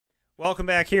Welcome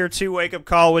back here to Wake Up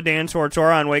Call with Dan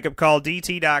Tortora on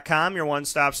wakeupcalldt.com, your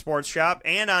one-stop sports shop,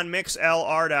 and on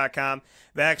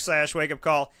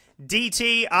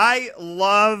mixlr.com/wakeupcalldt. I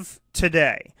love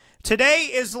today.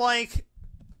 Today is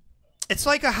it's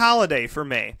like a holiday for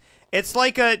me. It's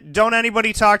like a don't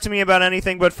anybody talk to me about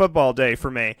anything but football day for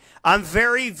me. I'm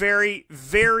very, very,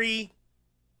 very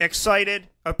excited,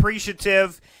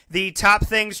 appreciative. The top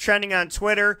things trending on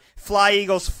Twitter, Fly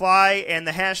Eagles Fly, and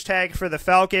the hashtag for the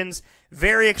Falcons.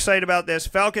 Very excited about this.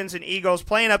 Falcons and Eagles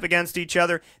playing up against each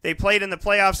other. They played in the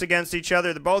playoffs against each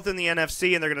other. They're both in the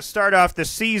NFC, and they're going to start off the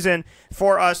season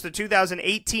for us, the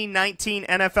 2018-19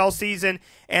 NFL season.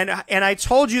 And I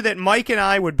told you that Mike and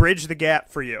I would bridge the gap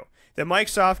for you. That Mike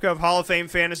Sofka of Hall of Fame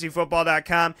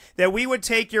FantasyFootball.com, that we would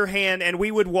take your hand and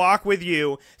we would walk with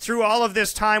you through all of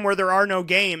this time where there are no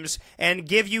games and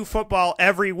give you football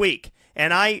every week.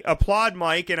 And I applaud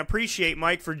Mike and appreciate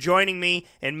Mike for joining me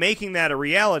and making that a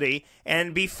reality.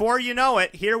 And before you know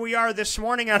it, here we are this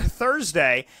morning on a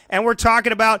Thursday, and we're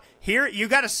talking about here you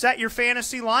got to set your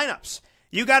fantasy lineups.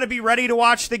 You got to be ready to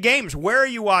watch the games. Where are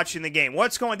you watching the game?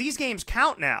 What's going on? These games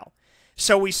count now.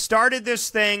 So we started this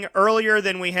thing earlier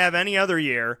than we have any other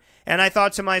year, and I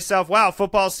thought to myself, wow,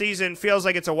 football season feels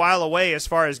like it's a while away as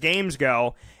far as games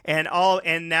go, and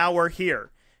now we're here.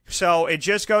 So it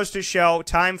just goes to show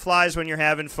time flies when you're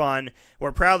having fun.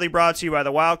 We're proudly brought to you by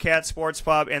the Wildcat Sports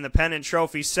Pub and the Pen and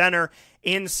Trophy Center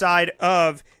inside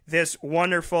of this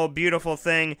wonderful, beautiful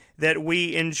thing that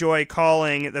we enjoy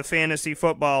calling the Fantasy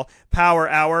Football Power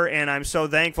Hour, and I'm so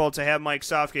thankful to have Mike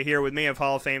Sofka here with me of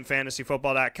Hall of Fame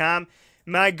FantasyFootball.com.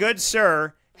 My good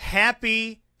sir,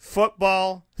 happy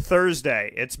Football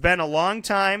Thursday. It's been a long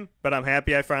time, but I'm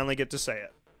happy I finally get to say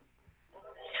it.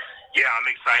 Yeah, I'm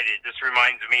excited. This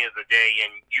reminds me of the day,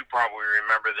 and you probably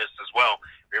remember this as well.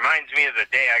 Reminds me of the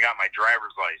day I got my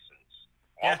driver's license.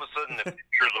 All of a sudden, the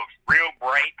picture looks real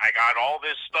bright. I got all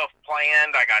this stuff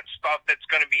planned. I got stuff that's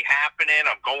going to be happening.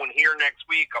 I'm going here next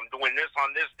week. I'm doing this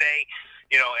on this day.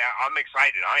 You know, I'm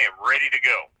excited. I am ready to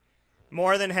go.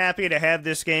 More than happy to have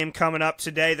this game coming up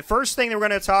today. The first thing that we're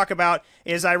going to talk about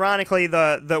is, ironically,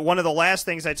 the one of the last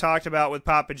things I talked about with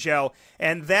Papa Joe,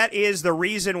 and that is the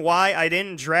reason why I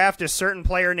didn't draft a certain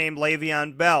player named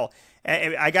Le'Veon Bell.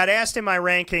 I got asked in my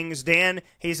rankings, Dan,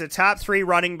 he's a top 3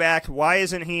 running back. Why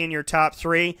isn't he in your top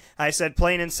 3? I said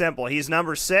plain and simple. He's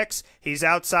number 6. He's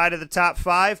outside of the top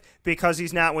 5 because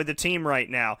he's not with the team right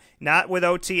now. Not with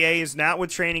OTAs, not with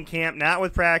training camp, not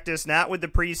with practice, not with the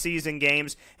preseason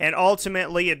games. And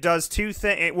ultimately it does two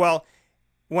things. Well,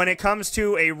 when it comes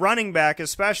to a running back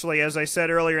especially, as I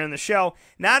said earlier in the show,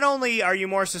 not only are you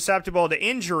more susceptible to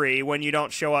injury when you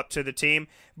don't show up to the team,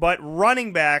 but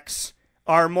running backs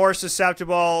are more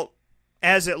susceptible,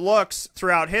 as it looks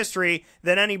throughout history,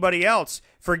 than anybody else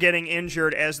for getting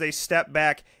injured as they step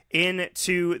back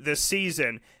into the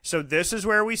season. So this is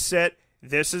where we sit.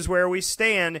 This is where we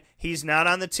stand. He's not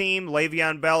on the team.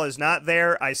 Le'Veon Bell is not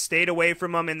there. I stayed away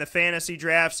from him in the fantasy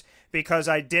drafts because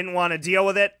I didn't want to deal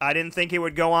with it. I didn't think it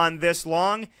would go on this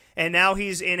long. And now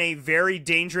he's in a very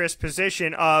dangerous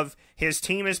position of his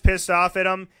team is pissed off at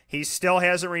him. He still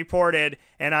hasn't reported.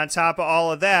 And on top of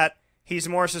all of that, he's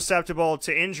more susceptible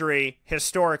to injury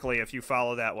historically, if you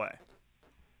follow that way.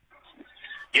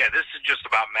 Yeah, this is just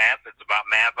about math. It's about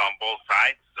math on both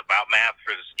sides. It's about math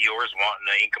for the Steelers wanting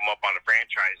to ink him up on the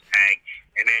franchise tag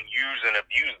and then use and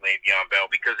abuse Le'Veon Bell.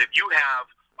 Because if you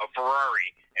have a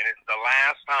Ferrari and it's the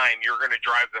last time you're going to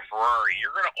drive the Ferrari,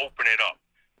 you're going to open it up.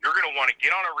 You're going to want to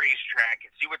get on a racetrack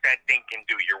and see what that thing can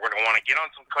do. You're going to want to get on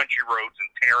some country roads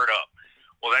and tear it up.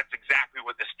 Well, that's exactly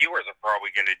what the Steelers are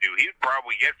probably going to do. He'd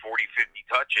probably get 40, 50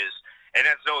 touches, and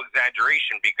that's no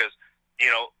exaggeration because, you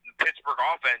know, the Pittsburgh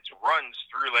offense runs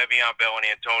through Le'Veon Bell and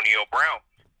Antonio Brown.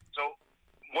 So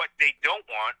what they don't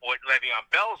want, what Le'Veon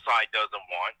Bell's side doesn't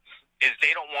want, is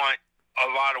they don't want a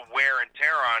lot of wear and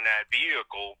tear on that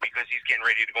vehicle because he's getting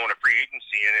ready to go into free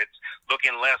agency, and it's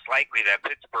looking less likely that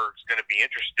Pittsburgh's going to be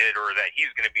interested or that he's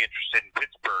going to be interested in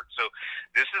Pittsburgh. So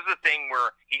this is the thing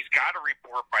where he's got to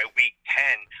report by week 10,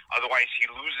 otherwise he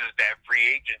loses that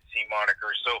free agency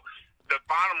moniker. So the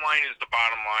bottom line is the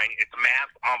bottom line. It's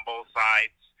math on both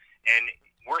sides, and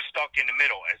we're stuck in the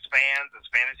middle. As fans, as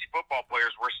fantasy football players,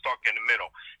 we're stuck in the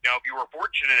middle. Now, if you were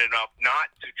fortunate enough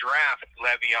not to draft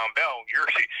Le'Veon Bell,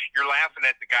 you're laughing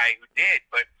at the guy who did.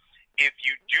 But if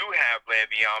you do have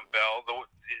Le'Veon Bell,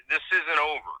 this isn't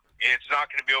over. It's not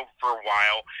going to be over for a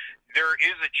while. There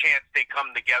is a chance they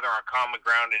come together on common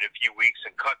ground in a few weeks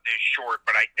and cut this short,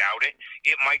 but I doubt it.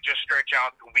 It might just stretch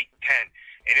out to week 10.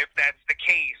 And if that's the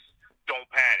case, don't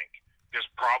panic. There's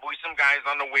probably some guys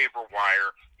on the waiver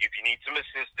wire. If you need some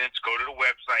assistance, go to the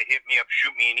website, hit me up,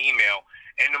 shoot me an email.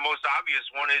 And the most obvious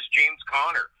one is James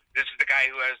Conner. This is the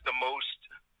guy who has the most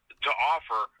to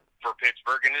offer for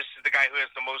Pittsburgh, and this is the guy who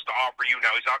has the most to offer you.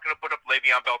 Now, he's not going to put up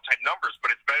Le'Veon Bell type numbers, but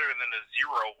it's better than a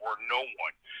zero or no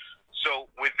one. So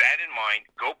with that in mind,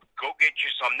 go get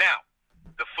you some. Now,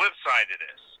 the flip side of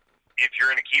this, if you're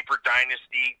in a keeper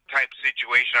dynasty type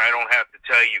situation, I don't have to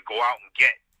tell you, go out and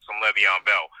get some Le'Veon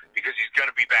Bell, because he's going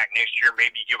to be back next year.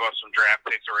 Maybe give up some draft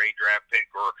picks or a draft pick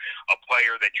or a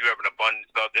player that you have an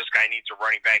abundance of. This guy needs a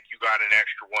running back. You got an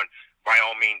extra one. By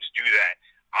all means, do that.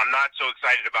 I'm not so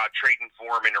excited about trading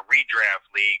for him in a redraft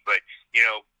league, but, you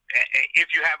know,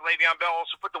 if you have Le'Veon Bell,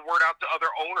 also put the word out to other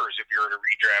owners if you're in a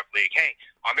redraft league. Hey,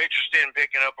 I'm interested in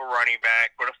picking up a running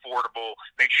back, but affordable.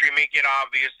 Make sure you make it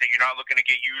obvious that you're not looking to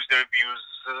get used and abused.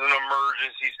 This is an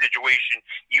emergency situation,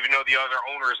 even though the other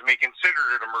owners may consider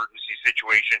it an emergency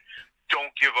situation.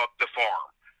 Don't give up the farm.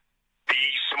 Be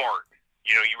smart.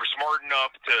 You know, you were smart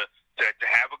enough to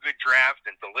have a good draft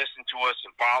and to listen to us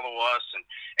and follow us,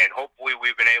 and hopefully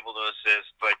we've been able to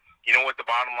assist. But you know what? The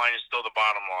bottom line is still the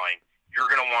bottom line. You're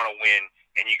going to want to win,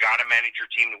 and you got to manage your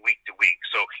team week to week.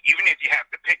 So even if you have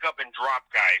to pick up and drop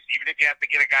guys, even if you have to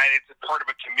get a guy that's a part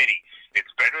of a committee, it's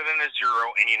better than a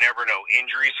zero, and you never know.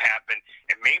 Injuries happen,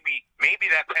 and maybe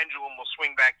that pendulum will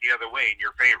swing back the other way in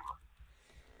your favor.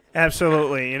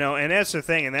 Absolutely, you know, and that's the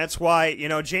thing, and that's why, you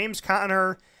know, James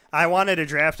Conner, I wanted to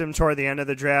draft him toward the end of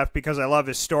the draft because I love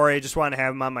his story. I just wanted to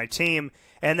have him on my team.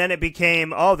 And then it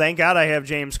became, oh, thank God I have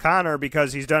James Conner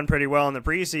because he's done pretty well in the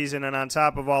preseason. And on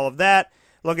top of all of that,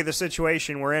 look at the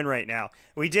situation we're in right now.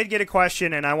 We did get a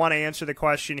question, and I want to answer the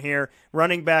question here.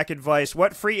 Running back advice.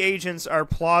 What free agents are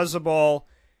plausible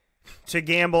to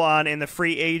gamble on in the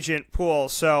free agent pool?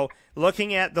 So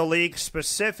looking at the league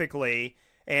specifically,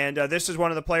 and this is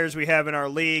one of the players we have in our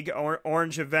league,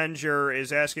 Orange Avenger,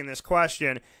 is asking this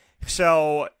question.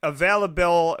 So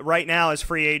available right now as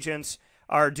free agents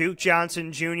are Duke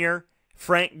Johnson Jr.,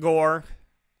 Frank Gore,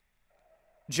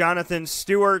 Jonathan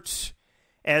Stewart,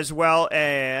 as well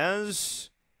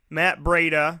as Matt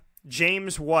Breida,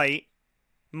 James White,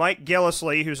 Mike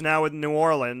Gillislee, who's now with New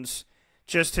Orleans,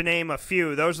 just to name a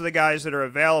few. Those are the guys that are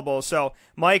available. So,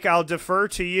 Mike, I'll defer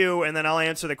to you, and then I'll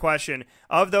answer the question.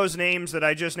 Of those names that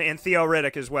I just named, and Theo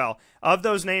Riddick as well, of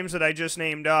those names that I just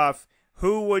named off,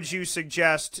 who would you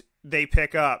suggest they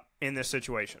pick up in this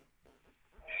situation?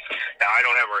 Now, I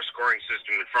don't have our scoring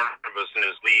system in front of us in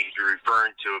this league you're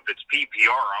referring to. If it's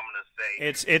PPR, I'm going to say...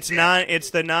 It's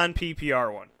the non-PPR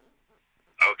one.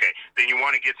 Okay. Then you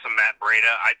want to get some Matt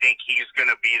Breida. I think he's going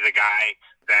to be the guy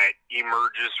that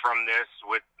emerges from this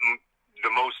with the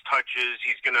most touches.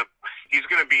 He's going to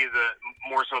be the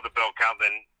more so the bell cow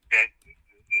than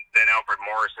Alfred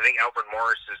Morris. I think Alfred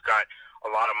Morris has got a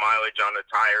lot of mileage on the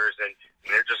tires, and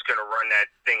they're just going to run that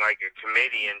thing like a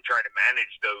committee and try to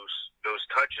manage those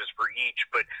touches for each.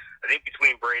 But I think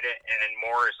between Breida and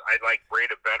Morris, I like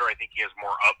Breida better. I think he has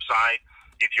more upside.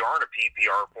 If you are in a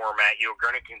PPR format, you're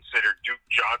going to consider Duke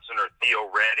Johnson or Theo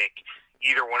Riddick.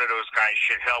 Either one of those guys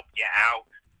should help you out.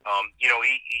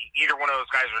 Either one of those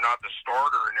guys are not the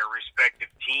starter in their respective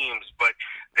teams, but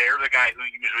they're the guy who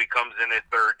usually comes in at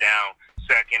third down,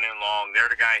 second and long.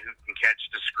 They're the guy who can catch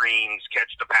the screens,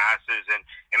 catch the passes, and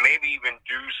maybe even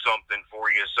do something for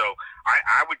you. So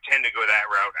I would tend to go that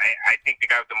route. I think the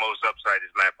guy with the most upside is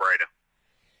Matt Breida.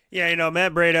 Yeah,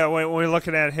 Matt Breida, when we're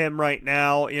looking at him right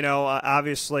now,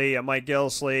 obviously Mike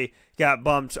Gillislee got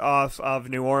bumped off of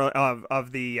New Orleans,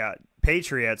 of the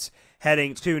Patriots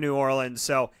heading to New Orleans,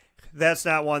 so that's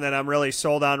not one that I'm really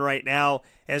sold on right now.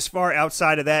 As far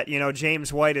outside of that,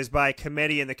 James White is by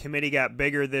committee, and the committee got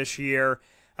bigger this year.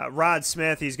 Rod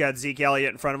Smith, he's got Zeke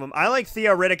Elliott in front of him. I like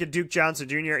Theo Riddick and Duke Johnson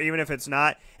Jr., even if it's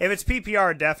not. If it's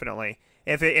PPR, definitely.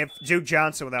 If Duke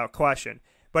Johnson, without question.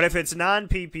 But if it's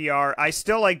non-PPR, I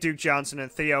still like Duke Johnson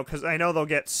and Theo because I know they'll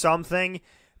get something,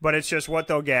 but it's just what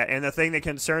they'll get. And the thing that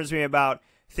concerns me about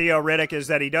Theo Riddick is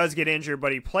that he does get injured,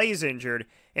 but he plays injured.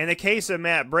 In the case of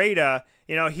Matt Breida,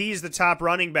 he's the top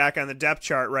running back on the depth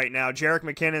chart right now. Jerick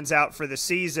McKinnon's out for the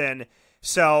season,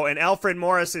 and Alfred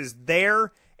Morris is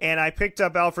there, and I picked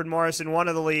up Alfred Morris in one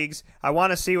of the leagues. I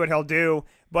want to see what he'll do,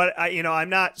 but I'm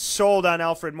not sold on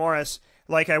Alfred Morris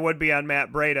like I would be on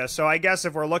Matt Breida. So I guess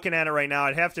if we're looking at it right now,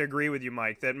 I'd have to agree with you,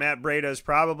 Mike, that Matt Breida is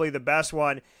probably the best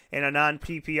one in a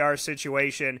non-PPR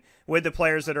situation with the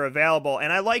players that are available.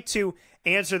 And I like to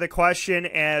answer the question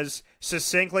as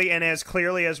succinctly and as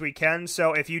clearly as we can.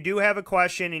 So if you do have a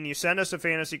question and you send us a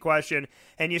fantasy question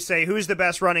and you say, who's the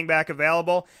best running back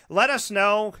available, let us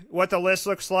know what the list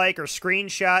looks like or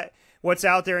screenshot what's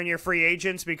out there in your free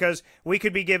agents, because we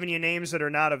could be giving you names that are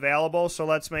not available. So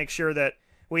let's make sure that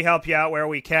we help you out where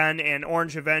we can. And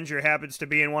Orange Avenger happens to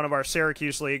be in one of our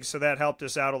Syracuse leagues, so that helped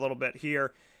us out a little bit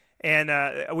here. And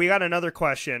we got another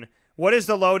question. What is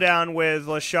the lowdown with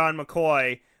LaShawn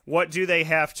McCoy? What do they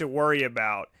have to worry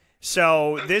about?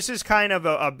 So this is kind of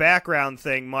a background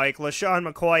thing, Mike. LaShawn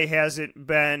McCoy hasn't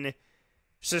been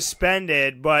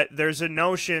suspended, but there's a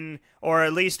notion, or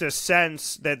at least a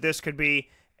sense, that this could be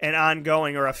an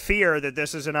ongoing, or a fear that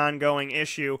this is an ongoing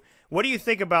issue. What do you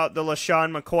think about the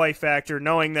LaShawn McCoy factor,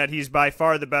 knowing that he's by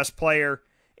far the best player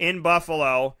in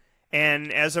Buffalo,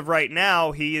 and as of right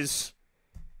now, he's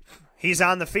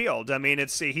on the field? I mean,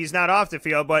 he's not off the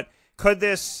field, but could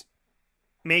this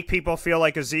make people feel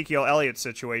like Ezekiel Elliott's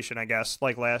situation, I guess,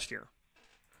 like last year?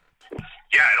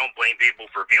 Yeah, I don't blame people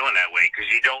for feeling that way,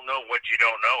 because you don't know what you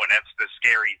don't know, and that's the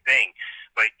scary thing.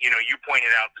 But, you pointed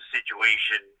out the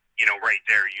situation, right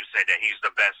there. You said that he's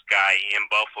the best guy in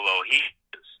Buffalo. He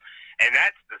is. And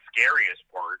that's the scariest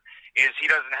part, is he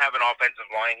doesn't have an offensive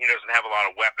line. He doesn't have a lot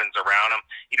of weapons around him.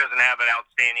 He doesn't have an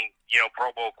outstanding, Pro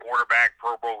Bowl quarterback,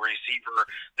 Pro Bowl receiver.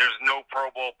 There's no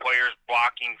Pro Bowl players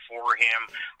blocking for him.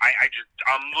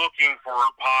 I'm looking for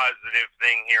a positive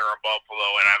thing here in Buffalo,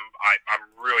 and I'm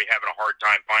really having a hard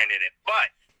time finding it. But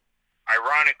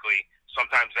ironically,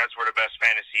 sometimes that's where the best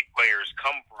fantasy players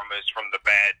come from, is from the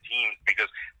bad teams, because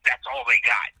that's all they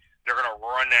got. They're going to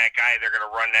run that guy,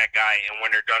 and when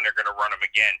they're done, they're going to run him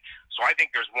again. So I think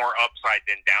there's more upside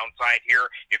than downside here.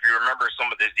 If you remember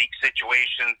some of the Zeke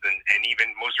situations, and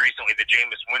even most recently the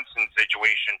Jameis Winston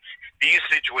situation, these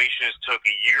situations took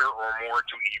a year or more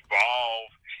to evolve.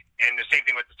 And the same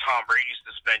thing with the Tom Brady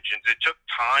suspensions. It took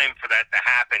time for that to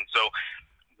happen. So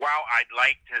while I'd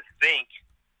like to think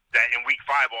that in week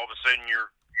 5, all of a sudden you're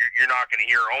not going to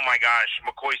hear, oh my gosh,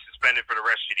 McCoy's suspended for the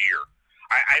rest of the year.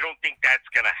 I don't think that's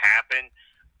going to happen,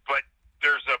 but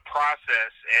there's a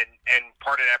process, and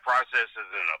part of that process is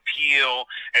an appeal,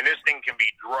 and this thing can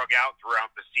be drug out throughout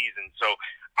the season. So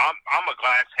I'm a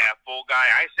glass half full guy.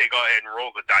 I say go ahead and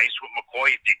roll the dice with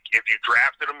McCoy. If you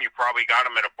drafted him, you probably got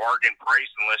him at a bargain price,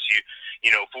 unless you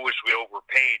foolishly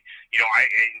overpaid.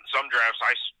 In some drafts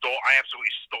I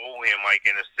absolutely stole him, like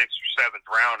in the 6th or 7th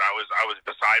round. I was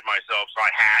beside myself, so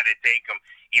I had to take him,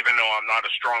 even though I'm not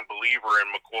a strong believer in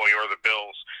McCoy or the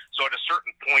Bills. So at a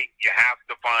certain point, you have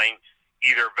to find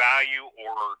either value,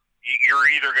 or you're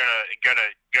either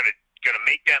gonna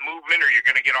make that movement, or you're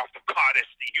gonna get off the pot, as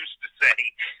they used to say.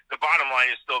 The bottom line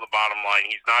is still the bottom line.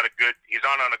 He's not on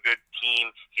a good team.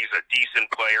 He's a decent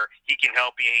player. He can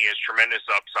help you. He has tremendous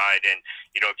upside. And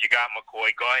if you got McCoy,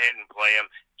 go ahead and play him.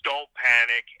 Don't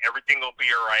panic. Everything will be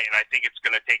all right. And I think it's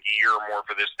going to take a year or more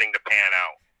for this thing to pan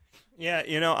out. Yeah,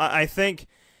 I think,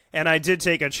 and I did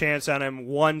take a chance on him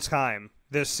one time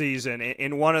this season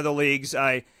in one of the leagues.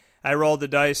 I rolled the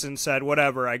dice and said,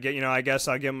 whatever. I guess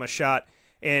I'll give him a shot.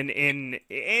 And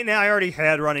I already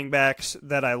had running backs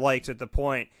that I liked at the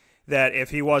point that if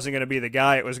he wasn't going to be the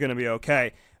guy, it was going to be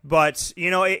okay. But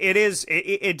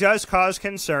it does cause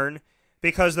concern,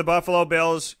 because the Buffalo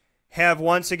Bills have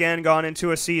once again gone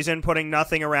into a season putting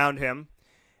nothing around him,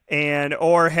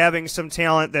 or having some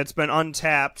talent that's been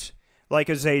untapped, like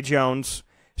a Zay Jones.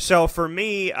 So for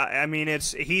me, I mean,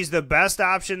 he's the best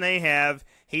option they have.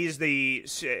 He's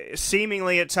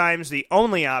seemingly at times the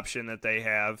only option that they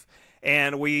have.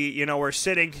 And we're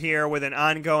sitting here with an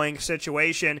ongoing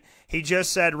situation. He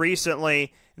just said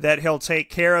recently that he'll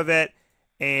take care of it,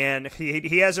 and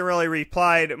he hasn't really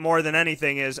replied. More than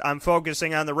anything is, I'm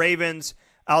focusing on the Ravens.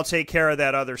 I'll take care of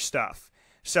that other stuff.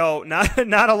 So not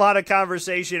a lot of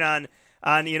conversation on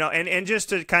and just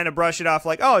to kind of brush it off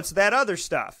like, oh, it's that other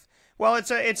stuff. Well,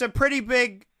 it's a pretty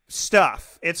big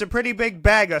stuff. It's a pretty big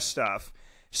bag of stuff.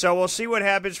 So we'll see what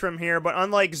happens from here. But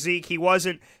unlike Zeke, he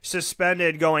wasn't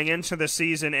suspended going into the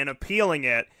season and appealing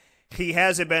it. He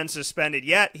hasn't been suspended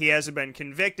yet. He hasn't been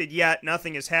convicted yet.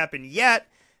 Nothing has happened yet.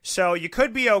 So you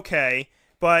could be okay,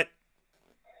 but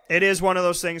it is one of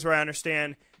those things where I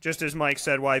understand, just as Mike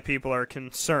said, why people are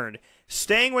concerned.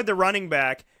 Staying with the running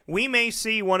back, we may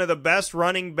see one of the best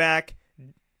running back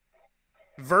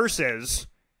versus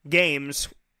games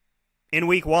in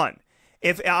week 1.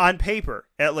 If on paper,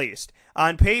 at least.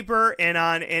 On paper,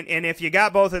 and if you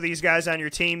got both of these guys on your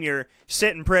team, you're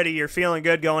sitting pretty, you're feeling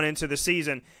good going into the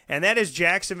season. And that is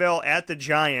Jacksonville at the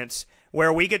Giants,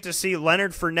 where we get to see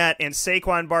Leonard Fournette and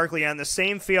Saquon Barkley on the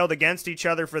same field against each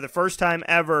other for the first time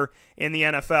ever in the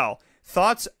NFL.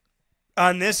 Thoughts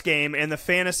on this game and the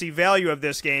fantasy value of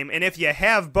this game? And if you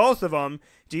have both of them,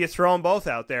 do you throw them both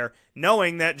out there,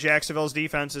 knowing that Jacksonville's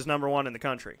defense is number 1 in the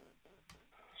country?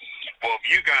 Well,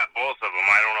 if you got both of them,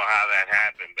 I don't know how that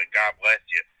happened, but God bless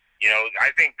you. I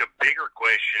think the bigger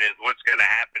question is what's going to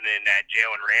happen in that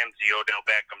Jalen Ramsey-Odell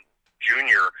Beckham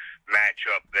Jr.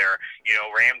 matchup there.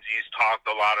 Ramsey's talked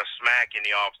a lot of smack in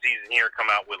the offseason here, come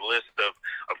out with a list of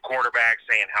quarterbacks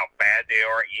saying how bad they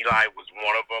are. Eli was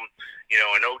one of them.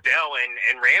 And Odell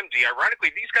and Ramsey,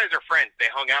 ironically, these guys are friends. They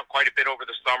hung out quite a bit over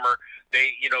the summer.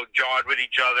 They, jawed with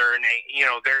each other, and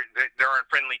they're on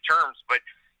friendly terms. But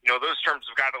those terms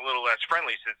have got a little less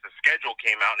friendly since the schedule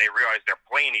came out and they realized they're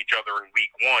playing each other in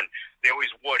week 1. They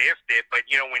always what-ifed it, but,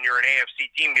 when you're an AFC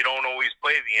team, you don't always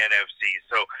play the NFC.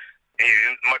 So,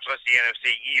 much less the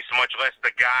NFC East, much less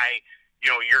the guy,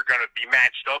 you're going to be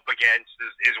matched up against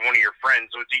is one of your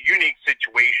friends. So it's a unique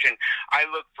situation. I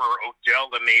look for Odell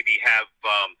to maybe have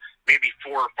maybe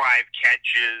 4 or 5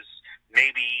 catches,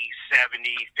 maybe 70,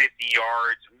 50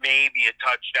 yards, maybe a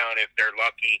touchdown if they're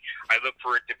lucky. I look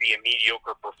for it to be a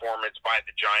mediocre performance by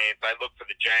the Giants. I look for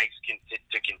the Jags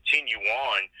to continue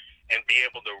on and be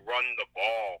able to run the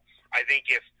ball. I think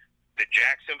if the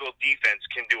Jacksonville defense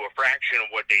can do a fraction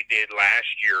of what they did last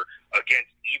year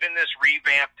against even this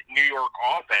revamped New York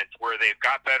offense where they've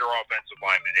got better offensive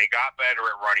linemen, they got better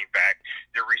at running back,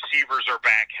 the receivers are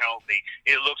back healthy,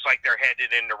 it looks like they're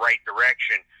headed in the right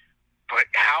direction. But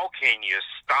how can you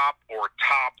stop or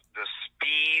top the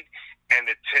speed and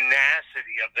the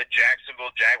tenacity of the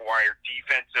Jacksonville Jaguar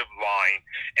defensive line?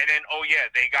 And then,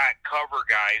 they got cover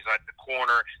guys at the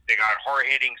corner. They got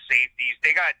hard-hitting safeties.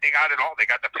 They got it all. They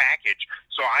got the package.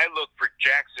 So I look for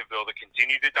Jacksonville to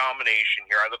continue the domination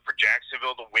here. I look for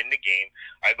Jacksonville to win the game.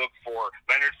 I look for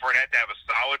Leonard Fournette to have a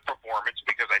solid performance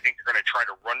because I think they're going to try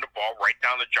to run the ball right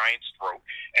down the Giants' throat.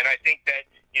 And I think that,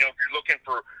 if you're looking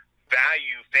for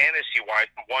value fantasy-wise,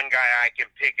 the one guy I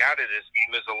can pick out of this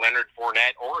game is a Leonard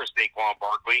Fournette or a Saquon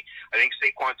Barkley. I think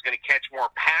Saquon's going to catch more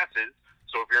passes,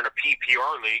 so if you're in a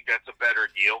PPR league, that's a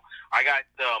better deal. I got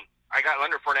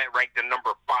Leonard Fournette ranked the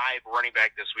number 5 running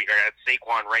back this week. I got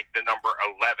Saquon ranked the number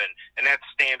 11, and that's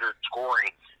standard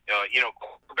scoring.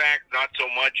 Quarterback, not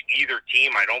so much either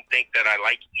team. I don't think that I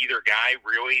like either guy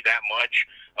really that much.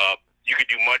 You could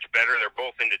do much better. They're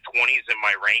both in the 20s in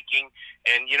my ranking.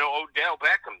 And Odell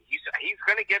Beckham, he's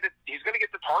going to get it. He's going to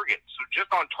get the targets. So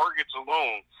just on targets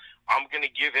alone, I'm going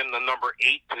to give him the number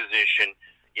 8 position.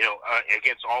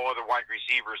 Against all other wide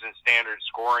receivers in standard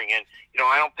scoring. And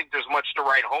I don't think there's much to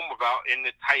write home about in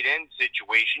the tight end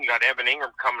situation. You got Evan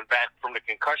Ingram coming back from the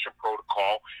concussion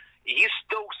protocol. He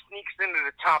still sneaks into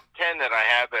the top 10 that I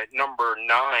have at number 9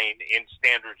 in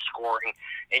standard scoring.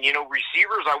 And,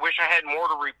 receivers, I wish I had more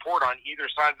to report on either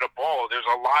side of the ball. There's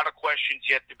a lot of questions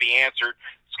yet to be answered.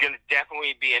 It's going to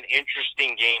definitely be an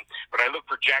interesting game. But I look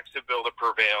for Jacksonville to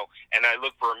prevail, and I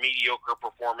look for a mediocre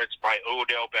performance by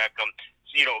Odell Beckham.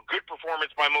 Good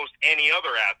performance by most any other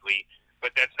athlete,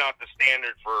 but that's not the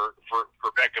standard for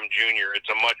Beckham Jr. It's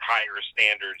a much higher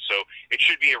standard. So it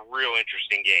should be a real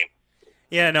interesting game.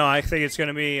 Yeah, no, I think it's going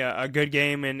to be a good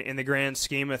game in the grand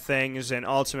scheme of things, and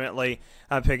ultimately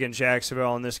I'm picking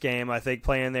Jacksonville in this game. I think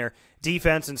playing their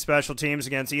defense and special teams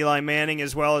against Eli Manning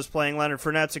as well as playing Leonard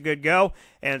Fournette's a good go,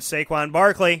 and Saquon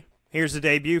Barkley, here's the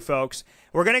debut, folks.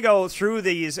 We're going to go through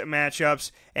these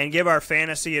matchups and give our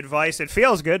fantasy advice. It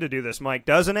feels good to do this, Mike,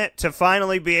 doesn't it? To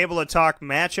finally be able to talk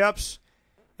matchups.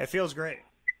 It feels great.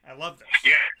 I love this.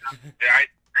 Yeah,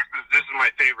 this is my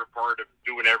favorite part of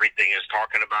doing everything is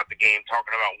talking about the game,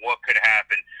 talking about what could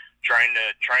happen, trying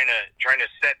to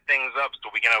set things up so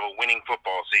we can have a winning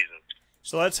football season.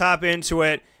 So let's hop into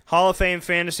it. Hall of Fame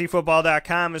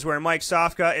FantasyFootball.com is where Mike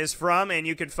Sofka is from, and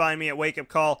you can find me at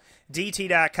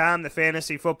WakeUpCallDT.com, the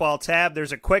Fantasy Football tab.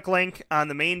 There's a quick link on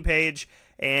the main page,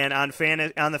 and on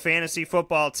the Fantasy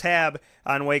Football tab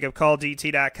on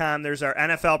WakeUpCallDT.com, there's our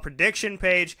NFL prediction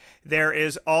page. There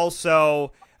is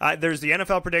also there's the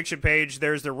NFL prediction page,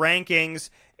 there's the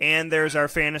rankings, and there's our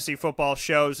fantasy football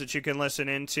shows that you can listen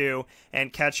into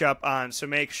and catch up on. So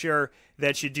make sure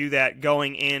that you do that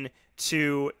going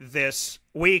into this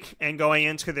week and going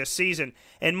into this season.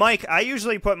 And Mike, I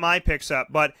usually put my picks up,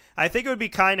 but I think it would be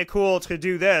kind of cool to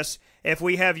do this if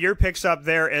we have your picks up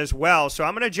there as well. So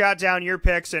I'm going to jot down your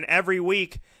picks, and every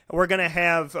week we're going to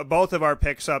have both of our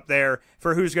picks up there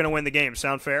for who's going to win the game.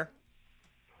 Sound fair?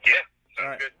 Yeah,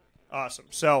 sounds good. Awesome.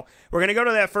 So we're going to go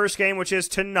to that first game, which is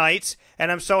tonight, and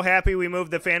I'm so happy we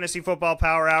moved the Fantasy Football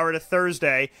Power Hour to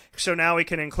Thursday, so now we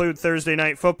can include Thursday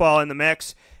Night Football in the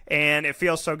mix, and it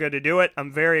feels so good to do it.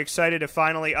 I'm very excited to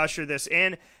finally usher this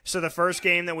in. So the first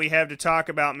game that we have to talk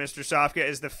about, Mr. Sofka,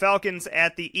 is the Falcons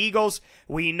at the Eagles.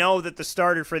 We know that the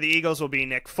starter for the Eagles will be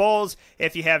Nick Foles.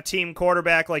 If you have team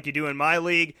quarterback like you do in my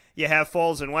league, you have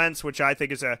Foles and Wentz, which I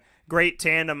think is a great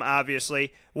tandem,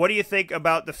 obviously. What do you think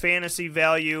about the fantasy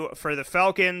value for the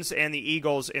Falcons and the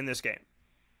Eagles in this game?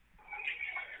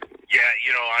 Yeah,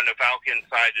 on the Falcons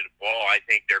side of the ball, I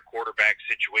think their quarterback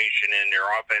situation and their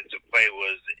offensive play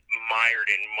was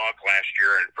mired in muck last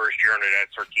year and first year under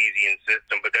that Sarkisian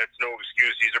system, but that's no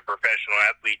excuse. These are professional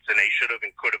athletes, and they should have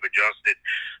and could have adjusted.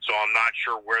 So I'm not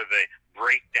sure where the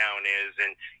breakdown is.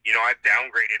 And, I've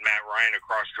downgraded Matt Ryan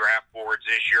across draft boards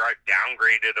this year. I've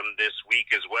downgraded him this week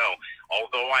as well.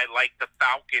 Although I like the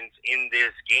Falcons in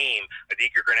this game, I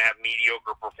think you're going to have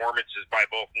mediocre performances by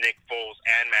both Nick Foles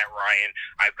and Matt Ryan.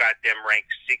 I've got them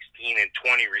ranked 16 and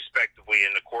 20 respectively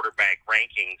in the quarterback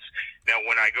rankings. Now,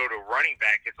 when I go to running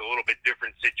back, it's a little bit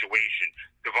different situation.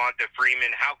 Devonta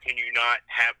Freeman, how can you not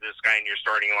have this guy in your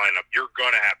starting lineup? You're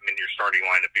going to have him in your starting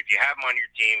lineup. If you have him on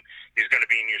your team, he's going to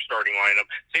be in your starting lineup.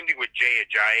 Same thing with Jay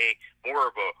Ajayi, more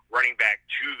of a running back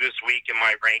 2 this week in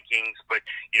my rankings, but,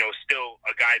 still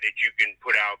a guy that you can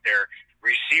put out there.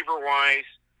 Receiver-wise,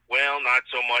 well, not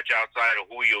so much outside of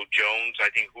Julio Jones.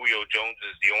 I think Julio Jones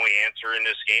is the only answer in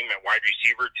this game at wide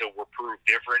receiver till we're proved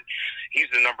different. He's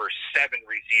the number 7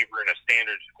 receiver in a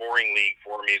standard scoring league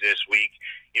for me this week.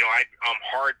 I'm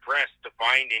hard-pressed to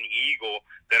find an Eagle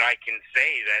that I can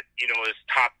say that, is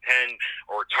top 10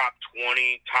 or top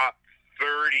 20, top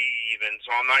 30 even,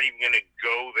 so I'm not even going to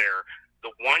go there.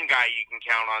 The one guy you can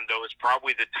count on, though, is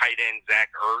probably the tight end,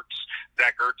 Zach Ertz.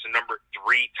 Zach Ertz, the number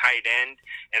 3 tight end.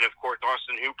 And, of course,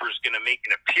 Austin Hooper is going to make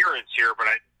an appearance here, but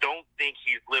I don't think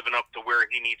he's living up to where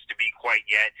he needs to be quite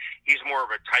yet. He's more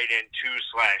of a tight end 2/3.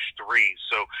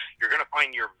 So you're going to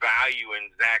find your value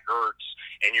in Zach Ertz,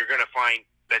 and you're going to find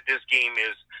that this game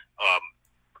is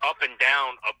up and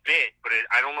down a bit, but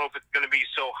I don't know if it's going to be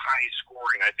so high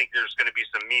scoring. I think there's going to be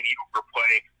some mediocre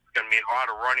play. It's going to be a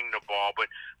lot of running the ball, but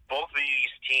both of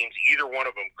these teams, either one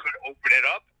of them could open it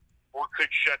up or could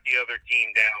shut the other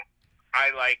team down. I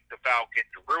like the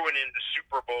Falcons ruining the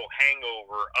Super Bowl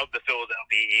hangover of the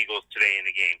Philadelphia Eagles today in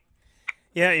the game.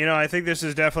 Yeah, I think this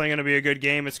is definitely going to be a good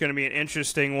game. It's going to be an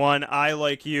interesting one. I,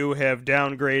 like you, have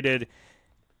downgraded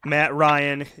Matt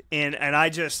Ryan, and I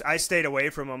stayed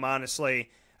away from him, honestly.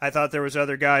 I thought there was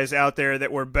other guys out there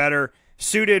that were better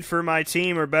suited for my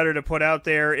team or better to put out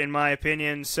there, in my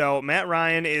opinion. So Matt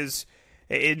Ryan is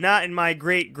not in my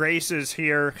great graces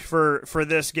here for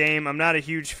this game. I'm not a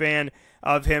huge fan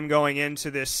of him going into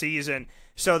this season.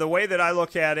 So the way that I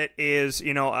look at it is,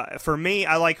 for me,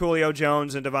 I like Julio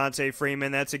Jones and Devonta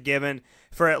Freeman. That's a given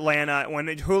for Atlanta. When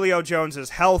Julio Jones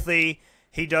is healthy,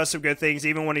 he does some good things.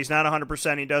 Even when he's not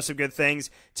 100%, he does some good things.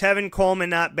 Tevin Coleman,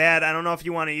 not bad. I don't know if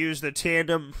you want to use the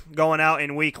tandem going out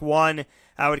in week 1.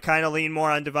 I would kind of lean more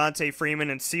on Devonta Freeman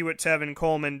and see what Tevin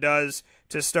Coleman does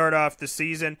to start off the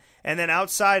season. And then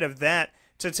outside of that,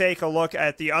 to take a look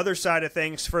at the other side of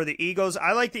things for the Eagles,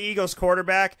 I like the Eagles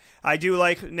quarterback. I do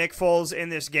like Nick Foles in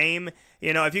this game.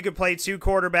 If you could play 2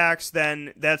 quarterbacks,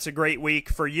 then that's a great week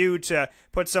for you to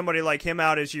put somebody like him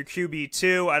out as your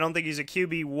QB2. I don't think he's a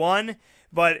QB1,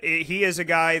 but he is a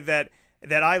guy that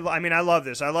I love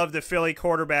this. I love the Philly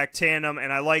quarterback tandem,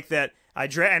 and I like that. I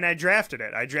drafted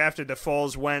it. I drafted the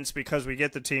Foles-Wentz because we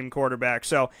get the team quarterback.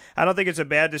 So I don't think it's a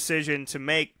bad decision to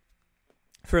make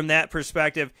from that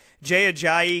perspective. Jay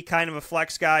Ajayi, kind of a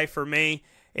flex guy for me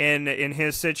in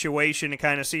his situation to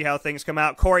kind of see how things come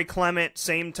out. Corey Clement,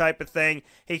 same type of thing.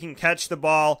 He can catch the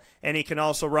ball, and he can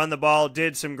also run the ball.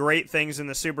 Did some great things in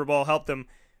the Super Bowl, helped them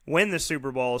win the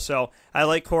Super Bowl. So I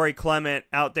like Corey Clement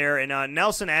out there. And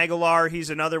Nelson Aguilar, he's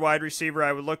another wide receiver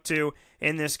I would look to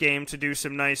in this game to do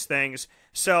some nice things.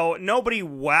 So nobody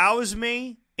wows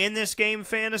me in this game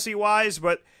fantasy-wise,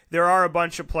 but there are a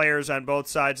bunch of players on both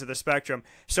sides of the spectrum.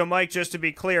 So, Mike, just to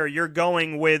be clear, you're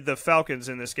going with the Falcons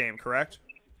in this game, correct?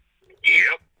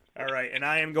 Yep. All right, and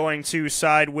I am going to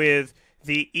side with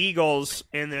the Eagles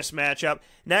in this matchup.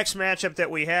 Next matchup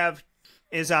that we have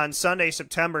is on Sunday,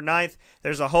 September 9th.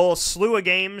 There's a whole slew of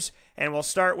games, and we'll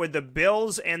start with the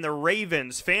Bills and the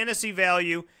Ravens. Fantasy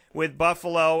value with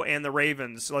Buffalo and the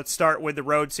Ravens. Let's start with the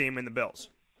road team and the Bills.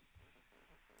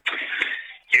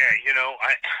 Yeah,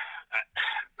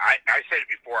 I said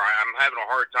it before. I'm having a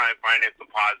hard time finding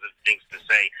some positive things to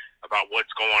say about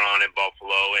what's going on in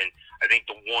Buffalo, and I think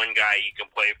the one guy you can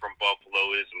play from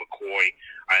Buffalo is McCoy.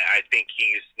 I think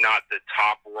he's not the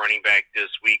top running back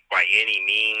this week by any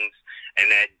means,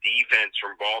 and that defense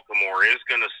from Baltimore is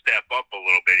going to step up a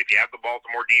little bit. If you have the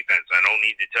Baltimore defense, I don't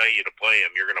need to tell you to play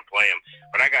him. You're going to play him.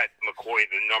 But I got McCoy,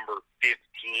 the number 15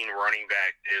 running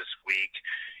back this week.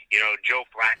 Joe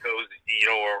Flacco's,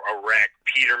 a wreck.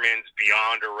 Peterman's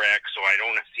beyond a wreck, so I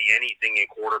don't see anything in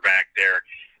quarterback there.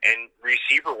 And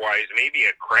receiver-wise, maybe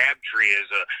a Crabtree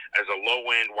as a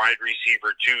low-end wide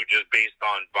receiver, too, just based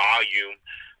on volume.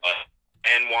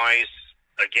 And-wise,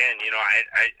 again,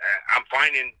 I'm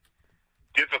finding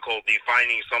difficulty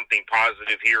finding something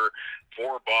positive here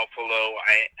for Buffalo.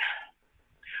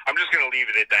 I'm just going to leave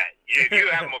it at that. If you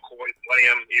have McCoy, play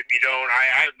him. If you don't,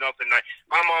 I have nothing nice.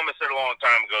 My mama said a long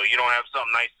time ago, you don't have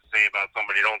something nice to say about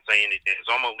somebody, don't say anything.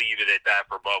 So I'm going to leave it at that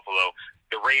for Buffalo.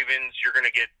 The Ravens, you're going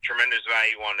to get tremendous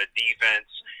value on the defense.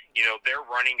 You know, their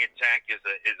running attack is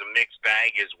a mixed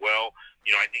bag as well.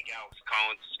 You know, I think Alex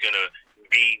Collins is going to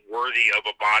be worthy of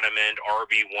a bottom-end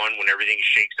RB1 when everything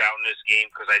shakes out in this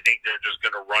game, because I think they're just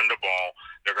going to run the ball.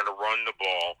 They're going to run the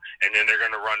ball, and then they're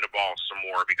going to run the ball some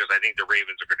more, because I think the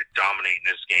Ravens are going to dominate in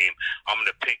this game. I'm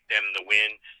going to pick them to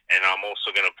win, and I'm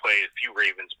also going to play a few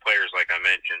Ravens players like I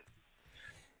mentioned.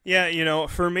 Yeah, you know,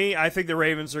 for me, I think the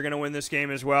Ravens are going to win this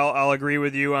game as well. I'll agree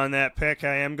with you on that pick.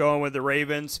 I am going with the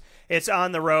Ravens. It's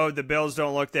on the road. The Bills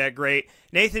don't look that great.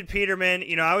 Nathan Peterman,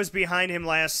 you know, I was behind him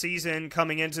last season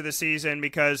coming into the season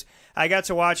because I got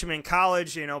to watch him in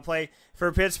college, you know, play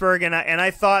for Pittsburgh, and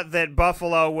I thought that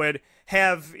Buffalo would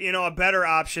have, you know, a better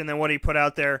option than what he put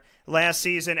out there last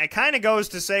season. It kind of goes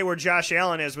to say where Josh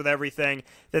Allen is with everything,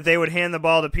 that they would hand the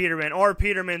ball to Peterman, or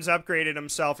Peterman's upgraded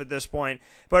himself at this point.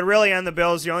 But really on the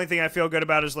Bills, the only thing I feel good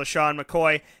about is LaShawn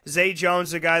McCoy. Zay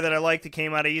Jones, the guy that I like that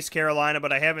came out of East Carolina,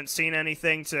 but I haven't seen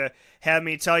anything to have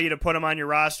me tell you to put him on your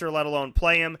roster, let alone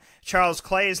play him. Charles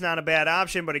Clay is not a bad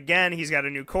option, but again, he's got a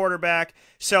new quarterback.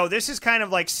 So this is kind of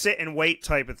like sit and wait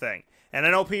type of thing. And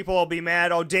I know people will be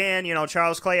mad, oh, Dan, you know,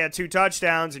 Charles Clay had 2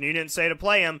 touchdowns and you didn't say to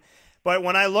play him. But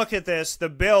when I look at this, the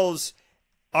Bills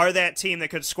are that team that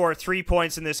could score 3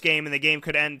 points in this game and the game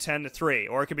could end 10-3,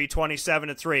 or it could be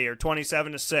 27-3 or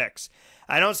 27-6.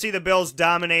 I don't see the Bills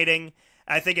dominating.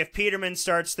 I think if Peterman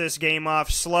starts this game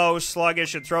off slow,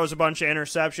 sluggish, and throws a bunch of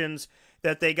interceptions,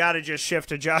 that they got to just shift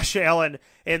to Josh Allen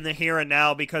in the here and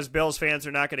now, because Bills fans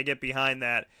are not going to get behind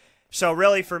that. So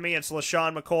really for me, it's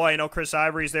LaShawn McCoy. I know Chris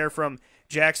Ivory's there from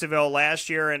Jacksonville last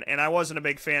year, and I wasn't a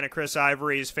big fan of Chris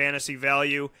Ivory's fantasy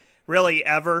value really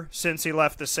ever since he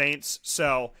left the Saints.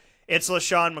 So it's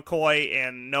LaShawn McCoy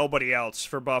and nobody else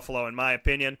for Buffalo, in my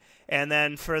opinion. And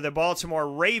then for the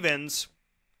Baltimore Ravens,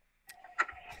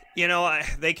 you know,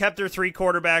 they kept their 3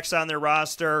 quarterbacks on their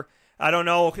roster. I don't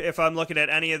know if I'm looking at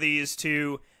any of these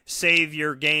to save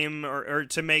your game or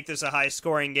to make this a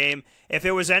high-scoring game. If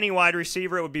it was any wide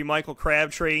receiver, it would be Michael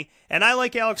Crabtree. And I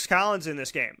like Alex Collins in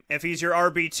this game. If he's your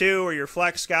RB2 or your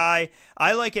flex guy,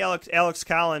 I like Alex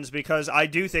Collins because I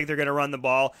do think they're going to run the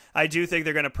ball. I do think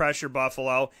they're going to pressure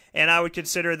Buffalo. And I would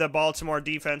consider the Baltimore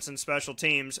defense and special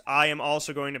teams. I am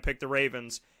also going to pick the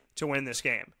Ravens to win this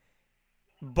game.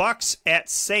 Bucks at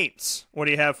Saints. What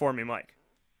do you have for me, Mike?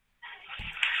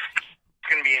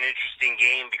 Going to be an interesting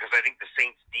game because I think the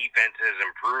Saints defense has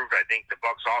improved. I think the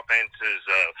Bucks offense is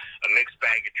a mixed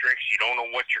bag of tricks. You don't know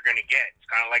what you're going to get.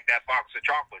 It's kind of like that box of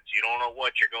chocolates. You don't know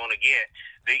what you're going to get.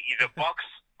 The Bucks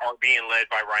are being led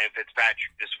by Ryan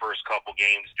Fitzpatrick this first couple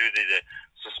games due to the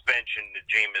suspension to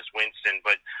Jameis Winston,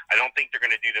 but I don't think they're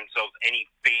going to do themselves any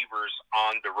favors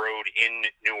on the road in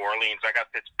New Orleans. I got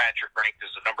Fitzpatrick ranked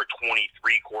as the number 23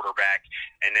 quarterback,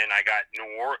 and then I got New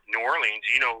Orleans.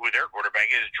 You know who their quarterback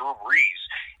is, Drew Brees.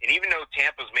 And even though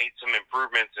Tampa's made some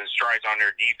improvements and strides on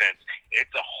their defense,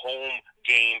 it's a home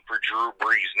game for Drew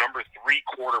Brees, number 3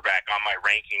 quarterback on my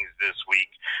rankings this week.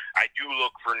 I do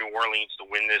look for New Orleans to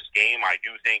win this game. I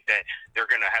do think that they're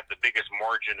going to have the biggest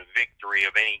margin of victory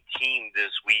of any team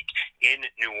this week in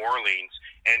New Orleans.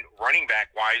 And running back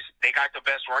wise, they got the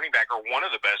best running back, or one of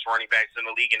the best running backs in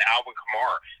the league, in Alvin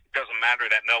Kamara. It doesn't matter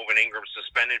that Melvin Ingram's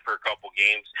suspended for a couple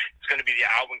games. It's going to be the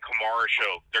Alvin Kamara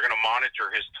show. They're going to monitor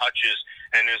his touches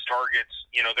and his targets.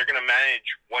 You know, they're going to manage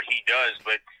what he does,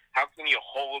 but how can you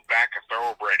hold back a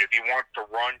thoroughbred? If he wants to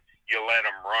run, you let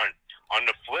him run. On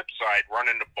the flip side,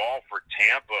 running the ball for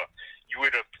Tampa, you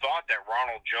would have thought that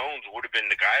Ronald Jones would have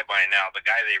been the guy by now, the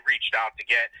guy they reached out to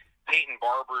get. Peyton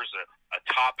Barber's a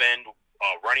top-end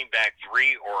running back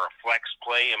 3 or a flex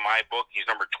play in my book. He's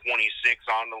number 26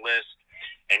 on the list.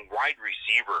 And wide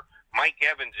receiver, Mike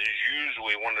Evans is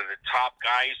usually one of the top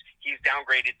guys. He's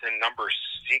downgraded to number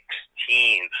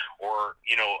 16, or,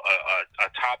 you know,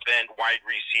 a top-end wide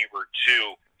receiver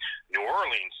 2. New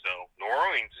Orleans, though, New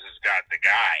Orleans has got the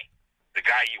guy. The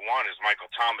guy you want is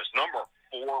Michael Thomas, number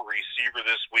 4 receiver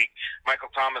this week.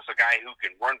 Michael Thomas, a guy who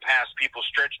can run past people,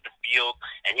 stretch the field,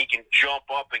 and he can jump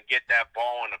up and get that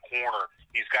ball in the corner.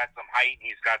 He's got some height, and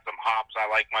he's got some hops.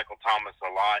 I like Michael Thomas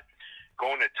a lot.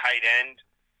 Going to tight end,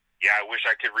 Yeah, I wish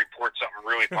I could report something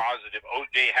really positive.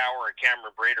 O.J. Howard and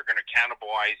Cameron Braid are going to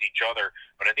cannibalize each other,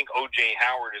 but I think O.J.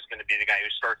 Howard is going to be the guy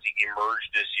who starts to emerge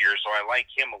this year, so I like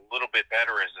him a little bit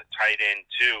better as a tight end,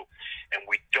 too. And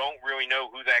we don't really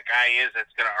know who that guy is that's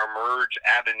going to emerge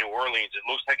out of New Orleans. It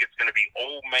looks like it's going to be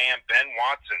old man Ben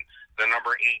Watson, the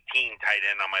number 18 tight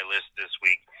end on my list this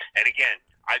week. And again,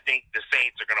 I think the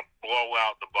Saints are going to blow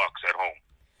out the Bucs at home.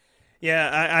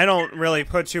 Yeah, I don't really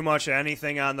put too much of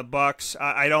anything on the Bucs.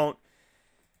 I don't.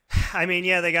 I mean,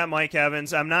 yeah, they got Mike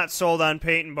Evans. I'm not sold on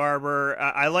Peyton Barber.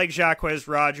 I like Jacquizz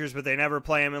Rodgers, but they never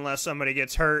play him unless somebody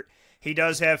gets hurt. He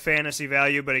does have fantasy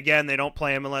value, but again, they don't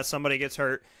play him unless somebody gets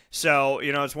hurt. So,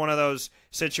 it's one of those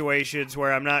situations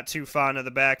where I'm not too fond of the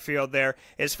backfield there.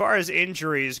 As far as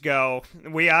injuries go,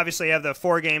 we obviously have the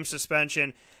 4-game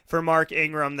suspension for Mark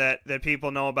Ingram that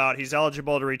people know about. He's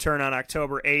eligible to return on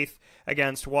October 8th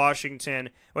against Washington,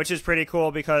 which is pretty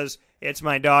cool because it's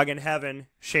my dog in heaven,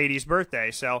 Shady's birthday.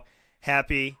 So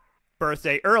happy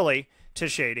birthday early to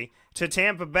Shady. To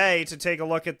Tampa Bay, to take a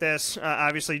look at this,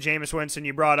 obviously Jameis Winston,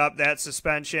 you brought up that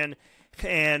suspension,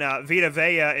 and Vita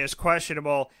Vea is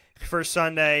questionable for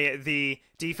Sunday, the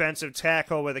defensive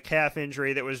tackle with a calf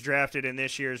injury that was drafted in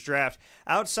this year's draft.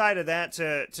 Outside of that,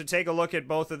 to take a look at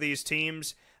both of these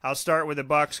teams, I'll start with the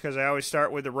Bucs because I always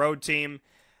start with the road team.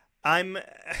 I'm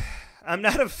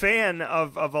not a fan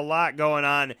of a lot going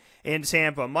on in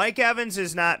Tampa. Mike Evans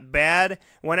is not bad.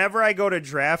 Whenever I go to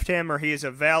draft him or he's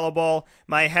available,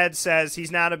 my head says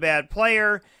he's not a bad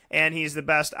player and he's the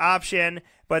best option.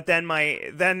 But then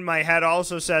my head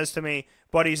also says to me,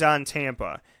 but he's on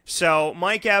Tampa. So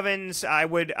Mike Evans, I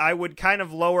would kind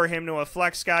of lower him to a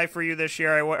flex guy for you this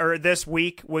year or this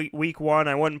week 1.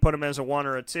 I wouldn't put him as a 1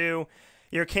 or a 2.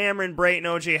 Your Cameron Brate and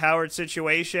O.J. Howard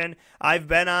situation, I've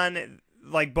been on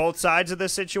like both sides of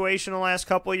this situation the last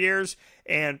couple of years,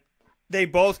 and they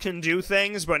both can do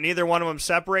things, but neither one of them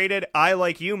separated. I,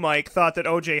 like you, Mike, thought that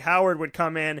O.J. Howard would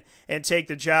come in and take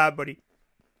the job, but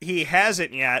he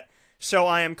hasn't yet. So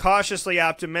I am cautiously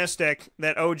optimistic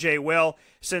that O.J. will,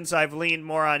 since I've leaned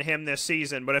more on him this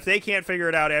season. But if they can't figure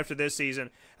it out after this season,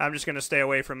 I'm just going to stay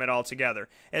away from it altogether.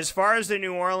 As far as the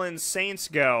New Orleans Saints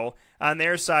go, on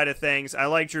their side of things, I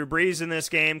like Drew Brees in this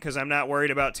game because I'm not worried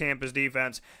about Tampa's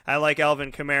defense. I like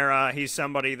Alvin Kamara. He's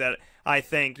somebody that I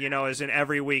think, is an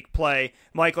every week play.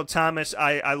 Michael Thomas,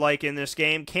 I like in this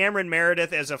game. Cameron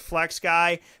Meredith as a flex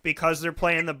guy because they're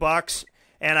playing the Bucs,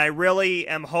 and I really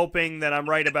am hoping that I'm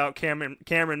right about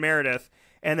Cameron Meredith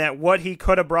and that what he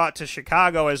could have brought to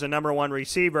Chicago as a number 1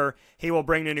 receiver, he will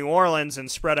bring to New Orleans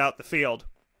and spread out the field.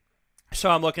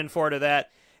 So I'm looking forward to that.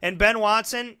 And Ben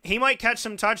Watson, he might catch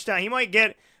some touchdown. He might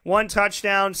get 1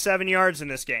 touchdown, 7 yards in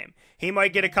this game. He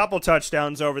might get a couple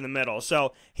touchdowns over the middle.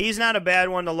 So he's not a bad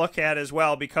one to look at as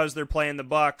well because they're playing the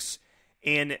Bucs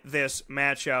in this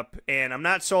matchup. And I'm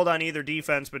not sold on either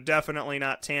defense, but definitely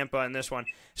not Tampa in this one.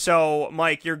 So,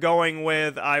 Mike, you're going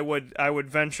with, I would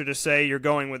venture to say you're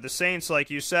going with the Saints, like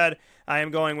you said. I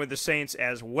am going with the Saints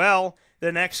as well.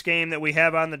 The next game that we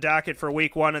have on the docket for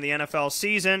Week 1 of the NFL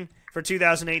season for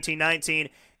 2018-19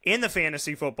 in the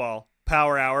Fantasy Football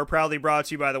Power Hour, proudly brought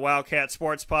to you by the Wildcat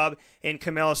Sports Pub in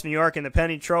Camillus, New York, and the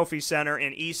Penny Trophy Center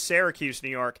in East Syracuse, New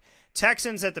York.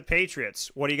 Texans at the Patriots.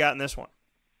 What do you got in this one?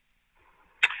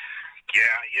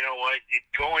 Yeah, you know what?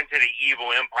 Going to the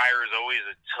evil empire is always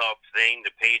a tough thing.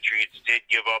 The Patriots did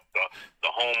give up the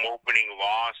home opening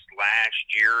loss last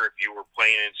year. If you were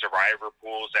playing in survivor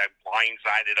pools, that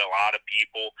blindsided a lot of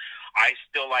people. I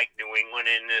still like New England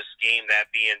in this game.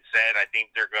 That being said, I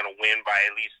think they're going to win by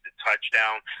at least a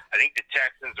touchdown. I think the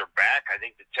Texans are back. I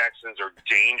think the Texans are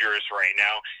dangerous right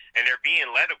now. And they're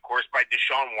being led, of course, by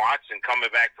Deshaun Watson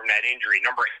coming back from that injury.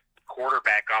 Number 8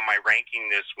 quarterback on my ranking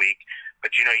this week.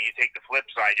 But, you take the flip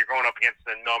side. You're going up against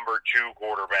the number 2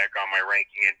 quarterback on my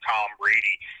ranking in Tom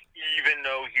Brady, even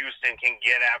though Houston can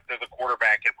get after the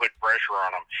quarterback and put pressure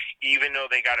on him. Even though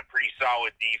they got a pretty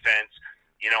solid defense,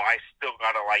 I still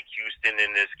got to like Houston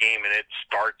in this game, and it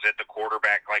starts at the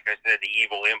quarterback. Like I said, the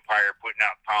evil empire putting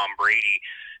out Tom Brady.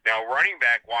 Now, running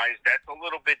back-wise, that's a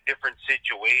little bit different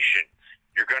situation.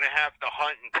 You're going to have to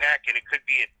hunt and peck, and it could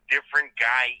be a different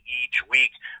guy each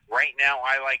week. Right now,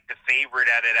 I like the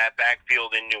favorite out of that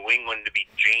backfield in New England to be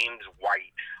James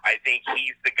White. I think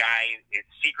he's the guy. It's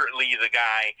secretly the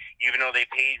guy, even though they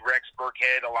paid Rex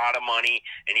Burkhead a lot of money,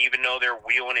 and even though they're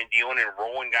wheeling and dealing and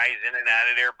rolling guys in and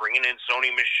out of there, bringing in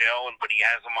Sony Michel, but he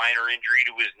has a minor injury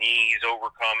to his knee he's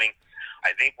overcoming.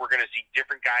 I think we're going to see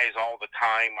different guys all the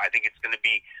time. I think it's going to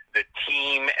be the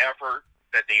team effort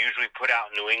that they usually put out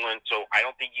in New England, so I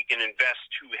don't think you can invest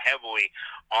too heavily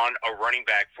on a running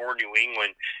back for New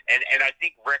England. And I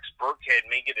think Rex Burkhead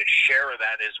may get a share of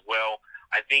that as well.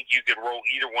 I think you could roll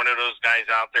either one of those guys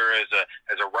out there as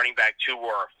a running back 2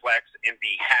 or a flex and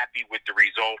be happy with the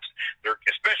results. They're,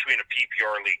 especially in a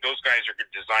PPR league, those guys are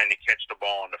designed to catch the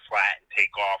ball on the flat and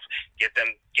take off. Get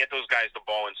those guys the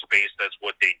ball in space. That's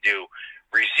what they do.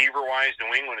 Receiver-wise,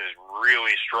 New England has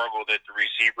really struggled at the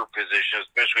receiver position,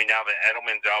 especially now that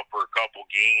Edelman's out for a couple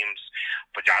games.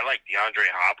 But I like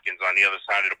DeAndre Hopkins on the other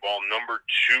side of the ball, number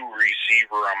 2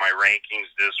 receiver on my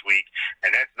rankings this week,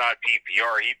 and that's not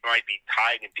PPR. He might be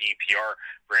tied in PPR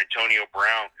for Antonio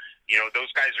Brown. You know,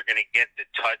 those guys are going to get the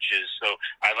touches. So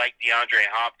I like DeAndre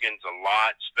Hopkins a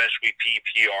lot, especially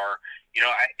PPR. You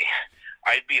know,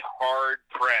 I'd be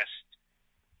hard-pressed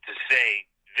to say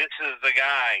this is the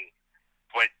guy.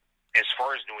 But as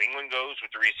far as New England goes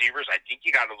with the receivers, I think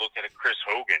you got to look at a Chris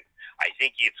Hogan. I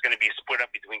think it's going to be split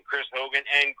up between Chris Hogan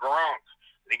and Gronk.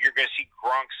 I think you're going to see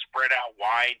Gronk spread out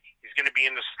wide. He's going to be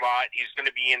in the slot. He's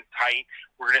going to be in tight.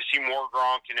 We're going to see more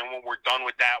Gronk, and then when we're done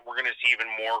with that, we're going to see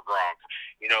even more Gronk.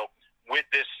 You know, with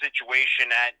this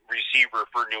situation at receiver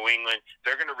for New England,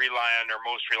 they're going to rely on their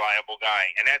most reliable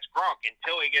guy, and that's Gronk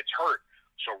until he gets hurt.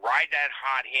 So ride that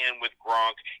hot hand with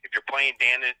Gronk. If you're playing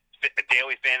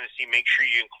daily fantasy, make sure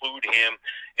you include him.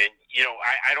 And, you know,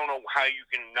 I don't know how you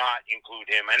can not include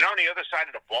him. And on the other side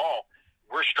of the ball,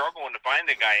 we're struggling to find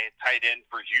a guy at tight end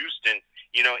for Houston.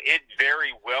 You know, it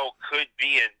very well could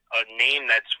be a name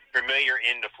that's familiar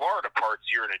in the Florida parts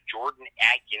here, in a Jordan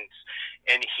Atkins.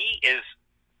 And he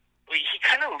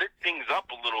kind of lit things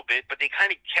up a little bit, but they kind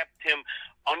of kept him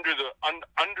under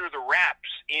the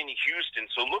wraps in Houston.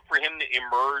 So look for him to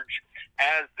emerge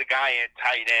as the guy at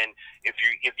tight end. If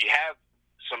you have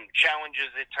some challenges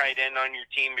at tight end on your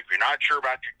team, if you're not sure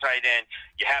about your tight end,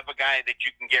 you have a guy that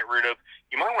you can get rid of,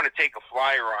 you might want to take a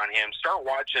flyer on him. Start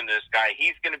watching this guy.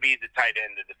 He's going to be the tight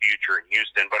end of the future in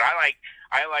Houston. But I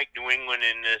like New England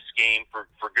in this game for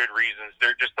good reasons.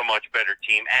 They're just a much better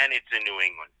team, and it's in New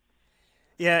England.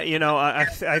 Yeah, you know,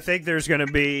 I think there's going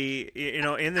to be, you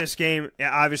know, in this game,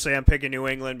 obviously I'm picking New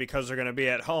England because they're going to be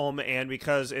at home and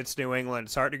because it's New England.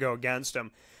 It's hard to go against them.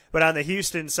 But on the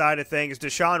Houston side of things,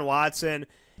 Deshaun Watson,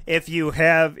 if you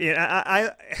have, you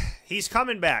know, he's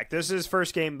coming back. This is his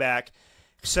first game back.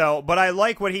 So, but I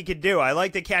like what he could do.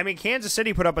 Kansas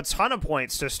City put up a ton of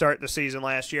points to start the season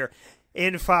last year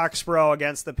in Foxborough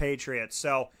against the Patriots.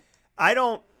 So I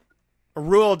don't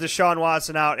rule Deshaun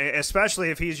Watson out,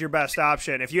 especially if he's your best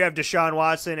option. If you have Deshaun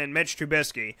Watson and Mitch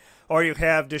Trubisky, or you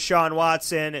have Deshaun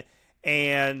Watson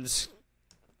and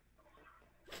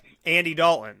Andy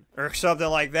Dalton, or something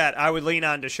like that, I would lean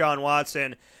on Deshaun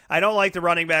Watson. I don't like the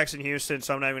running backs in Houston,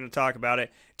 so I'm not even going to talk about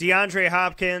it. DeAndre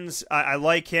Hopkins, I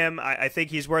like him. I think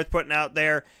he's worth putting out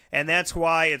there, and that's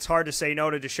why it's hard to say no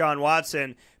to Deshaun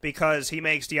Watson, because he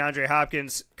makes DeAndre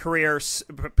Hopkins' career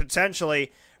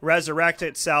potentially resurrect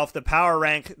itself. The power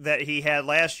rank that he had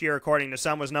last year, according to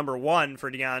some, was number 1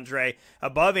 for DeAndre,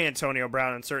 above Antonio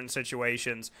Brown in certain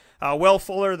situations. Will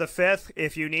Fuller, the 5th,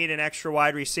 if you need an extra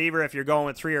wide receiver, if you're going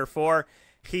with 3 or 4,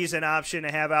 he's an option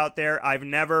to have out there. I've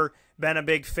never been a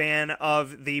big fan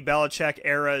of the Belichick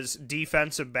era's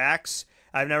defensive backs.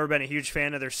 I've never been a huge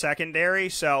fan of their secondary,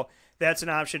 so that's an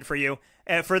option for you.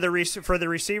 And for the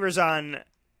receivers on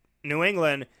New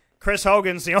England, Chris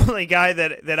Hogan's the only guy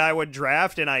that I would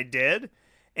draft, and I did.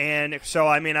 And so,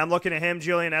 I mean, I'm looking at him.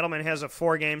 Julian Edelman has a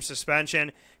 4-game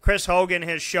suspension. Chris Hogan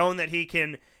has shown that he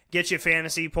can get you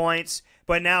fantasy points,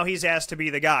 but now he's asked to be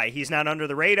the guy. He's not under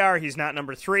the radar. He's not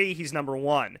number 3. He's number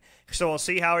 1. So we'll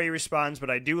see how he responds,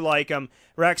 but I do like him.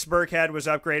 Rex Burkhead was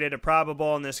upgraded to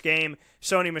probable in this game.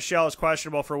 Sony Michel is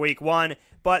questionable for week 1,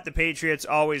 but the Patriots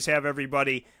always have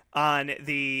everybody on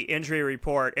the injury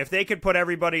report. If they could put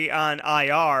everybody on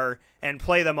IR and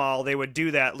play them all, they would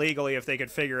do that legally if they could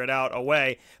figure it out a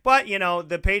way. But, you know,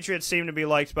 the Patriots seem to be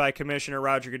liked by Commissioner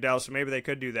Roger Goodell, so maybe they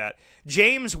could do that.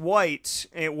 James White,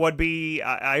 it would be,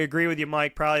 I agree with you,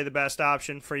 Mike, probably the best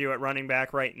option for you at running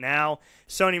back right now.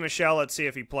 Sony Michel, let's see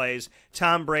if he plays.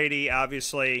 Tom Brady,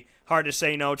 obviously, hard to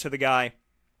say no to the guy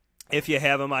if you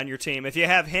have him on your team. If you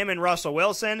have him and Russell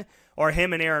Wilson or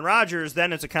him and Aaron Rodgers,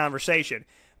 then it's a conversation.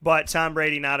 But Tom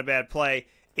Brady, not a bad play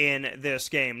in this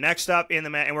game. Next up in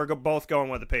the and we're both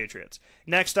going with the Patriots.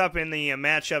 Next up in the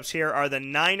matchups here are the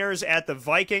Niners at the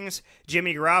Vikings.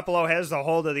 Jimmy Garoppolo has the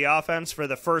hold of the offense for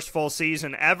the first full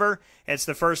season ever. It's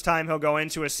the first time he'll go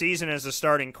into a season as a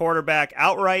starting quarterback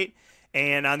outright.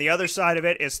 And on the other side of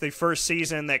it, it's the first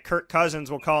season that Kirk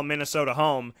Cousins will call Minnesota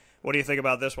home. What do you think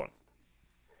about this one?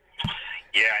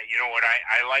 Yeah, you know what?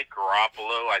 I like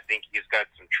Garoppolo. I think he's got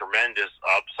some tremendous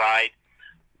upside.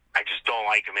 I just don't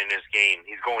like him in this game.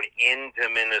 He's going into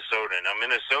Minnesota. Now,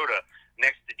 Minnesota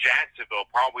next to Jacksonville,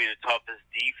 probably the toughest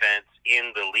defense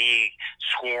in the league,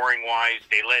 scoring-wise.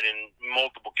 They led in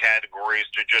multiple categories.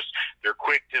 They're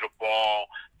quick to the ball.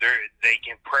 They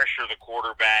can pressure the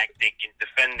quarterback. They can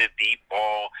defend the deep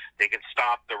ball. They can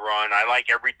stop the run. I like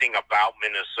everything about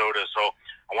Minnesota. So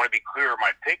I want to be clear,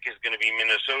 my pick is going to be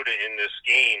Minnesota in this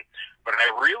game. But I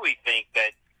really think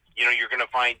that, you're going to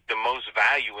find the most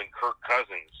value in Kirk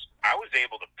Cousins. I was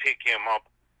able to pick him up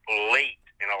late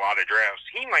in a lot of drafts.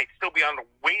 He might still be on the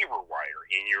waiver wire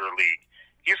in your league.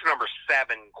 He's the number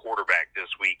 7 quarterback this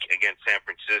week against San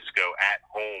Francisco at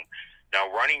home. Now,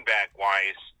 running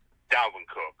back-wise, Dalvin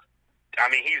Cook. I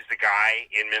mean, he's the guy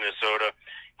in Minnesota.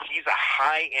 He's a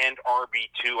high-end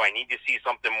RB2. I need to see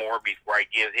something more before I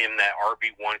give him that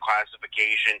RB1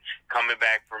 classification coming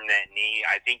back from that knee.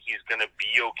 I think he's going to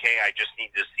be okay. I just need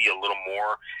to see a little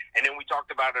more. And then we talked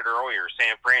about it earlier.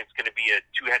 San Fran's going to be a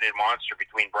two-headed monster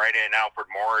between Breida and Alfred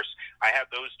Morris. I have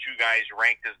those two guys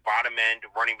ranked as bottom-end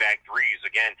running back threes.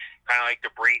 Again, kind of like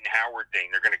the Brayton Howard thing.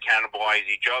 They're going to cannibalize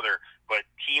each other. But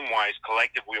team-wise,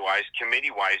 collectively-wise,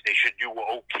 committee-wise, they should do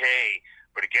okay.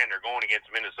 But again, they're going against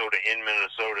Minnesota in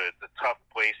Minnesota. It's a tough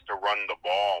place to run the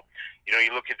ball. You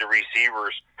look at the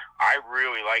receivers. I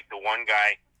really like the one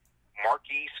guy,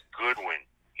 Marquise Goodwin.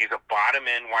 He's a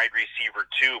bottom-end wide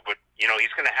receiver too, but,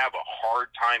 he's going to have a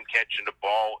hard time catching the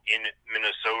ball in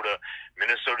Minnesota.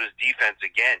 Minnesota's defense,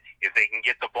 again, if they can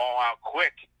get the ball out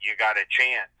quick, you got a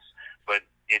chance. But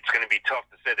it's going to be tough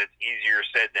to say. It's easier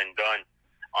said than done.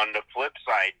 On the flip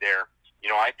side there,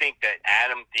 I think that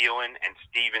Adam Thielen and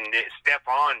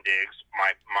Stephon Diggs,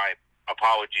 my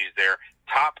apologies there,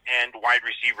 top-end wide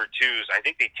receiver twos, I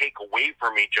think they take away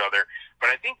from each other.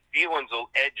 But I think Thielen's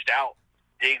edged out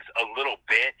Diggs a little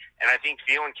bit, and I think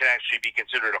Thielen can actually be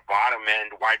considered a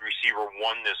bottom-end wide receiver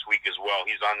 1 this week as well.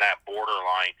 He's on that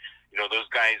borderline. Those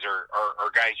guys are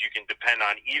guys you can depend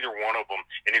on, either one of them.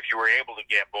 And if you were able to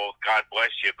get both, God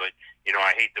bless you. But,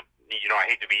 I hate to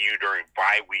be you during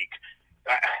bye week.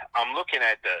 I'm looking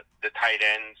at the tight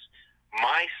ends.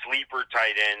 My sleeper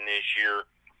tight end this year,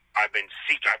 I've been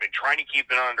trying to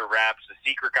keep it under wraps. The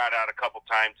secret got out a couple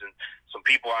times, and some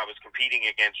people I was competing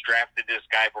against drafted this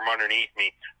guy from underneath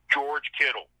me, George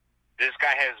Kittle. This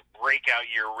guy has breakout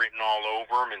year written all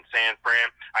over him in San Fran.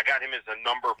 I got him as a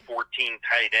number 14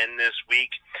 tight end this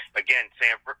week. Again,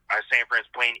 San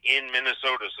Fran's playing in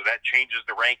Minnesota, so that changes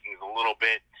the rankings a little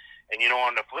bit. And,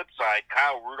 on the flip side,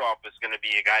 Kyle Rudolph is going to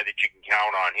be a guy that you can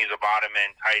count on. He's a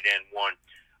bottom-end tight end 1.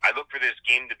 I look for this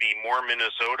game to be more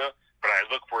Minnesota, but I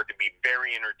look for it to be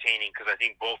very entertaining because I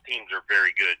think both teams are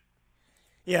very good.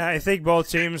 Yeah, I think both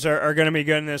teams are going to be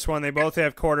good in this one. They both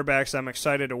have quarterbacks I'm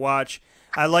excited to watch.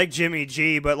 I like Jimmy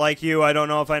G, but like you, I don't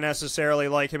know if I necessarily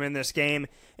like him in this game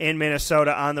in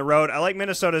Minnesota on the road. I like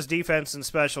Minnesota's defense and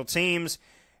special teams,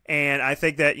 and I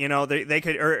think that, they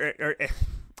could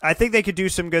I think they could do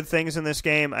some good things in this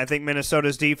game. I think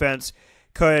Minnesota's defense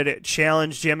could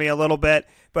challenge Jimmy a little bit,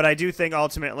 but I do think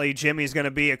ultimately Jimmy's going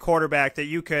to be a quarterback that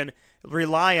you can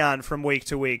rely on from week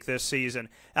to week this season.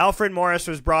 Alfred Morris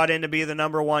was brought in to be the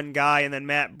number 1 guy, and then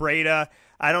Matt Breida.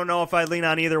 I don't know if I lean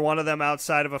on either one of them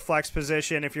outside of a flex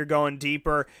position if you're going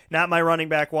deeper. Not my running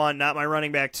back 1, not my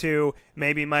running back 2,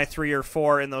 maybe my 3 or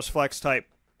 4 in those flex type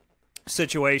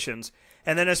situations.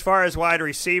 And then as far as wide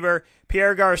receiver,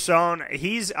 Pierre Garçon,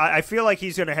 I feel like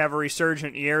he's going to have a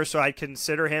resurgent year, so I'd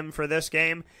consider him for this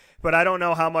game. But I don't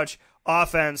know how much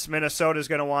offense Minnesota is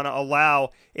going to want to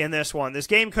allow in this one. This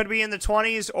game could be in the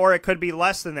 20s, or it could be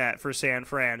less than that for San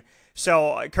Fran.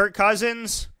 So Kirk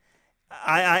Cousins,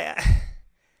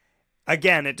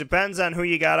 again, it depends on who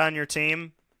you got on your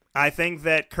team. I think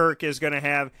that Kirk is going to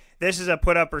have, this is a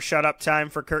put up or shut up time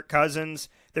for Kirk Cousins.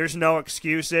 There's no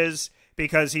excuses,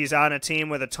 because he's on a team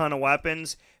with a ton of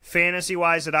weapons.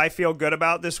 Fantasy-wise, that I feel good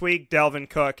about this week, Dalvin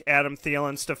Cook, Adam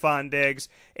Thielen, Stephon Diggs,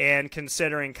 and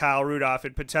considering Kyle Rudolph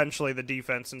and potentially the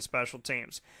defense and special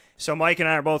teams. So Mike and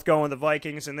I are both going with the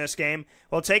Vikings in this game.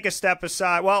 We'll take a step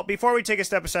aside. Well, before we take a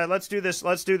step aside, let's do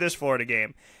this Florida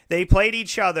game. They played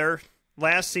each other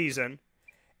last season,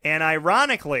 and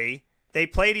ironically, they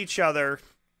played each other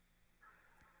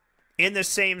in the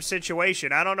same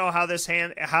situation. I don't know how this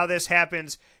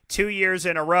happens 2 years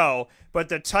in a row, but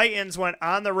the Titans went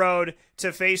on the road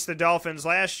to face the Dolphins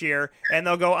last year, and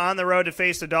they'll go on the road to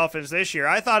face the Dolphins this year.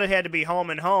 I thought it had to be home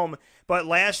and home, but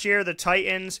last year the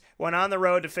Titans went on the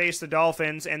road to face the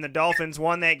Dolphins, and the Dolphins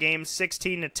won that game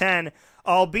 16-10,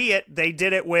 albeit they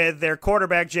did it with their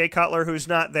quarterback Jay Cutler, who's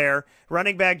not there,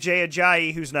 running back Jay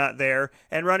Ajayi, who's not there,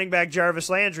 and running back Jarvis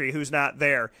Landry, who's not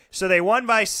there. So they won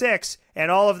by 6,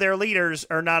 and all of their leaders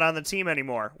are not on the team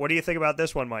anymore. What do you think about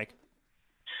this one, Mike?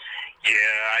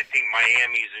 Yeah, I think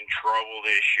Miami's in trouble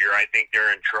this year. I think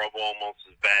they're in trouble almost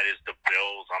as bad as the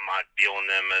Bills. I'm not feeling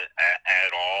them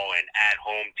at all. And at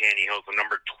home, Tannehill's the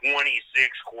number 26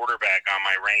 quarterback on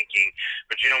my ranking.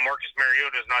 But, Marcus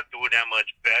Mariota's not doing that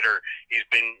much better. He's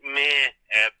been meh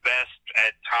at best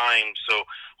at times. So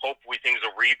hopefully things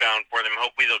will rebound for them.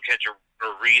 Hopefully they'll catch a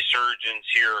resurgence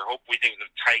here. Hopefully things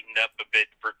have tightened up a bit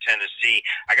for Tennessee.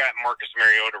 I got Marcus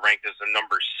Mariota ranked as the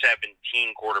number 17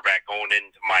 quarterback going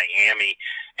into Miami.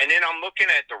 And then I'm looking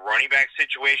at the running back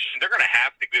situation. They're going to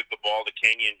have to give the ball to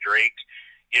Kenyon Drake.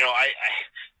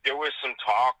 There was some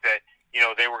talk that,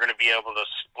 they were going to be able to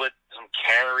split some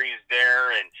carries there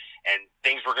and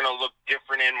things were going to look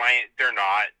different in Miami. They're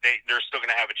not. They're still going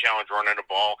to have a challenge running the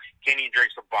ball. Kenyon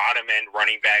Drake's the bottom end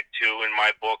running back too in my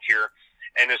book here.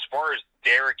 And as far as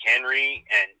Derrick Henry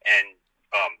and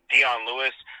Dion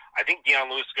Lewis, I think Dion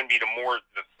Lewis is going to be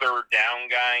the third down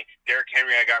guy. Derrick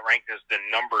Henry I got ranked as the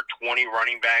number 20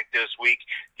 running back this week.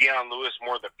 Dion Lewis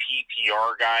more the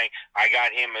PPR guy. I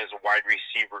got him as a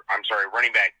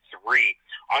running back 3.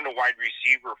 On the wide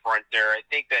receiver front there, I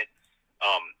think that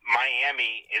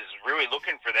Miami is really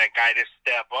looking for that guy to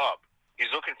step up.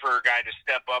 He's looking for a guy to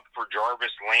step up for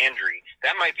Jarvis Landry.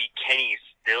 That might be Kenny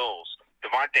Stills.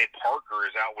 Devontae Parker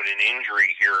is out with an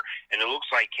injury here, and it looks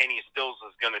like Kenny Stills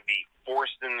is going to be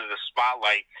forced into the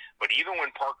spotlight. But even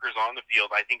when Parker's on the field,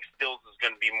 I think Stills is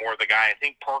going to be more the guy. I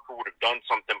think Parker would have done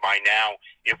something by now.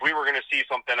 If we were going to see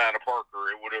something out of Parker,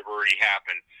 it would have already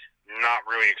happened. Not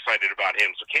really excited about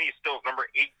him. So Kenny Stills, number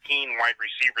 18 wide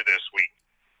receiver this week.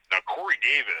 Now, Corey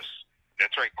Davis.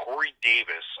 That's right, Corey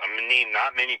Davis. A name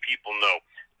not many people know.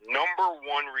 Number 1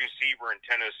 receiver in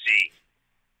Tennessee.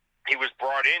 He was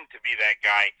brought in to be that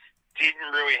guy. Didn't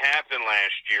really happen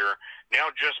last year. Now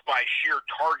just by sheer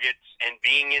targets and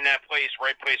being in that place,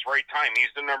 right time, he's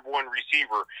the number 1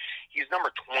 receiver. He's number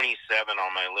 27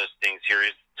 on my listings here.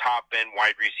 He's top-end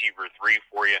wide receiver 3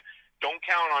 for you. Don't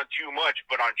count on too much,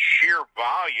 but on sheer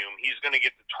volume, he's going to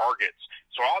get the targets.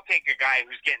 So I'll take a guy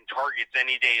who's getting targets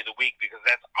any day of the week because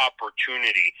that's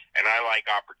opportunity, and I like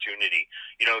opportunity.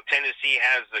 Tennessee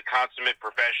has the consummate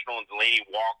professional in Delaney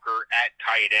Walker at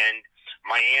tight end.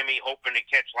 Miami hoping to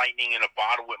catch lightning in a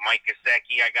bottle with Mike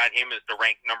Gesicki. I got him as the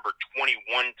ranked number 21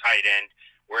 tight end,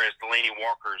 whereas Delaney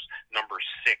Walker's number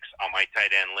 6 on my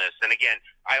tight end list. And again,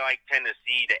 I like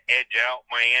Tennessee to edge out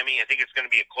Miami. I think it's going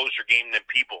to be a closer game than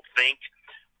people think.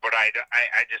 But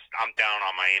I'm down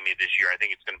on Miami this year. I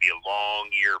think it's going to be a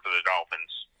long year for the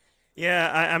Dolphins.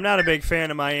 Yeah, I'm not a big fan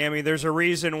of Miami. There's a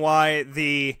reason why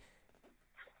the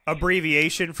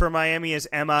abbreviation for Miami is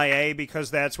MIA,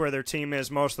 because that's where their team is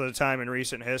most of the time in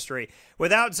recent history.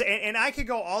 And I could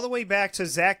go all the way back to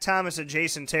Zach Thomas and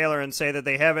Jason Taylor and say that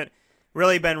they haven't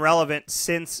really been relevant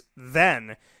since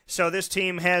then. So this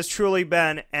team has truly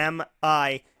been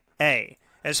MIA.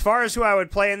 As far as who I would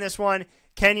play in this one,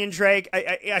 Kenyon Drake,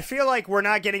 I feel like we're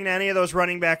not getting any of those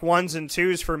running back 1s and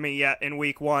 2s for me yet in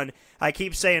week 1. I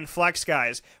keep saying flex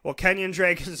guys. Well, Kenyon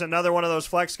Drake is another one of those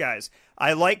flex guys.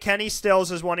 I like Kenny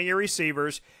Stills as one of your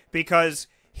receivers because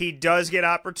he does get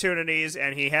opportunities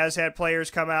and he has had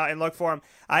players come out and look for him.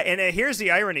 And here's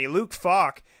the irony. Luke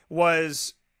Falk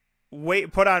was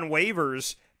put on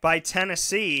waivers by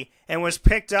Tennessee and was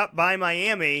picked up by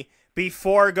Miami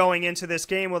before going into this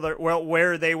game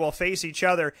where they will face each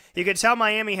other. You can tell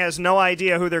Miami has no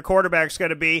idea who their quarterback's going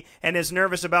to be and is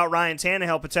nervous about Ryan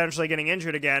Tannehill potentially getting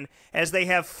injured again, as they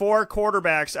have 4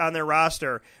 quarterbacks on their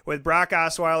roster, with Brock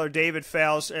Osweiler, David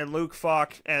Fales, and Luke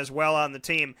Falk as well on the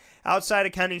team. Outside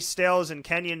of Kenny Stills and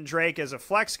Kenyon Drake as a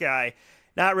flex guy,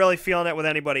 not really feeling it with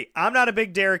anybody. I'm not a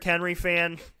big Derrick Henry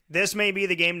fan. This may be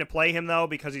the game to play him, though,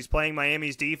 because he's playing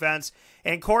Miami's defense.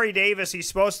 And Corey Davis, he's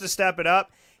supposed to step it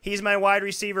up. He's my wide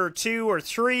receiver 2 or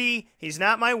 3. He's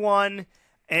not my 1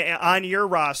 on your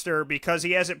roster because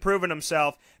he hasn't proven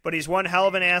himself, but he's one hell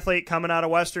of an athlete coming out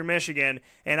of Western Michigan,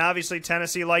 and obviously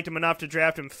Tennessee liked him enough to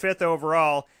draft him 5th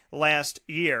overall last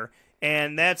year.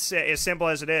 And that's as simple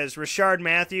as it is. Rashard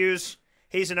Matthews,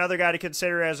 he's another guy to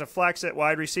consider as a flex at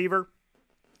wide receiver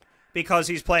because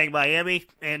he's playing Miami,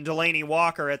 and Delaney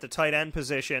Walker at the tight end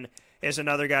position is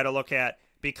another guy to look at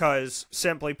because,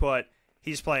 simply put,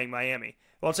 he's playing Miami.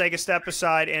 We'll take a step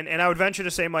aside, and I would venture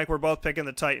to say, Mike, we're both picking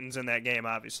the Titans in that game,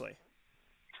 obviously.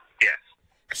 Yes.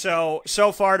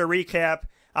 So far to recap,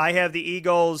 I have the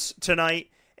Eagles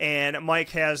tonight, and Mike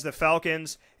has the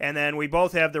Falcons, and then we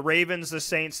both have the Ravens, the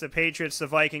Saints, the Patriots, the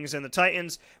Vikings, and the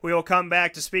Titans. We will come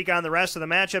back to speak on the rest of the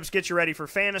matchups, get you ready for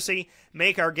fantasy,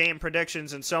 make our game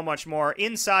predictions, and so much more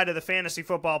inside of the Fantasy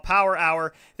Football Power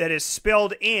Hour that is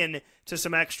spilled in to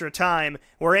some extra time.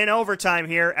 We're in overtime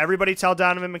here. Everybody tell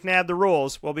Donovan McNabb the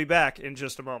rules. We'll be back in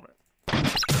just a moment.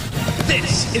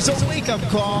 This is a wake-up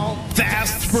call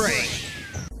fast break.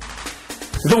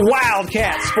 The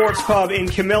Wildcat Sports Pub in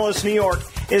Camillus, New York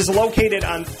is located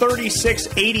on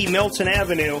 3680 Milton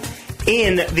Avenue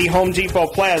in the Home Depot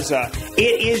Plaza.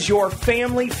 It is your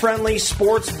family-friendly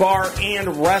sports bar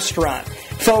and restaurant.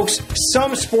 Folks,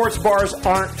 some sports bars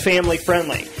aren't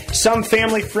family-friendly. Some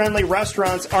family-friendly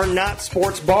restaurants are not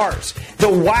sports bars. The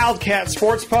Wildcat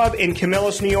Sports Pub in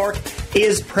Camillus, New York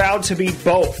is proud to be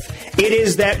both. It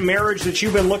is that marriage that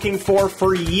you've been looking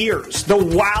for years. The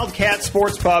Wildcat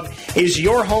Sports Pub is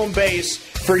your home base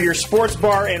for your sports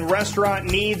bar and restaurant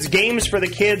needs, games for the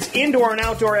kids, indoor and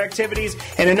outdoor activities,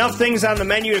 and enough things on the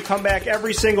menu to come back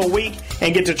every single week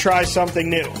and get to try something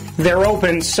new. They're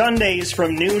open Sundays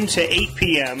from noon to 8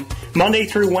 p.m., Monday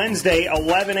through Wednesday,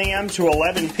 11 a.m. to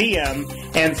 11 p.m.,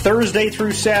 and Thursday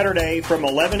through Saturday from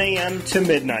 11 a.m. to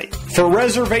midnight. For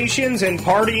reservations and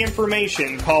party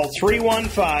information, call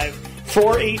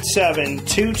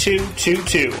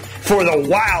 315-487-2222 for the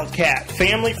Wildcat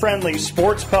family-friendly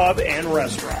sports pub and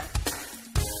restaurant.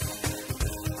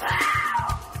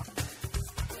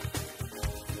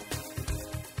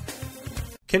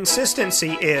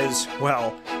 Consistency is,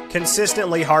 well,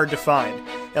 consistently hard to find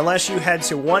unless you head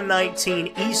to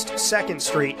 119 East 2nd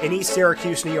Street in East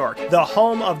Syracuse, New York, the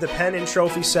home of the Pen and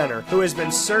Trophy Center, who has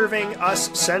been serving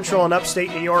us Central and Upstate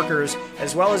New Yorkers,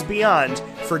 as well as beyond,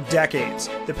 for decades.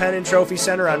 The Pen and Trophy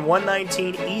Center on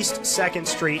 119 East 2nd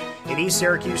Street in East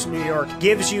Syracuse, New York,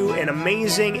 gives you an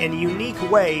amazing and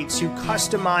unique way to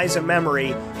customize a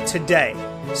memory today.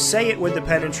 Say it with the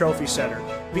Pen and Trophy Center.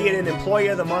 Be it an Employee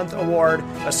of the Month award,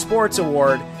 a sports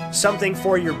award, something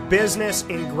for your business,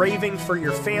 engraving for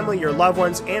your family, your loved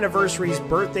ones, anniversaries,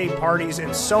 birthday parties,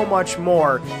 and so much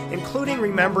more, including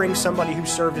remembering somebody who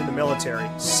served in the military.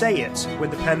 Say it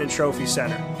with the Pen and Trophy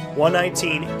Center.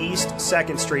 119 East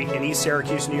 2nd Street in East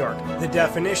Syracuse, New York. The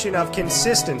definition of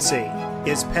consistency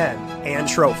is pen and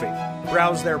trophy.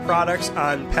 Browse their products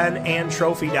on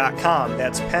penandtrophy.com.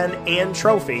 That's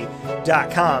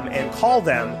penandtrophy.com, and call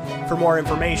them for more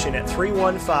information at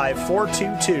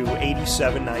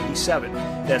 315-422-8797.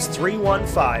 That's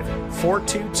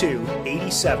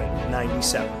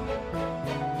 315-422-8797.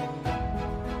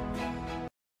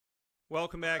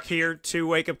 Welcome back here to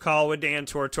Wake Up Call with Dan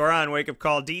Tortora on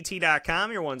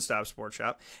wakeupcalldt.com, your one-stop sports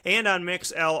shop, and on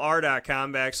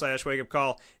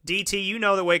mixlr.com/wakeupcalldt. You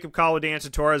know that Wake Up Call with Dan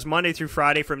Tortora is Monday through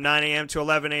Friday from 9 a.m. to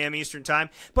 11 a.m. Eastern Time,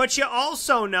 but you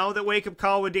also know that Wake Up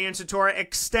Call with Dan Tortora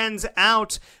extends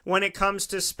out when it comes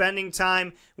to spending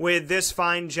time with this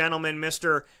fine gentleman,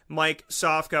 Mr. Mike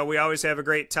Sofka. We always have a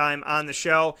great time on the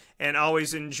show and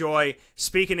always enjoy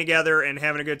speaking together and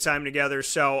having a good time together.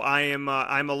 So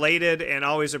I'm elated and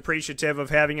always appreciative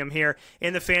of having him here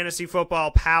in the Fantasy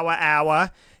Football Power Hour.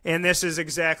 And this is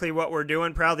exactly what we're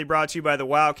doing. Proudly brought to you by the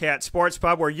Wildcat Sports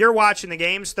Pub, where you're watching the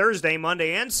games Thursday,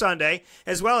 Monday, and Sunday,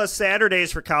 as well as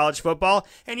Saturdays for college football.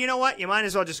 And you know what? You might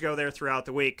as well just go there throughout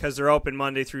the week because they're open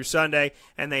Monday through Sunday,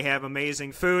 and they have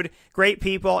amazing food, great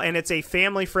people, and it's a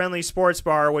family-friendly sports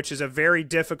bar, which is a very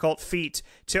difficult feat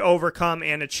to overcome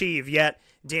and achieve. Yet,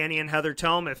 Danny and Heather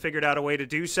Tome have figured out a way to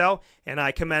do so, and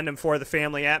I commend them for the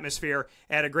family atmosphere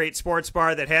at a great sports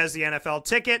bar that has the NFL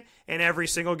ticket and every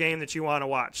single game that you want to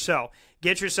watch. So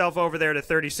get yourself over there to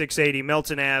 3680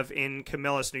 Milton Ave in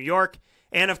Camillus, New York.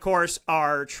 And, of course,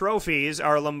 our trophies,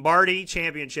 our Lombardi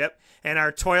Championship and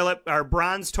our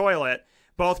bronze toilet,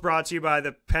 both brought to you by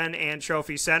the Pen and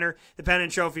Trophy Center. The Pen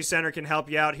and Trophy Center can help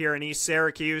you out here in East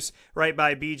Syracuse, right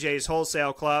by BJ's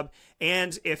Wholesale Club.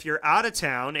 And if you're out of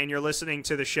town and you're listening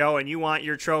to the show and you want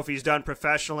your trophies done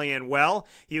professionally and well,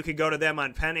 you can go to them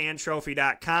on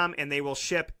penandtrophy.com, and they will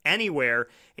ship anywhere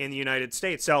in the United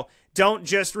States. So don't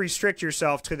just restrict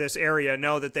yourself to this area.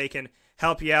 Know that they can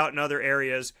help you out in other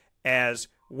areas as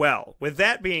well. With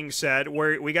that being said,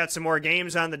 we got some more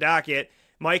games on the docket.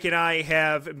 Mike and I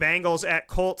have Bengals at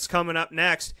Colts coming up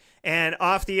next. And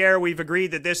off the air, we've agreed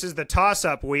that this is the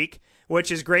toss-up week, which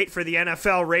is great for the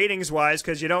NFL ratings-wise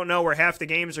because you don't know where half the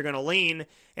games are going to lean,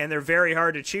 and they're very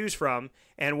hard to choose from.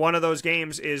 And one of those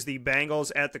games is the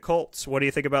Bengals at the Colts. What do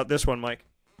you think about this one, Mike?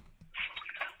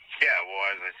 Yeah, well,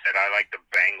 as I said, I like the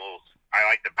Bengals,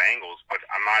 but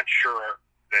I'm not sure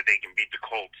that they can beat the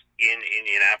Colts in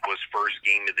Indianapolis first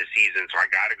game of the season, so I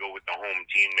got to go with the home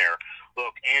team there.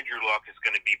 Look, Andrew Luck is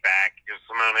going to be back. There's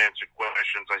some unanswered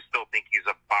questions. I still think he's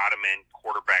a bottom-end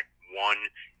quarterback one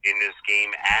in this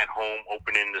game at home,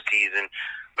 opening the season.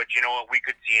 But you know what? We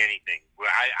could see anything.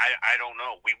 I don't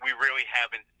know. We really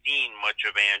haven't seen much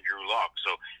of Andrew Luck,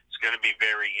 so it's going to be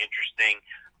very interesting.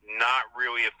 Not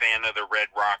really a fan of the Red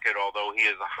Rocket, although he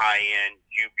is a high-end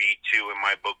QB2 in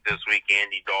my book this week,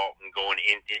 Andy Dalton going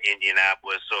into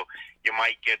Indianapolis. So you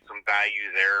might get some value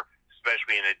there,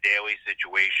 especially in a daily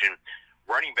situation.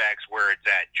 Running backs where it's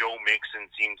at. Joe Mixon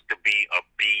seems to be a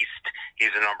beast.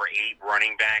 He's a number 8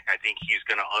 running back. I think he's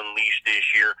going to unleash this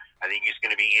year. I think he's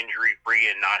going to be injury-free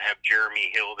and not have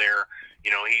Jeremy Hill there. You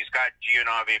know, he's got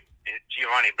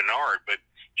Giovanni Bernard, but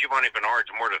Giovanni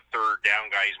Bernard's more the third down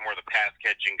guy. He's more the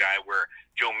pass-catching guy, where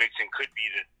Joe Mixon could be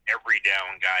the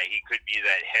every-down guy. He could be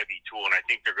that heavy tool, and I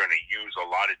think they're going to use a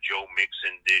lot of Joe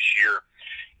Mixon this year.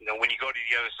 You know, when you go to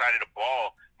the other side of the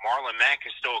ball, Marlon Mack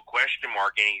is still a question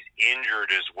mark, and he's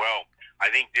injured as well. I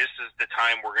think this is the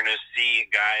time we're going to see a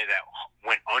guy that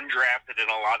went undrafted in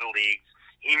a lot of leagues.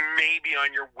 He may be on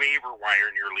your waiver wire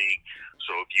in your league.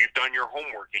 So if you've done your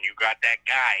homework and you got that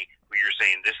guy who you're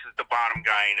saying, this is the bottom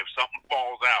guy, and if something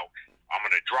falls out, I'm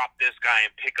going to drop this guy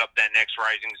and pick up that next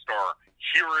rising star.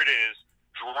 Here it is.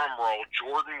 Drum roll,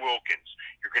 Jordan Wilkins.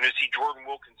 You're going to see Jordan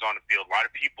Wilkins on the field. A lot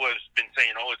of people have been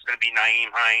saying, oh, it's going to be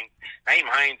Nyheim Hines. Nyheim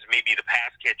Hines may be the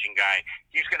pass-catching guy.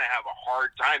 He's going to have a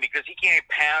hard time because he can't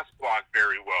pass block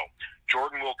very well.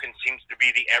 Jordan Wilkins seems to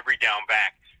be the every-down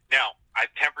back. Now,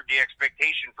 I've tempered the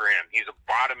expectation for him. He's a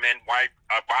bottom-end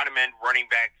running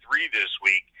back 3 this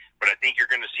week, but I think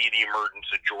you're going to see the emergence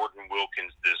of Jordan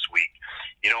Wilkins this week.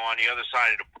 You know, on the other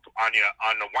side of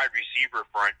on the wide receiver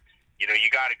front, you know,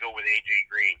 you got to go with A.J.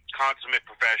 Green. Consummate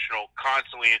professional,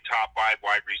 constantly a top 5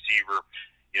 wide receiver.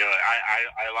 You know,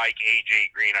 I like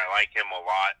A.J. Green. I like him a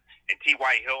lot. And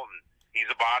T.Y. Hilton, he's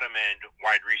a bottom-end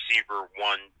wide receiver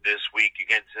 1 this week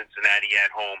against Cincinnati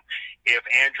at home. If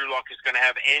Andrew Luck is going to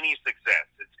have any success,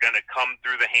 it's going to come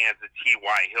through the hands of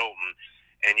T.Y. Hilton.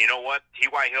 And you know what?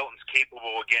 T.Y. Hilton's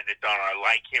capable of getting it done. I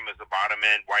like him as a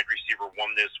bottom-end wide receiver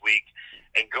 1 this week.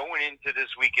 And going into this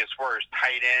week as far as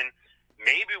tight end,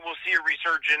 maybe we'll see a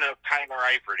resurgence of Tyler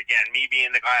Eifert. Again, me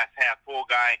being the glass half full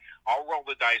guy, I'll roll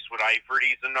the dice with Eifert.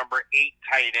 He's the number 8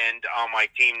 tight end on my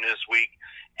team this week.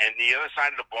 And the other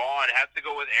side of the ball, I'd have to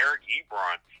go with Eric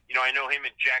Ebron. You know, I know him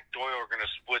and Jack Doyle are going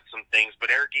to split some things,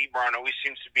 but Eric Ebron always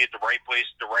seems to be at the right place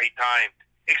at the right time,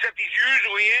 except he's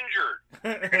usually injured.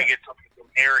 You're going to get something from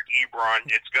Eric Ebron.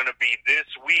 It's going to be this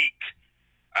week.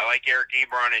 I like Eric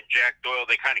Ebron and Jack Doyle.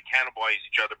 They kind of cannibalize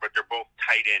each other, but they're both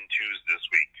tight end 2s this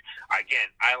week.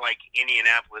 Again, I like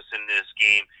Indianapolis in this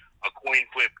game, a coin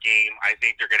flip game. I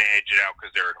think they're going to edge it out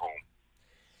because they're at home.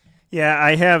 Yeah,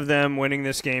 I have them winning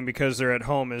this game because they're at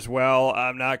home as well.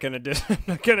 I'm not going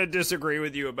to disagree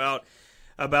with you about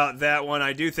that one.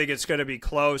 I do think it's going to be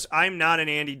close. I'm not an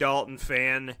Andy Dalton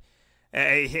fan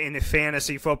in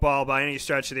fantasy football by any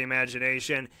stretch of the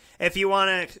imagination. If you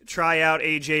want to try out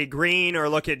A.J. Green or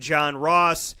look at John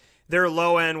Ross, they're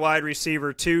low-end wide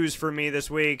receiver 2s for me this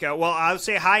week. Well, I would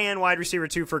say high-end wide receiver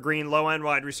 2 for Green, low-end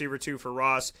wide receiver 2 for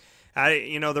Ross.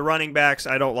 The running backs,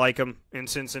 I don't like them in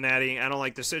Cincinnati. I don't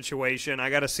like the situation. I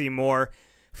got to see more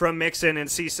from Mixon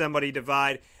and see somebody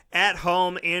divide. At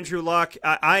home, Andrew Luck,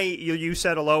 you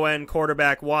said a low-end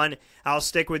quarterback 1. I'll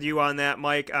stick with you on that,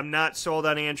 Mike. I'm not sold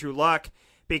on Andrew Luck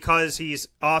because he's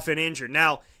often injured.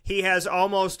 Now, he has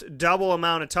almost double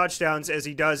amount of touchdowns as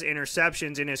he does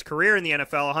interceptions in his career in the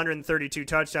NFL, 132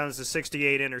 touchdowns to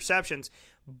 68 interceptions.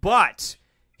 But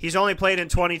he's only played in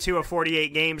 22 of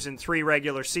 48 games in 3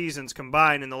 regular seasons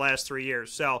combined in the last 3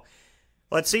 years. So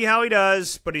let's see how he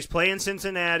does, but he's playing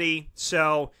Cincinnati,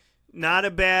 so not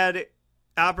a bad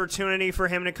opportunity for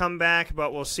him to come back,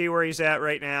 but we'll see where he's at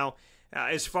right now.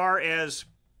 As far as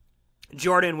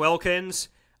Jordan Wilkins,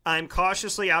 I'm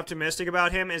cautiously optimistic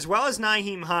about him, as well as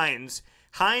Nyheim Hines.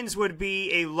 Hines would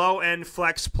be a low-end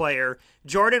flex player.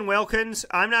 Jordan Wilkins,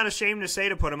 I'm not ashamed to say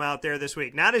to put him out there this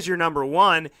week. Not as your number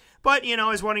 1, but,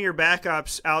 as one of your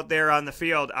backups out there on the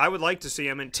field. I would like to see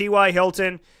him. And T.Y.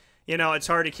 Hilton, it's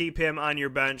hard to keep him on your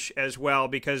bench as well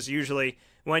because usually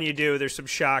when you do, there's some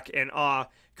shock and awe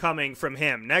coming from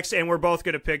him. Next, and we're both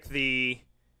going to pick the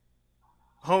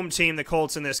home team, the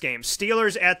Colts, in this game.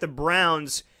 Steelers at the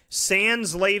Browns.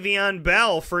 Sans Le'Veon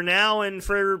Bell for now and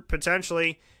for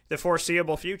potentially the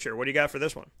foreseeable future. What do you got for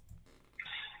this one?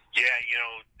 Yeah,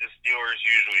 the Steelers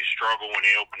usually struggle when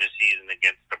they open the season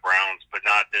against the Browns, but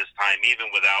not this time, even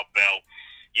without Bell.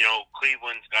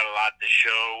 Cleveland's got a lot to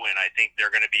show, and I think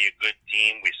they're going to be a good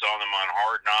team. We saw them on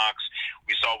Hard Knocks.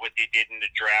 We saw what they did in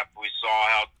the draft. We saw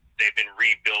how they've been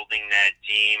rebuilding that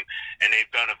team, and they've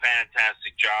done a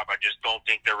fantastic job. I just don't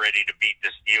think they're ready to beat the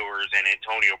Steelers and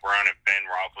Antonio Brown and Ben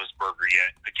Roethlisberger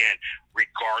yet. Again,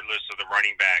 regardless of the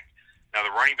running back. Now,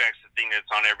 the running back's the thing that's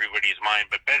on everybody's mind,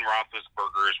 but Ben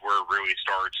Roethlisberger is where it really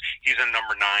starts. He's a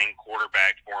number 9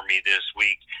 quarterback for me this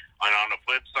week. And on the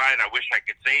flip side, I wish I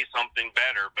could say something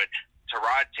better, but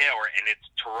Tyrod Taylor, and it's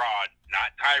Tyrod,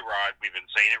 not Tyrod. We've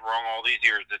been saying it wrong all these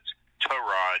years. It's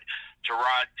Tyrod.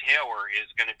 Tyrod Taylor is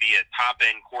going to be a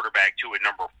top-end quarterback, too, at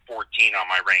number 14 on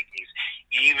my rankings.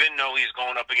 Even though he's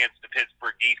going up against the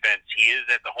Pittsburgh defense, he is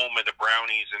at the home of the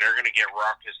Brownies, and they're going to get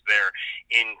raucous there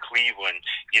in Cleveland.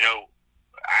 You know,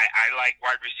 I like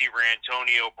wide receiver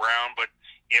Antonio Brown, but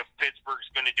if Pittsburgh's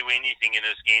going to do anything in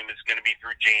this game, it's going to be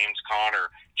through James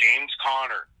Conner. James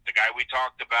Conner, the guy we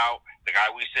talked about, the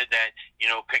guy we said that, you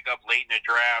know, pick up late in the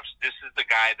drafts, this is the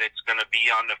guy that's going to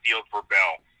be on the field for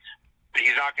Bell.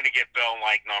 He's not going to get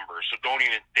Bell-like numbers, so don't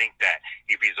even think that.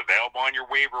 If he's available on your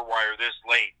waiver wire this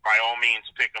late, by all means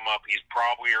pick him up. He's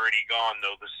probably already gone,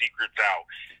 though. The secret's out.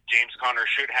 James Conner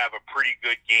should have a pretty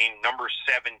good game. Number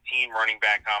 17 running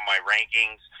back on my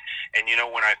rankings. And, you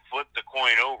know, when I flip the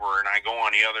coin over and I go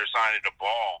on the other side of the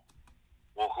ball,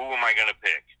 well, who am I going to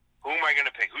pick? Who am I going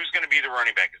to pick? Who's going to be the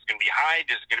running back? Is it going to be Hyde?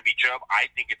 Is it going to be Chubb? I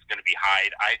think it's going to be Hyde.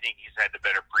 I think he's had the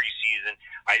better preseason.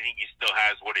 I think he still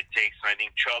has what it takes. And I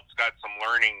think Chubb's got some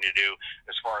learning to do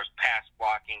as far as pass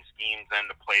blocking schemes and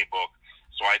the playbook.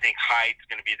 So I think Hyde's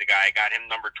going to be the guy. I got him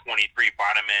number 23,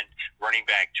 bottom end, running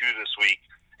back 2 this week.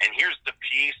 And here's the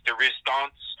piece de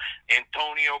resistance.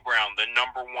 Antonio Brown, the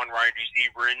number 1 wide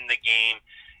receiver in the game.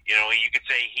 You know, you could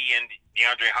say he and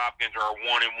DeAndre Hopkins are 1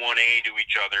 and 1A to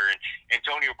each other, and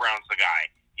Antonio Brown's the guy.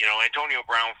 You know, Antonio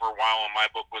Brown for a while in my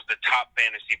book was the top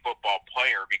fantasy football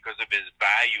player because of his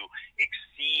value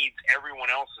exceeds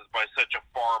everyone else's by such a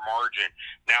far margin.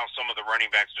 Now some of the running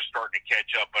backs are starting to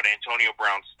catch up, but Antonio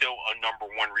Brown's still a number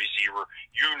 1 receiver.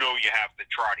 You know you have to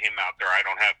trot him out there. I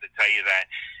don't have to tell you that.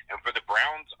 And for the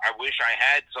Browns, I wish I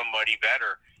had somebody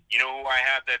better. You know who I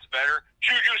have that's better?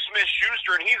 Juju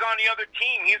Smith-Schuster, and he's on the other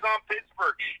team. He's on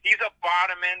Pittsburgh. He's a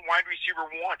bottom-end wide receiver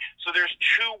 1. So there's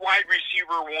 2 wide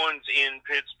receiver 1s in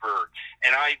Pittsburgh,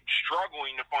 and I'm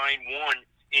struggling to find one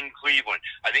in Cleveland.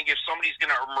 I think if somebody's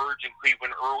going to emerge in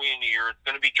Cleveland early in the year, it's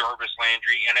going to be Jarvis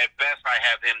Landry, and at best I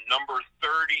have him number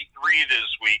 33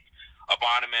 this week, a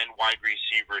bottom-end wide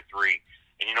receiver 3.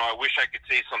 And, you know, I wish I could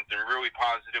say something really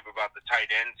positive about the tight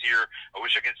ends here. I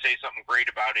wish I could say something great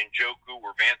about Njoku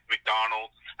or Vance McDonald.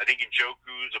 I think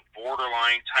Njoku's a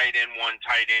borderline tight end 1,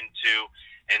 tight end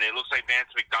 2. And it looks like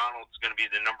Vance McDonald's going to be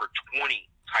the number 20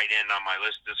 tight end on my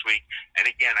list this week. And,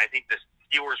 again, I think the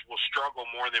Steelers will struggle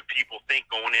more than people think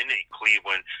going into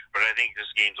Cleveland. But I think this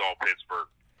game's all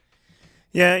Pittsburgh.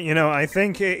 Yeah, you know, I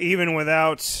think even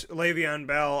without Le'Veon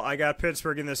Bell, I got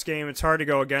Pittsburgh in this game. It's hard to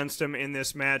go against them in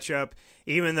this matchup,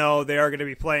 even though they are going to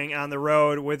be playing on the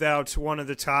road without one of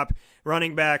the top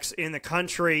running backs in the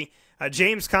country.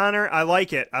 James Conner, I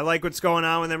like it. I like what's going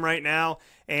on with him right now,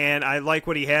 and I like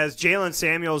what he has. Jalen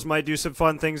Samuels might do some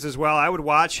fun things as well. I would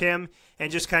watch him and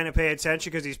just kind of pay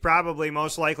attention because he's probably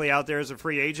most likely out there as a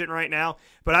free agent right now.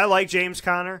 But I like James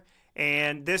Conner.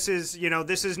 And this is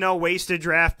no wasted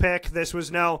draft pick. This was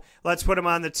no, let's put him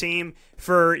on the team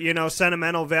for,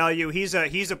 sentimental value. He's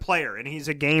a player, and he's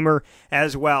a gamer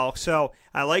as well. So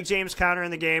I like James Conner in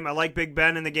the game. I like Big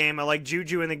Ben in the game. I like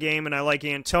Juju in the game, and I like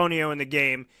Antonio in the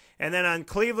game. And then on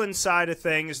Cleveland's side of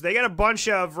things, they got a bunch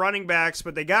of running backs,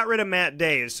 but they got rid of Matt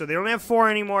Days. So they don't have 4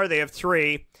 anymore. They have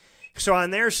 3. So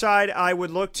on their side, I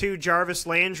would look to Jarvis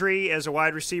Landry as a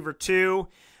wide receiver 2.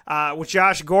 With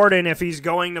Josh Gordon, if he's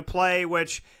going to play,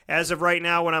 which as of right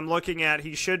now, when I'm looking at,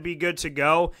 he should be good to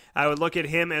go. I would look at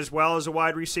him as well as a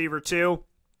wide receiver too.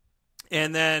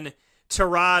 And then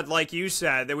Tyrod, like you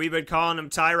said, that we've been calling him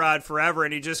Tyrod forever,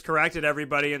 and he just corrected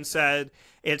everybody and said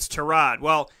it's Tyrod.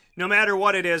 Well, no matter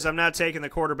what it is, I'm not taking the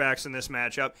quarterbacks in this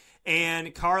matchup.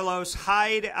 And Carlos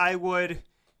Hyde, I would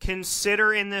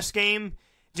consider in this game.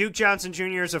 Duke Johnson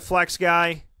Jr. is a flex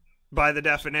guy by the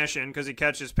definition because he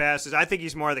catches passes. I think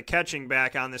he's more of the catching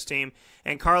back on this team.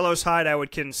 And Carlos Hyde I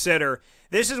would consider.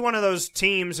 This is one of those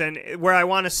teams and where I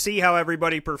want to see how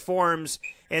everybody performs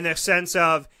in the sense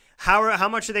of how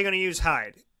much are they going to use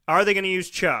Hyde? Are they going to use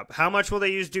Chubb? How much will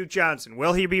they use Duke Johnson?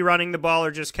 Will he be running the ball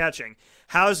or just catching?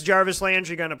 How's Jarvis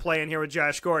Landry going to play in here with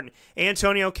Josh Gordon?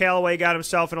 Antonio Callaway got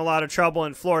himself in a lot of trouble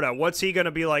in Florida. What's he going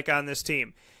to be like on this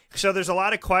team? So there's a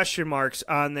lot of question marks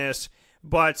on this.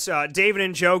 But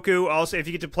David Njoku, also, if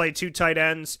you get to play 2 tight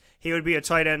ends, he would be a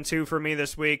tight end 2 for me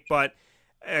this week. But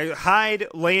Hyde,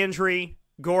 Landry,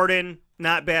 Gordon,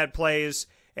 not bad plays.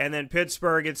 And then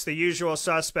Pittsburgh, it's the usual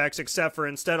suspects, except for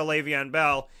instead of Le'Veon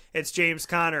Bell, it's James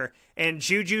Conner. And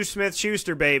Juju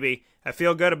Smith-Schuster, baby. I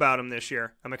feel good about him this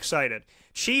year. I'm excited.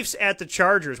 Chiefs at the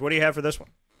Chargers. What do you have for this one?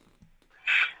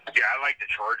 Yeah, I like the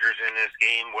Chargers in this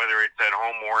game, whether it's at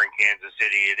home or in Kansas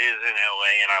City. It is in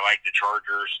L.A., and I like the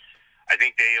Chargers. I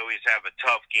think they always have a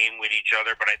tough game with each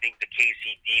other, but I think the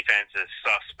KC defense is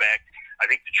suspect. I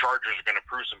think the Chargers are going to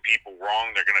prove some people wrong.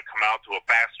 They're going to come out to a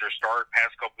faster start.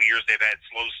 Past couple of years, they've had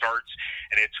slow starts,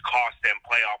 and it's cost them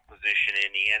playoff position in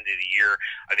the end of the year.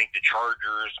 I think the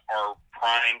Chargers are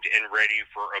primed and ready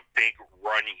for a big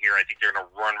run here. I think they're going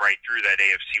to run right through that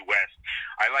AFC West.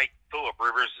 I like Phillip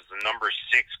Rivers as the number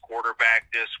 6 quarterback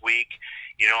this week.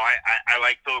 You know, I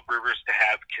like Phillip Rivers to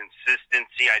have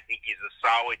consistency. I think he's a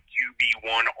solid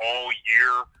QB1 all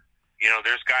year. You know,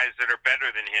 there's guys that are better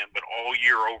than him, but all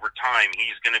year over time,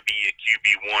 he's going to be a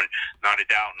QB1, not a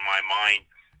doubt in my mind.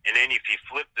 And then if you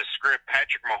flip the script,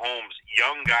 Patrick Mahomes,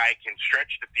 young guy, can stretch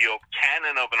the field,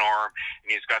 cannon of an arm,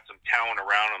 and he's got some talent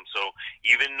around him. So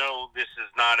even though this is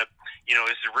not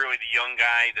this is really the young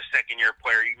guy, the second-year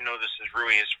player, even though this is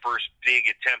really his first big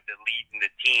attempt at leading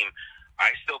the team,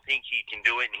 I still think he can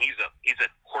do it, and he's a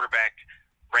quarterback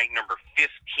ranked number 15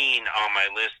 on my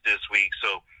list this week.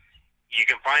 So you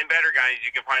can find better guys,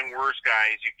 you can find worse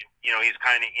guys. He's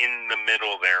kind of in the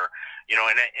middle there.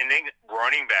 And then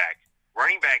running back.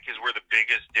 Running back is where the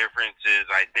biggest difference is,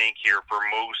 I think, here for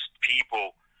most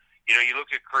people. You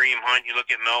look at Kareem Hunt, you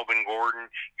look at Melvin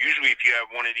Gordon. Usually, if you have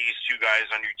one of these two guys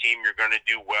on your team, you're going to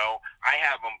do well. I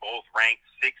have them both ranked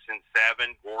 6 and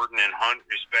 7, Gordon and Hunt,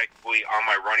 respectively, on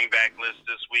my running back list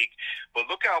this week.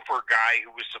 But look out for a guy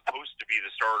who was supposed to be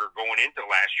the starter going into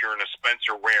last year, in a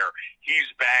Spencer Ware. He's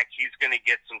back. He's going to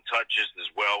get some touches as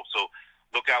well. So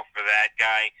look out for that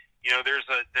guy.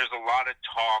 There's a lot of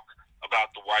talk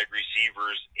about the wide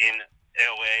receivers in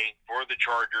L.A. for the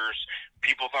Chargers.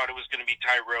 People thought it was going to be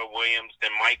Tyrell Williams.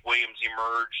 Then Mike Williams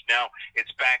emerged. Now it's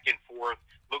back and forth.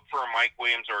 Look for a Mike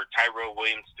Williams or a Tyrell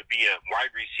Williams to be a wide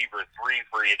receiver 3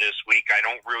 for you this week. I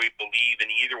don't really believe in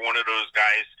either one of those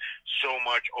guys so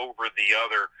much over the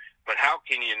other. But how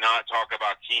can you not talk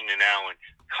about Keenan Allen?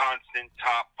 Constant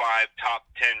top 5, top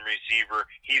 10 receiver.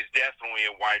 He's definitely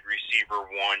a wide receiver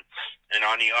 1. And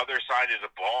on the other side of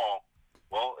the ball,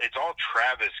 well, it's all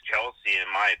Travis Kelce, in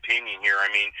my opinion here. I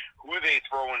mean, who are they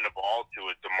throwing the ball to?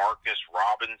 DeMarcus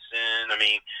Robinson?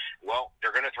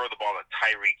 They're going to throw the ball to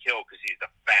Tyreek Hill because he's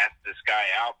the fastest guy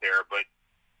out there. But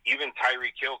even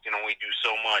Tyreek Hill can only do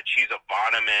so much. He's a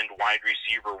bottom-end wide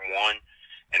receiver 1.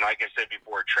 And like I said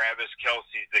before, Travis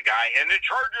Kelce's the guy. And the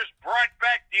Chargers brought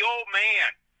back the old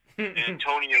man.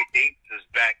 Antonio Gates is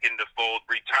back in the fold,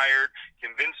 retired,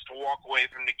 convinced to walk away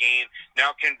from the game,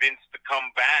 now convinced to come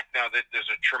back now that there's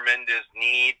a tremendous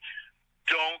need.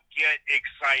 Don't get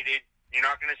excited. You're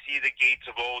not going to see the Gates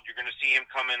of old. You're going to see him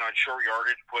come in on short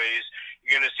yardage plays.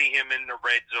 You're going to see him in the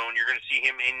red zone. You're going to see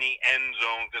him in the end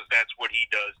zone because that's what he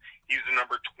does. He's the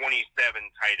number 27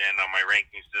 tight end on my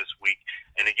rankings this week.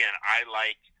 And again, I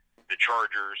like the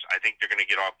Chargers. I think they're going to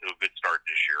get off to a good start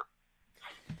this year.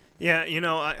 Yeah,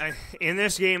 I in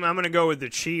this game, I'm going to go with the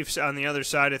Chiefs on the other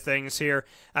side of things here.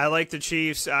 I like the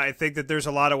Chiefs. I think that there's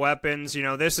a lot of weapons.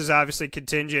 This is obviously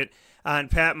contingent on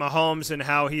Pat Mahomes and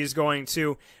how he's going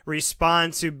to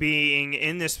respond to being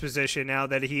in this position now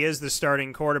that he is the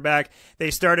starting quarterback. They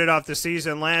started off the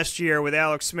season last year with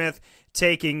Alex Smith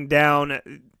taking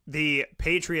down the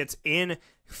Patriots in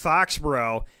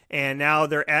Foxborough, and now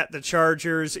they're at the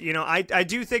Chargers. I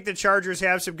do think the Chargers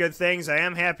have some good things. I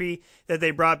am happy that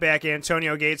they brought back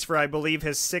Antonio Gates for, I believe,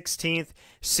 his 16th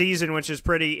season, which is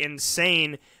pretty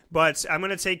insane. But I'm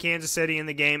going to take Kansas City in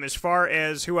the game. As far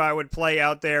as who I would play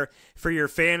out there for your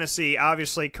fantasy,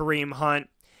 obviously Kareem Hunt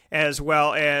as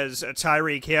well as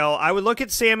Tyreek Hill. I would look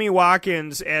at Sammy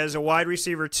Watkins as a wide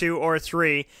receiver 2 or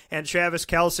 3, and Travis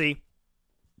Kelce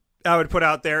I would put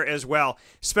out there as well.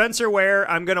 Spencer Ware,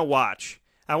 I'm going to watch.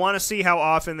 I want to see how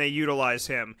often they utilize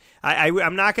him.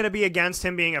 I'm not going to be against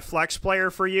him being a flex player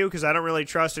for you because I don't really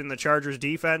trust in the Chargers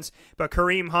defense, but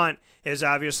Kareem Hunt is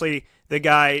obviously the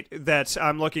guy that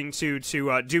I'm looking to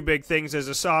do big things as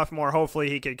a sophomore. Hopefully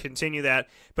he can continue that.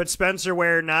 But Spencer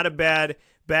Ware, not a bad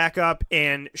backup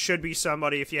and should be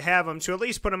somebody, if you have him, to at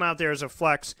least put him out there as a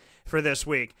flex for this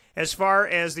week. As far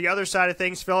as the other side of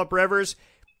things, Phillip Rivers,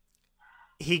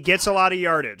 he gets a lot of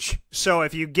yardage. So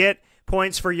if you get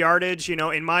points for yardage,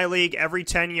 in my league, every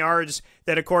 10 yards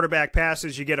that a quarterback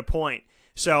passes, you get a point.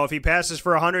 So if he passes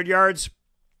for 100 yards,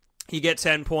 you get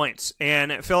 10 points.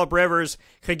 And Phillip Rivers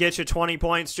could get you 20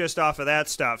 points just off of that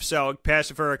stuff. So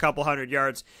pass it for a couple 100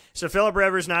 yards. So Phillip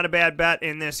Rivers, not a bad bet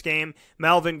in this game.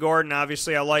 Melvin Gordon,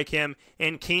 obviously I like him.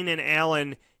 And Keenan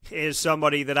Allen is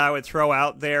somebody that I would throw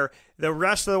out there. The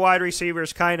rest of the wide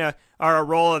receivers kind of are a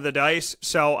roll of the dice,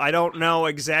 so I don't know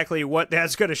exactly what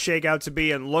that's going to shake out to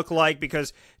be and look like,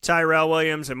 because Tyrell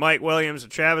Williams and Mike Williams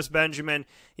and Travis Benjamin,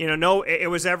 it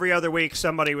was every other week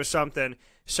somebody was something.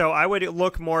 So I would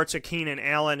look more to Keenan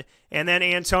Allen. And then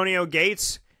Antonio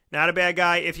Gates, not a bad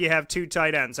guy if you have two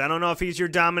tight ends. I don't know if he's your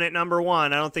dominant number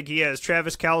one. I don't think he is.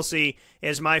 Travis Kelce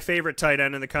is my favorite tight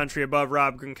end in the country above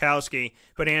Rob Gronkowski,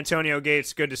 but Antonio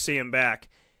Gates, good to see him back.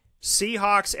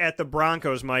 Seahawks at the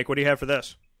Broncos, Mike. What do you have for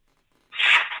this?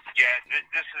 Yeah,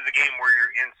 this is a game where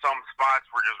you're in some spots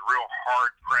we're just real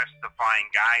hard-pressed to find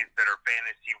guys that are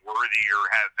fantasy-worthy or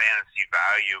have fantasy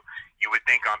value. You would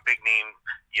think on big-name,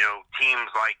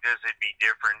 teams like this, it'd be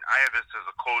different. I have this as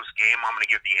a close game. I'm going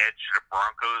to give the edge to the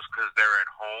Broncos because they're at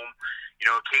home.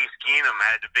 Case Keenum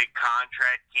had the big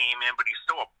contract, came in, but he's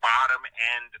still a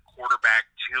bottom-end quarterback,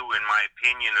 too, in my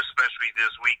opinion, especially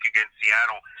this week against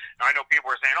Seattle. Now, I know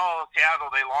people are saying, Seattle,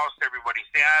 they lost everybody.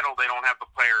 Seattle, they don't have the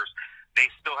players.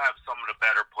 They still have some of the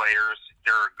better players.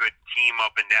 They're a good team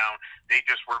up and down. They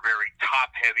just were very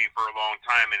top-heavy for a long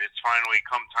time, and it's finally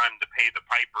come time to pay the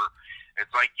piper.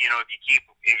 It's like, if you keep,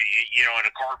 in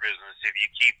a car business, if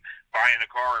you keep buying a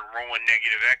car and rolling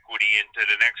negative equity into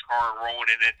the next car and rolling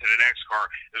it into the next car,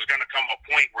 there's going to come a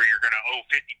point where you're going to owe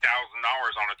 $50,000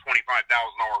 on a $25,000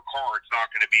 car. It's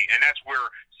not going to be, and that's where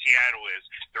Seattle is.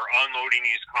 They're unloading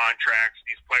these contracts.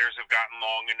 These players have gotten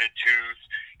long in the tooth.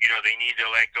 They need to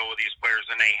let go of these players,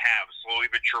 and they have. Slowly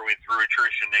but surely through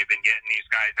attrition, they've been getting these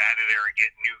guys out of there and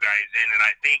getting new guys in, and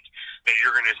I think that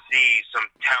you're going to see some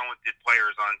talented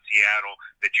players on Seattle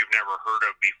that you've never heard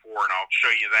of before, and I'll show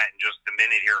you that in just a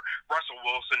minute here. Russell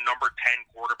Wilson, number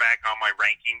 10 quarterback on my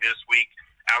ranking this week.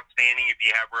 Outstanding if you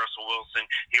have Russell Wilson.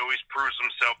 He always proves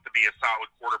himself to be a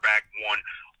solid quarterback, one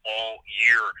all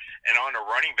year. And on the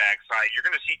running back side, you're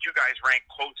going to see two guys ranked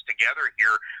close together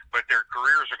here, but their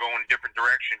careers are going in different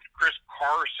directions. Chris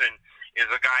Carson is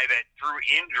a guy that through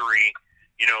injury,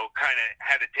 kind of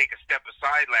had to take a step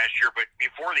aside last year, but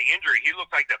before the injury, he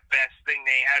looked like the best thing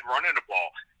they had running the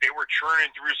ball. They were churning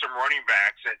through some running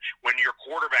backs, and when your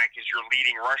quarterback is your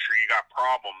leading rusher, you got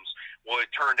problems. Well,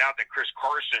 it turned out that Chris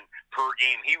Carson, per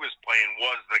game he was playing,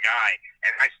 was the guy,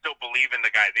 and I still believe in the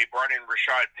guy. They brought in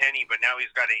Rashad Penny, but now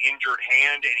he's got an injured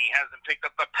hand, and he hasn't picked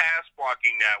up the pass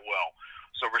blocking that well.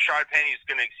 So Rashad Penny's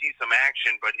going to see some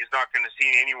action, but he's not going to see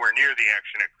anywhere near the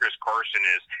action that Chris Carson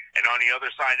is. And on the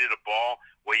other side of the ball,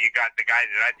 well, you got the guy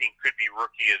that I think could be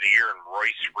Rookie of the Year, and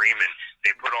Royce Freeman.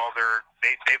 They put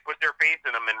they put their faith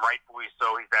in him, and rightfully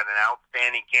so. He's had an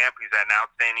outstanding camp. He's had an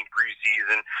outstanding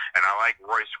preseason, and I like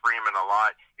Royce Freeman a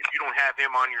lot. If you don't have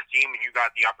him on your team and you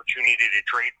got the opportunity to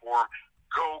trade for him,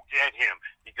 go get him,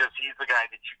 because he's the guy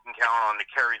that you can count on to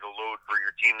carry the load for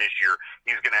your team this year.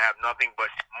 He's going to have nothing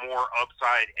but more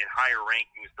upside and higher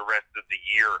rankings the rest of the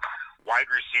year.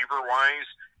 Wide receiver-wise,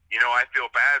 I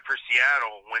feel bad for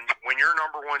Seattle. When your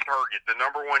number one target, the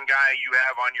number one guy you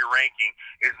have on your ranking,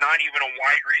 is not even a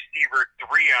wide receiver 3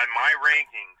 on my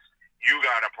rankings, you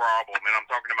got a problem. And I'm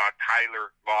talking about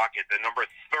Tyler Lockett, the number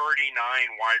 39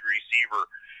 wide receiver.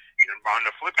 On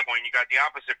the flip point, you got the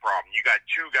opposite problem. You got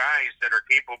two guys that are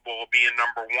capable of being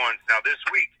number ones. Now, this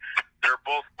week, they're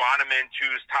both bottom-end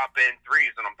 2s, top-end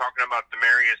 3s, and I'm talking about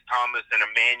Demaryius Thomas and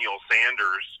Emmanuel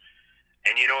Sanders.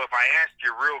 And, if I asked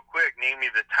you real quick, name me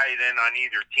the tight end on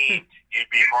either team, you'd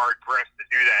be hard-pressed to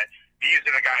do that. These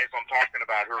are the guys I'm talking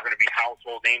about who are going to be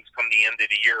household names come the end of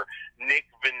the year. Nick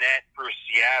Vannett for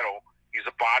Seattle. He's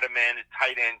a bottom-end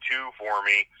tight end 2 for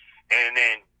me. And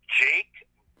then Jake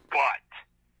Butt.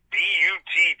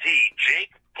 B-U-T-T,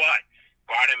 Jake Butt,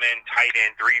 bottom-end tight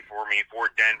end 3 for me for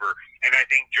Denver. And I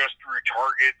think just through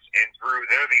targets and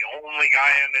they're the only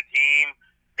guy on the team.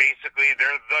 Basically,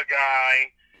 they're the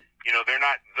guy. They're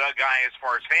not the guy as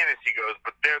far as fantasy goes,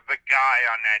 but they're the guy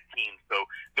on that team. So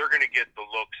they're going to get the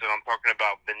looks, and I'm talking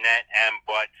about Vannett and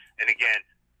Butt. And again,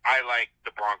 I like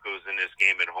the Broncos in this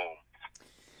game at home.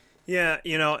 Yeah,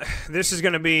 this is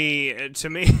going to be, to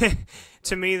me,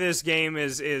 this game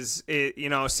is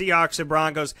Seahawks and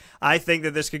Broncos. I think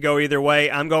that this could go either way.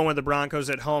 I'm going with the Broncos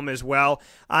at home as well.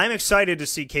 I'm excited to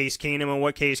see Case Keenum and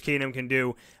what Case Keenum can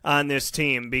do on this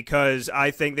team, because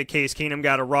I think that Case Keenum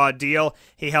got a raw deal.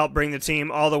 He helped bring the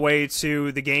team all the way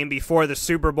to the game before the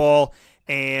Super Bowl,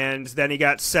 and then he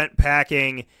got sent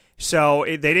packing. So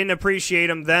they didn't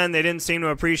appreciate him then. They didn't seem to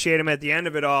appreciate him at the end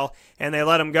of it all, and they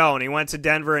let him go. And he went to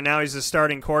Denver, and now he's the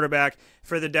starting quarterback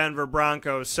for the Denver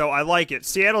Broncos. So I like it.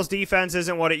 Seattle's defense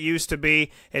isn't what it used to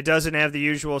be. It doesn't have the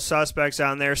usual suspects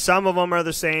on there. Some of them are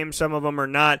the same. Some of them are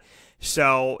not.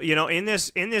 So, in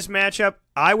this matchup,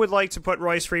 I would like to put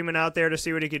Royce Freeman out there to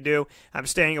see what he could do. I'm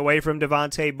staying away from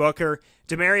Devontae Booker.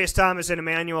 Demaryius Thomas and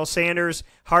Emmanuel Sanders,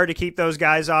 hard to keep those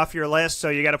guys off your list, so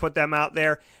you got to put them out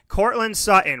there. Cortland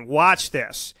Sutton, watch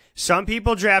this. Some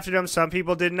people drafted him, some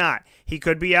people did not. He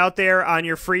could be out there on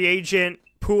your free agent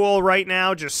pool right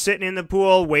now, just sitting in the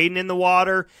pool, wading in the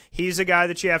water. He's a guy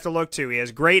that you have to look to. He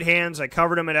has great hands. I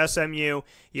covered him at SMU.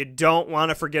 You don't want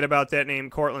to forget about that name,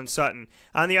 Cortland Sutton.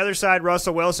 On the other side,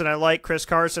 Russell Wilson, I like. Chris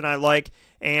Carson, I like.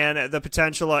 And the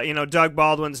potential, Doug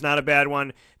Baldwin's not a bad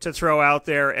one to throw out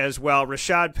there as well.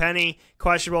 Rashad Penny,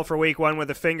 questionable for week 1 with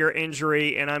a finger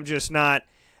injury, and I'm just not.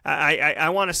 I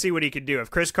want to see what he could do.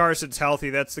 If Chris Carson's healthy,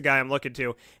 that's the guy I'm looking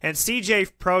to. And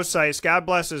CJ Prosise, God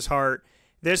bless his heart,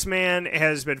 this man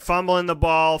has been fumbling the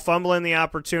ball, fumbling the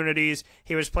opportunities.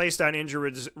 He was placed on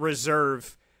injury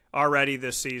reserve already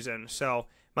this season. So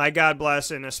my God bless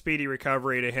and a speedy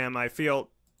recovery to him. I feel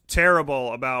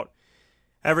terrible about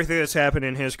everything that's happened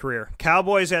in his career.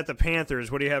 Cowboys at the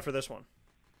Panthers. What do you have for this one?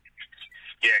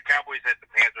 Yeah, Cowboys at the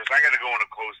Panthers. I got to go in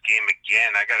a close game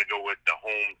again. I got to go with the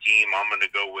home team. I'm going to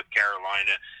go with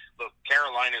Carolina. Look,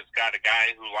 Carolina's got a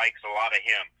guy who likes a lot of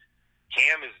him.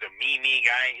 Cam is the me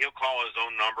guy. He'll call his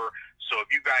own number. So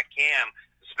if you got Cam,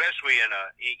 especially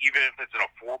even if it's in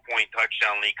a 4-point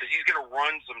touchdown league, because he's going to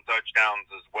run some touchdowns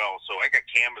as well. So I got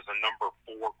Cam as a number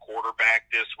 4 quarterback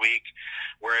this week.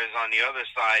 Whereas on the other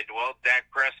side, well,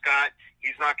 Dak Prescott,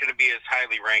 he's not going to be as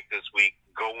highly ranked this week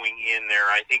going in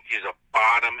there. I think he's a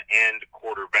bottom-end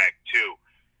quarterback too.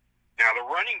 Now, the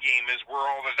running game is where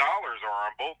all the dollars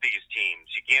are on both these teams.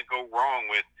 You can't go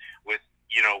wrong with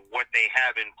what they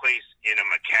have in place in a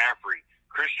McCaffrey.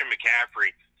 Christian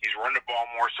McCaffrey, he's run the ball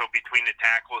more so between the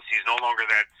tackles. He's no longer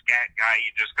that scat guy.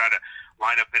 You just got to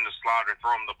line up in the slot or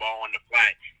throw him the ball in the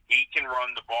flat. He can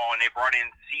run the ball, and they brought in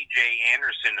C.J.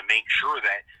 Anderson to make sure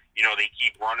that, they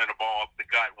keep running the ball up the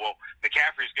gut. Well,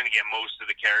 McCaffrey's going to get most of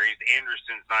the carries.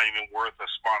 Anderson's not even worth a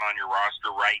spot on your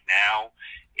roster right now.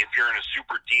 If you're in a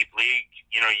super deep league,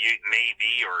 you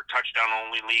maybe, or a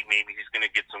touchdown-only league, maybe he's going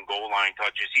to get some goal line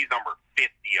touches. He's number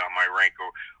 50 on my rank of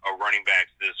running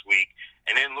backs this week.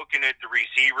 And then looking at the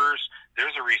receivers,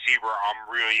 there's a receiver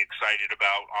I'm really excited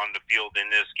about on the field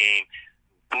in this game.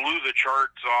 Blew the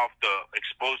charts off the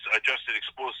adjusted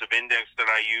explosive index that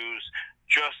I use,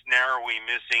 just narrowly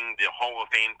missing the Hall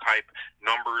of Fame type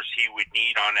numbers he would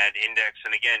need on that index.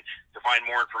 And again, to find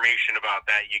more information about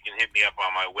that, you can hit me up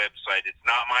on my website. It's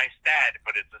not my stat,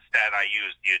 but it's a stat I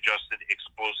use, the adjusted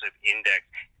explosive index.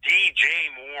 DJ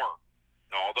Moore,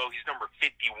 although he's number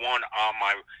 51 on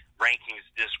my rankings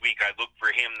this week, I look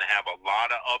for him to have a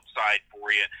lot of upside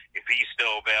for you if he's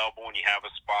still available and you have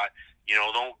a spot.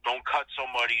 Don't cut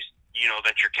somebody's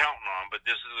that you're counting on, but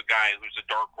this is a guy who's a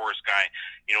dark horse guy.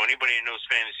 Anybody who knows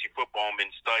fantasy football and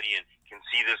been studying can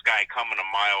see this guy coming a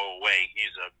mile away.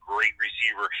 He's a great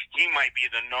receiver. He might be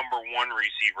the number 1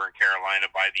 receiver in Carolina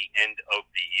by the end of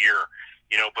the year.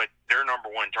 But their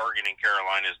number 1 target in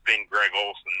Carolina has been Greg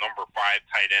Olsen, number 5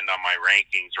 tight end on my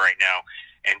rankings right now.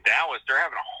 And Dallas, they're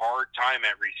having a hard time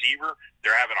at receiver.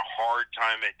 They're having a hard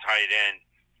time at tight end.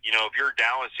 If you're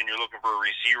Dallas and you're looking for a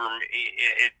receiver,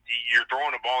 you're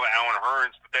throwing the ball to Allen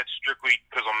Hurns, but that's strictly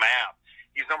because of math.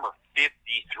 He's number 53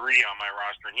 on my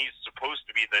roster, and he's supposed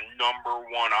to be the number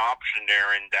 1 option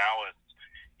there in Dallas.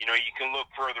 You can look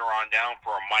further on down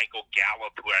for a Michael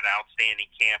Gallup, who had an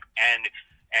outstanding camp and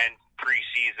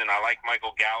preseason. I like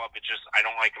Michael Gallup. It's just I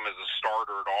don't like him as a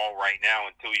starter at all right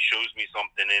now until he shows me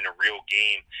something in a real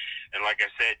game. And like I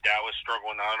said, Dallas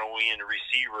struggling not only in the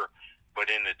receiver, but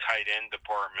in the tight end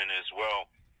department as well.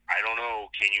 I don't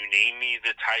know. Can you name me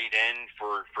the tight end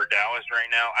for Dallas right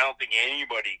now? I don't think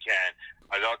anybody can.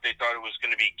 I thought they thought it was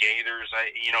going to be Gators.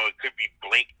 It could be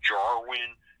Blake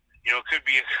Jarwin. It could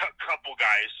be a couple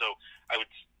guys. So I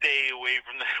would stay away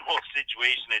from that whole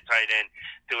situation at tight end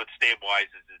till it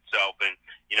stabilizes itself. And,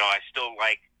 I still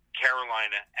like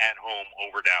Carolina at home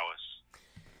over Dallas.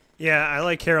 Yeah, I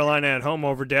like Carolina at home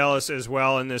over Dallas as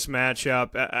well in this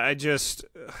matchup. I just...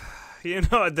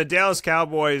 the Dallas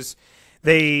Cowboys,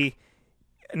 I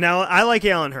like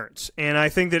Allen Hurns, and I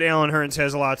think that Allen Hurns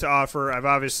has a lot to offer. I've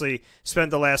obviously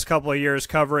spent the last couple of years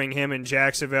covering him in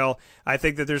Jacksonville. I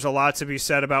think that there's a lot to be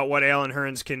said about what Allen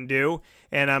Hurns can do,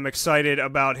 and I'm excited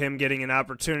about him getting an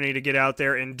opportunity to get out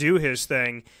there and do his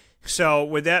thing. So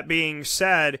with that being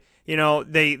said,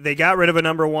 they got rid of a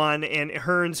number 1, and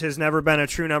Hurns has never been a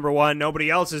true number 1. Nobody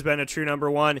else has been a true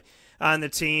number 1 on the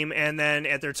team, and then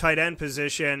at their tight end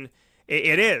position,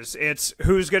 It's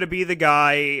who's going to be the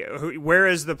guy, where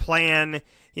is the plan?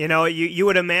 You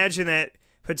would imagine that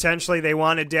potentially they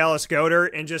wanted Dallas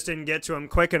Goedert and just didn't get to him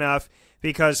quick enough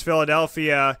because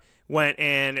Philadelphia went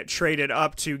and traded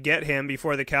up to get him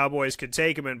before the Cowboys could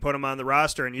take him and put him on the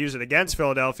roster and use it against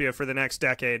Philadelphia for the next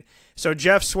decade. So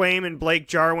Jeff Swaim and Blake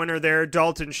Jarwin are there.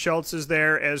 Dalton Schultz is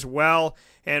there as well.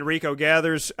 And Rico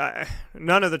Gathers.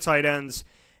 None of the tight ends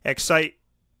excite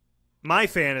my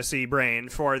fantasy brain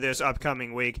for this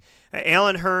upcoming week.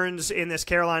 Alan Hearns in this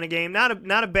Carolina game, not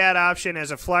a bad option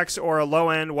as a flex or a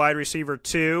low-end wide receiver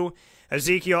too.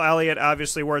 Ezekiel Elliott,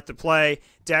 obviously worth the play.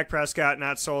 Dak Prescott,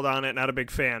 not sold on it, not a big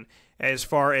fan as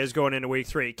far as going into week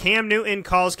 3. Cam Newton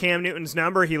calls Cam Newton's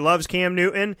number. He loves Cam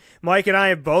Newton. Mike and I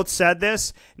have both said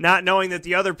this, not knowing that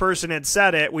the other person had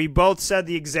said it. We both said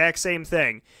the exact same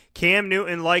thing. Cam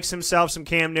Newton likes himself some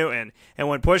Cam Newton. And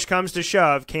when push comes to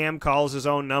shove, Cam calls his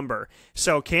own number.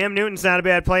 So Cam Newton's not a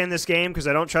bad play in this game because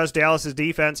I don't trust Dallas's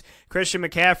defense. Christian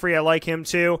McCaffrey, I like him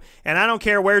too. And I don't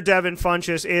care where Devin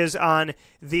Funchess is on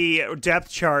the depth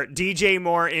chart. DJ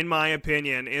Moore, in my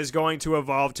opinion, is going to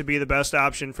evolve to be the best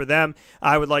option for them.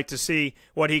 I would like to see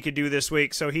what he could do this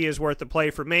week, so he is worth the play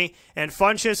for me. And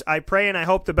Funchess, I pray and I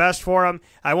hope the best for him.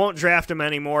 I won't draft him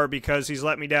anymore because he's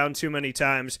let me down too many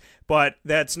times, but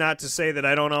that's not to say that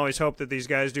I don't always hope that these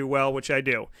guys do well, which I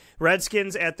do.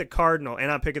 Redskins at the Cardinals, and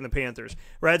I'm picking the Panthers.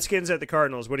 Redskins at the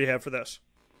Cardinals. What do you have for this?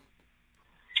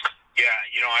 Yeah,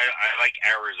 I like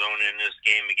Arizona in this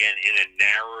game again in a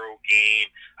narrow game.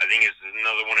 I think it's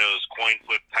another one of those coin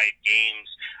flip type games.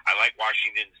 I like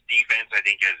Washington's defense. I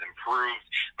think has improved,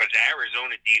 but the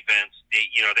Arizona defense,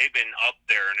 they've been up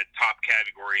there in the top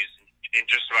categories in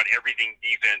just about everything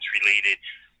defense related.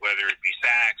 Whether it be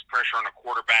sacks, pressure on a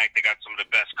quarterback, they got some of the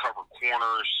best cover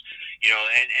corners,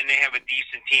 and they have a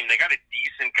decent team. They got a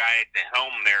decent guy at the helm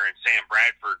there in Sam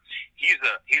Bradford. He's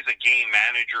a game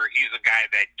manager. He's a guy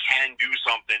that can do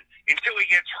something until he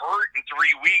gets hurt in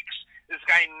 3 weeks. This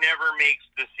guy never makes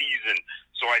the season.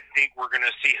 So I think we're going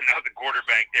to see another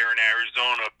quarterback there in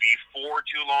Arizona before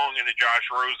too long in the Josh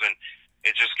Rosen.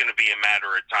 It's just going to be a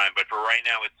matter of time. But for right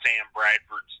now, it's Sam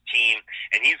Bradford's team,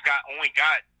 and he's only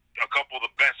got a couple of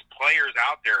the best players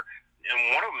out there,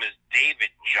 and one of them is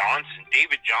David Johnson.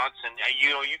 David Johnson,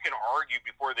 you can argue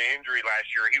before the injury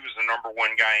last year, he was the number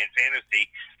one guy in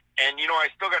fantasy, and I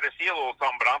still got to see a little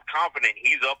something, but I'm confident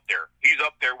he's up there. He's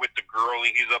up there with the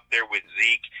Gurley, he's up there with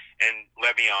Zeke and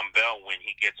Le'Veon Bell when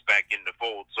he gets back in the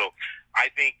fold. So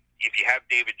I think if you have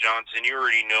David Johnson, you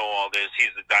already know all this.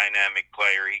 He's a dynamic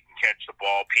player. He can catch the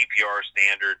ball, PPR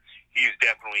standard. He's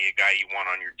definitely a guy you want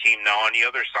on your team. Now, on the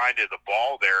other side of the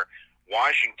ball there,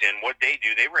 Washington, what they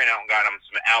do, they ran out and got him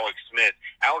some Alex Smith.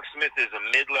 Alex Smith is a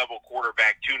mid-level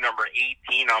quarterback, number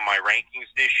 18 on my rankings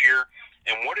this year.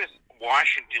 And what is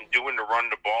Washington doing to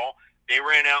run the ball? They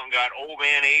ran out and got old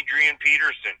man Adrian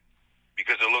Peterson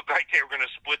because it looked like they were going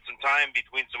to split some time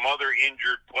between some other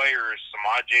injured players,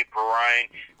 Samaje Perine,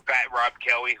 Fat Rob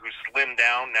Kelly, who slimmed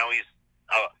down. Now he's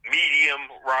medium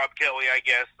Rob Kelly, I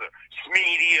guess,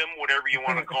 medium, whatever you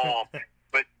want to call him.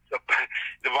 But the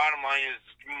bottom line is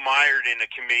mired in a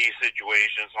committee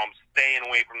situation, so I'm staying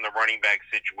away from the running back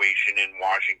situation in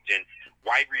Washington.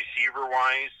 Wide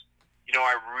receiver-wise,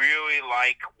 I really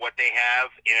like what they have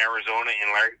in Arizona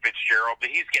in Larry Fitzgerald, but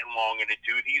he's getting long in the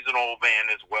tooth. He's an old man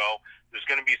as well. There's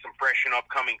going to be some fresh and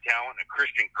upcoming talent. A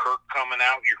Christian Kirk coming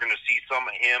out. You're going to see some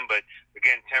of him, but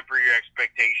again, temper your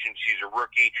expectations. He's a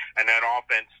rookie, and that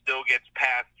offense still gets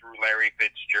passed through Larry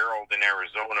Fitzgerald in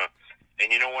Arizona. And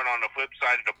you know what? On the flip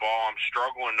side of the ball, I'm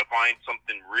struggling to find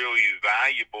something really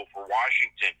valuable for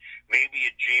Washington. Maybe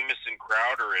a Jamison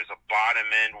Crowder as a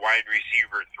bottom-end wide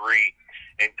receiver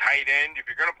 3. And tight end, if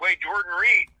you're going to play Jordan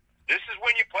Reed, this is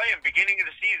when you play him, beginning of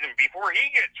the season, before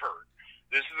he gets hurt.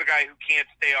 This is a guy who can't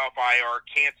stay off IR,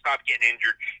 can't stop getting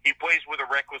injured. He plays with a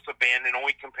reckless abandon,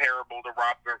 only comparable to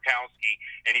Rob Gronkowski,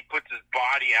 and he puts his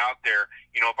body out there.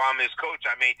 If I'm his coach,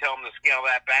 I may tell him to scale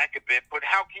that back a bit, but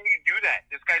how can you do that?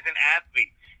 This guy's an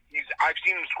athlete. I've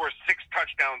seen him score 6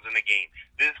 touchdowns in a game.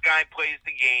 This guy plays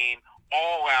the game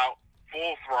all out,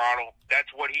 full throttle. That's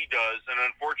what he does, and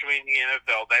unfortunately in the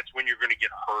NFL, that's when you're going to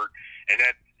get hurt, and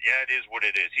that is what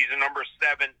it is. He's a number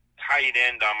 7 tight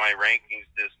end on my rankings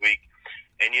this week.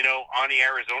 And, on the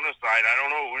Arizona side, I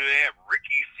don't know who they have.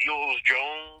 Ricky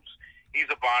Seals-Jones. He's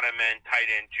a bottom-end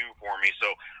tight end, too, for me. So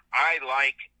I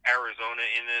like Arizona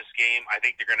in this game. I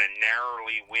think they're going to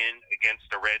narrowly win against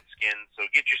the Redskins. So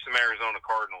get you some Arizona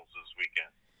Cardinals this weekend.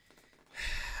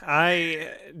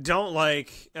 I don't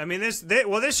like. I mean,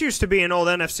 this used to be an old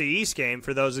NFC East game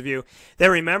for those of you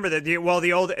that remember that.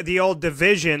 The old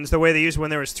divisions, the way they used when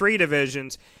there was 3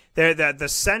 divisions. That the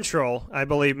Central, I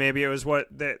believe, maybe it was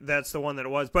that's the one that it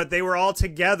was. But they were all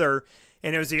together,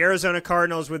 and it was the Arizona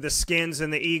Cardinals with the Skins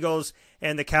and the Eagles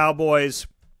and the Cowboys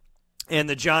and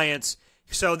the Giants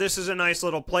So this is a nice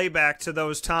little playback to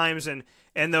those times and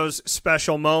those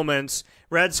special moments.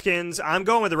 Redskins, I'm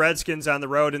going with the Redskins on the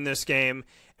road in this game.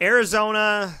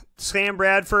 Arizona, Sam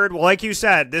Bradford, well, like you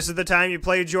said, this is the time you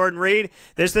play Jordan Reed.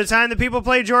 This is the time that people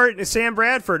play Sam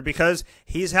Bradford because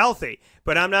he's healthy.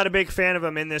 But I'm not a big fan of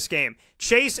him in this game.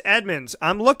 Chase Edmonds,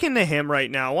 I'm looking to him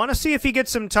right now. I want to see if he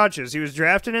gets some touches. He was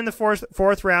drafted in the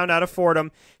fourth round out of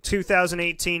Fordham,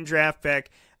 2018 draft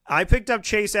pick. I picked up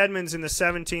Chase Edmonds in the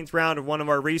 17th round of one of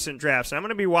our recent drafts, and I'm going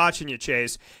to be watching you,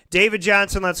 Chase. David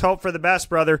Johnson, let's hope for the best,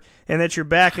 brother, and that you're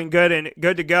back and good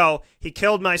to go. He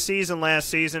killed my season last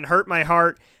season, hurt my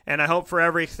heart, and I hope for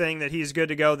everything that he's good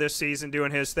to go this season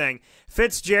doing his thing.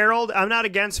 Fitzgerald, I'm not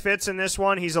against Fitz in this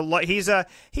one. He's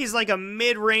like a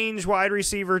mid-range wide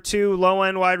receiver 2,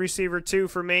 low-end wide receiver 2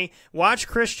 for me. Watch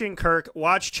Christian Kirk,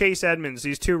 watch Chase Edmonds,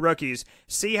 these two rookies.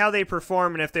 See how they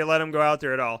perform and if they let them go out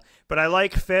there at all. But I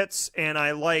like Fitz and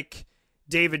I like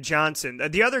David Johnson.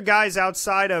 The other guys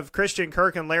outside of Christian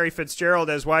Kirk and Larry Fitzgerald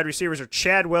as wide receivers are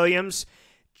Chad Williams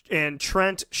and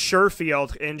Trent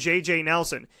Sherfield and J.J.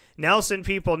 Nelson. Nelson,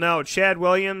 people know. Chad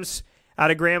Williams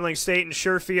out of Grambling State and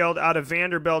Sherfield out of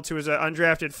Vanderbilt, who is an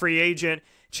undrafted free agent.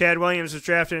 Chad Williams was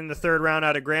drafted in the 3rd round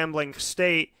out of Grambling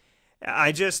State.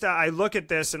 I look at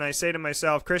this and I say to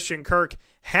myself, Christian Kirk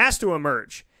has to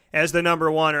emerge as the number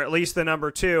 1 or at least the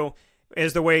number 2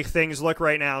 is the way things look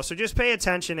right now. So just pay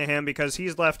attention to him because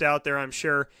he's left out there, I'm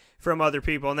sure, from other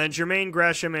people. And then Jermaine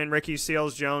Gresham and Ricky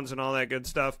Seals-Jones and all that good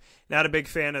stuff. Not a big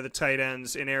fan of the tight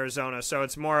ends in Arizona. So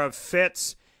it's more of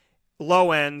Fitz,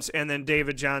 low ends, and then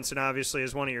David Johnson obviously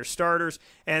is one of your starters.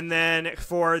 And then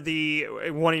for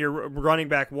one of your running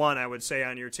back 1, I would say,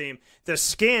 on your team. The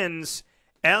Skins,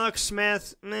 Alex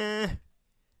Smith, meh.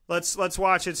 Let's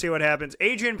watch it, see what happens.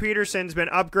 Adrian Peterson's been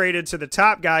upgraded to the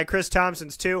top guy. Chris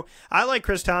Thompson's too. I like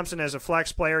Chris Thompson as a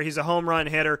flex player. He's a home run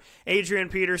hitter. Adrian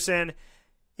Peterson,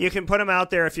 you can put him out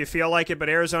there if you feel like it, but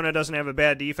Arizona doesn't have a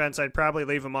bad defense. I'd probably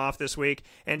leave him off this week.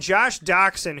 And Josh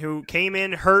Doxson, who came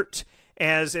in hurt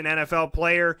as an NFL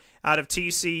player out of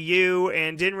TCU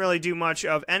and didn't really do much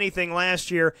of anything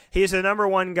last year. He's the number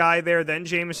 1 guy there, then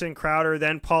Jamison Crowder,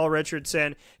 then Paul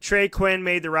Richardson. Trey Quinn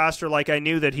made the roster like I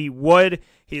knew that he would.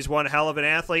 He's one hell of an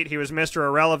athlete. He was Mr.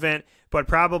 Irrelevant, but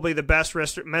probably the best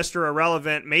Mr.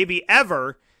 Irrelevant maybe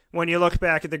ever when you look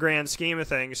back at the grand scheme of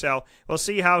things. So we'll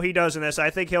see how he does in this. I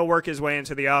think he'll work his way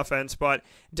into the offense, but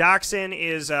Doxson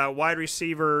is a wide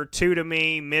receiver 2 to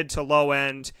me, mid to low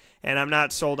end, and I'm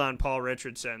not sold on Paul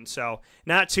Richardson. So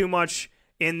not too much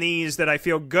in these that I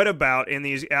feel good about in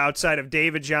these outside of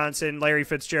David Johnson, Larry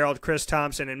Fitzgerald, Chris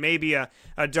Thompson, and maybe a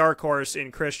dark horse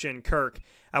in Christian Kirk.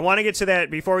 I want to get to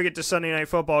that before we get to Sunday Night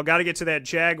Football. Got to get to that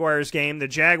Jaguars game. The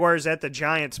Jaguars at the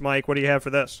Giants, Mike. What do you have for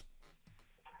this?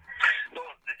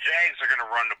 Jags are going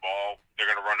to run the ball. They're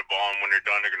going to run the ball, and when they're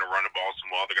done, they're going to run the ball some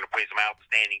well. They're going to play some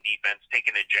outstanding defense,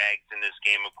 taking the Jags in this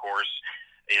game, of course,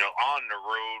 on the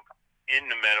road in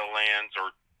the Meadowlands,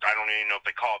 or I don't even know if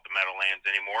they call it the Meadowlands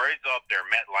anymore. It's up there.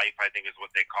 MetLife, I think, is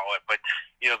what they call it. But,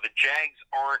 the Jags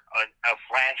aren't a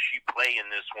flashy play in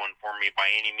this one for me by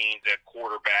any means at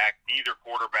quarterback. Neither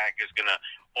quarterback is going to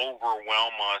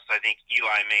overwhelm us. I think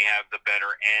Eli may have the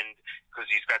better end because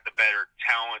he's got the better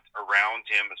talent around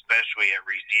him, especially at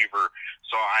receiver.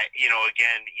 So,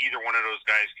 again, either one of those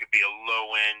guys could be a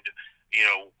low-end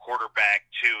quarterback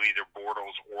too, either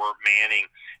Bortles or Manning.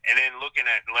 And then looking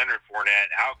at Leonard Fournette,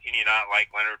 how can you not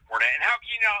like Leonard Fournette? And how can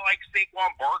you not like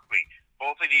Saquon Barkley?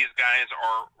 Both of these guys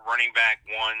are running back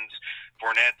 1s.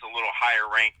 Fournette's a little higher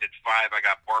ranked at 5. I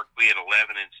got Barkley at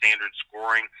 11 in standard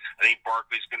scoring. I think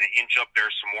Barkley's going to inch up there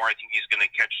some more. I think he's going to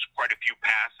catch quite a few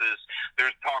passes.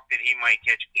 There's talk that he might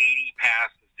catch 80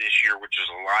 passes this year, which is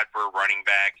a lot for a running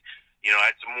back.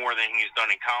 That's more than he's done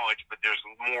in college, but there's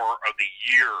more of the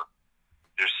year.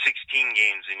 There's 16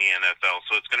 games in the NFL,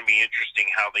 so it's going to be interesting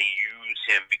how they use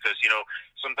him because,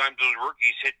 sometimes those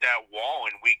rookies hit that wall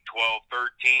in week 12, 13,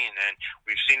 and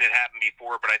we've seen it happen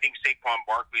before, but I think Saquon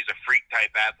Barkley is a freak-type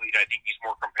athlete. I think he's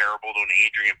more comparable to an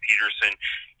Adrian Peterson.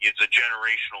 It's a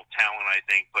generational talent, I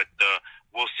think, but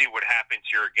we'll see what happens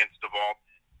here against the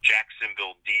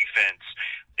Jacksonville defense.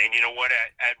 And you know what,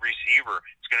 at receiver,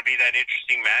 it's going to be that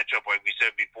interesting matchup, like we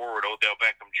said before, with Odell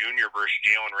Beckham Jr. versus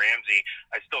Jalen Ramsey.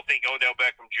 I still think Odell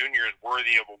Beckham Jr. is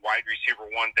worthy of a wide receiver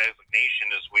 1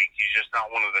 designation this week. He's just not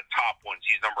one of the top ones.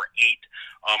 He's number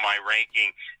 8 on my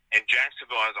ranking. And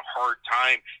Jacksonville has a hard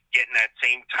time getting that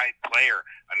same type player.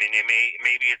 I mean,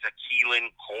 maybe it's a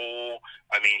Keelan Cole.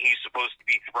 I mean, he's supposed to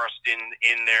be thrust in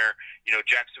there.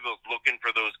 Jacksonville's looking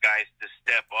for those guys to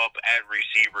step up at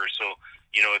receiver. So,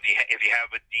 if you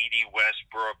have a D.D.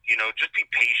 Westbrook, just be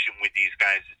patient with these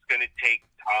guys. It's going to take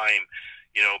time.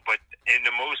 But in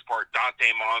the most part,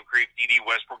 Dante Moncrief, D.D.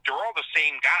 Westbrook, they're all the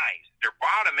same guys. They're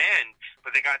bottom end,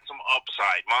 but they got some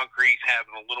upside. Moncrief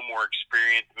having a little more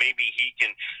experience. Maybe he can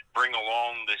bring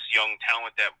along this young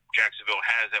talent that Jacksonville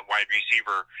has at wide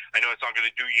receiver. I know it's not going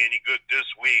to do you any good this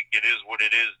week. It is what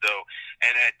it is, though.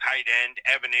 And at tight end,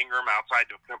 Evan Ingram outside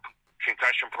the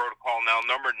concussion protocol now,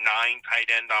 number 9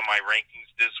 tight end on my rankings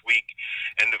this week.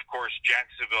 And, of course,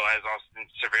 Jacksonville has Austin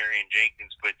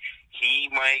Severian-Jenkins, but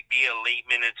he might be a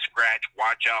late-minute scratch.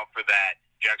 Watch out for that.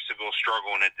 Jacksonville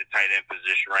struggling at the tight end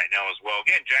position right now as well.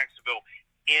 Again, Jacksonville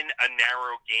in a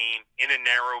narrow game, in a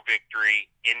narrow victory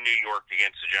in New York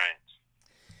against the Giants.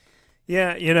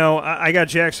 Yeah, I got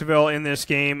Jacksonville in this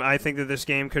game. I think that this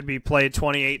game could be played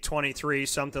 28-23,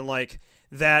 something like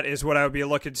that is what I would be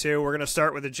looking to. We're going to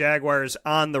start with the Jaguars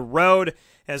on the road,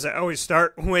 as I always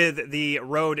start with the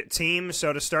road team.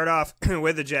 So to start off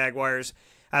with the Jaguars,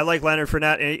 I like Leonard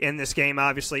Fournette in this game,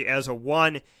 obviously, as a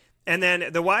 1. And then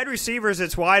the wide receivers,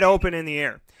 it's wide open in the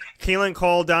air. Keelan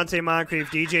Cole, Dante Moncrief,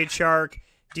 DJ Chark,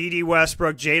 D.D.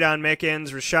 Westbrook, Jadon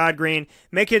Mickens, Rashad Green.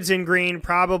 Mickens and Green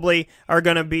probably are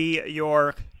going to be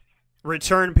your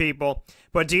return people.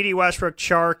 But D.D. Westbrook,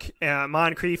 Chark,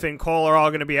 Moncrief, and Cole are all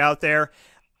going to be out there.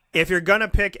 If you're going to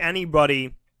pick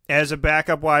anybody as a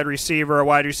backup wide receiver, a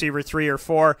wide receiver 3 or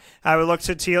 4, I would look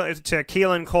to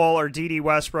Keelan Cole or D.D.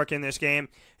 Westbrook in this game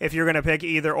if you're going to pick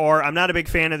either or. I'm not a big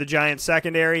fan of the Giants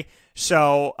secondary,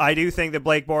 so I do think that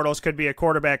Blake Bortles could be a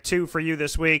quarterback 2 for you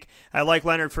this week. I like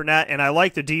Leonard Fournette, and I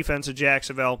like the defense of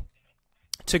Jacksonville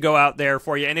to go out there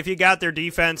for you. And if you got their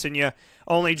defense and you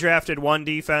only drafted one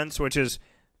defense, which is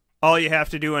all you have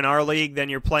to do in our league, then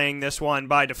you're playing this one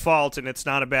by default, and it's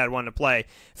not a bad one to play.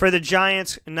 For the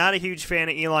Giants, not a huge fan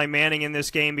of Eli Manning in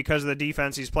this game because of the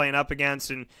defense he's playing up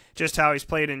against and just how he's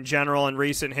played in general in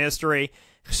recent history.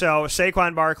 So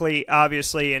Saquon Barkley,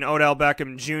 obviously, and Odell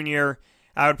Beckham Jr.,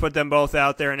 I would put them both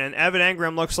out there. And then Evan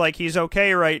Engram looks like he's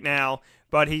okay right now,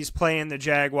 but he's playing the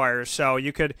Jaguars. So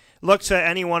you could look to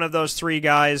any one of those 3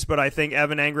 guys, but I think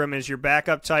Evan Engram is your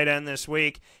backup tight end this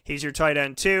week. He's your tight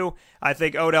end 2. I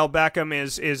think Odell Beckham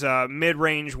is a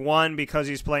mid-range 1 because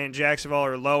he's playing Jacksonville,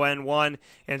 or low-end 1.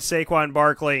 And Saquon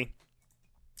Barkley,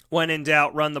 when in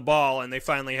doubt, run the ball, and they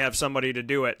finally have somebody to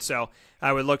do it. So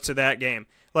I would look to that game.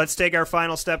 Let's take our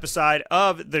final step aside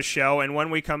of the show, and when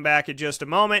we come back in just a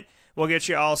moment, we'll get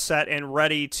you all set and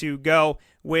ready to go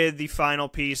with the final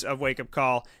piece of Wake Up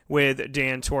Call with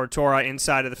Dan Tortora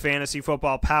inside of the Fantasy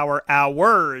Football Power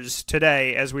Hours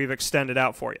today, as we've extended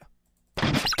out for you.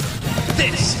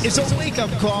 This is a Wake Up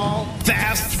Call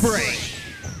Fast Break.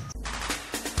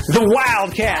 The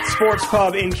Wildcat Sports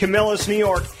Pub in Camillus, New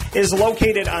York is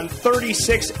located on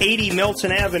 3680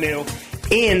 Milton Avenue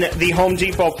in the Home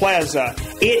Depot Plaza.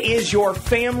 It is your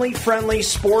family-friendly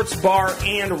sports bar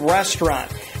and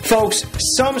restaurant. Folks,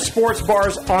 some sports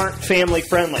bars aren't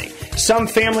family-friendly. Some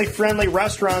family-friendly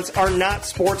restaurants are not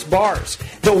sports bars.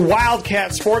 The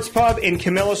Wildcat Sports Pub in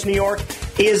Camillus, New York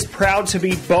is proud to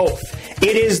be both.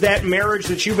 It is that marriage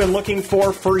that you've been looking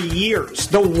for years.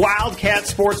 The Wildcat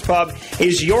Sports Pub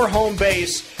is your home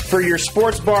base for your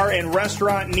sports bar and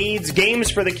restaurant needs, games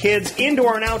for the kids,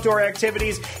 indoor and outdoor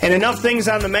activities, and enough things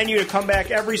on the menu to come back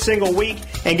every single week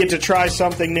and get to try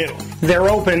something new. They're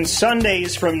open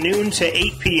Sundays from noon to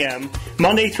 8 p.m.,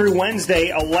 Monday through Wednesday,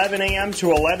 11 a.m.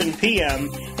 to 11 p.m.,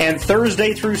 and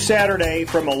Thursday through Saturday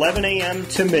from 11 a.m.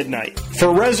 to midnight.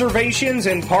 For reservations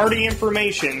and party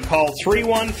information, call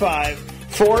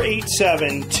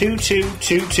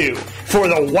 315-487-2222 for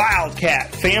the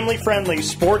Wildcat family-friendly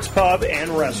sports pub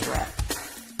and restaurant.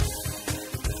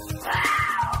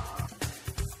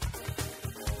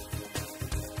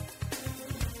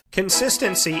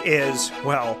 Consistency is,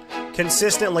 well,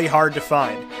 consistently hard to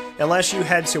find, unless you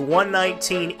head to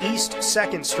 119 East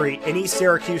 2nd Street in East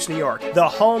Syracuse, New York, the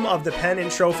home of the Pen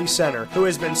and Trophy Center, who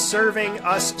has been serving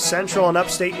us Central and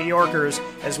Upstate New Yorkers,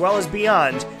 as well as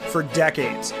beyond, for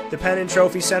decades. The Pen and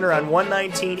Trophy Center on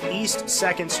 119 East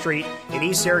 2nd Street in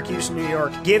East Syracuse, New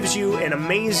York, gives you an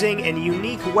amazing and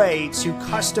unique way to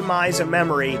customize a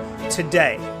memory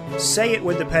today. Say it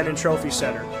with the Pen and Trophy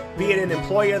Center. Be it an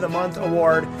Employee of the Month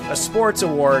award, a sports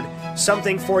award,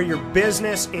 something for your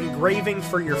business, engraving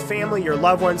for your family, your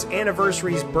loved ones,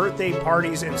 anniversaries, birthday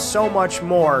parties, and so much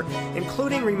more,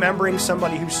 including remembering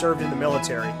somebody who served in the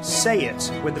military. Say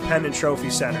it with the Pen and Trophy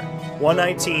Center.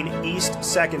 119 East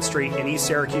 2nd Street in East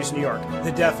Syracuse, New York.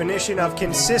 The definition of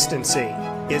consistency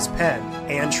is Pen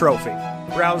and Trophy.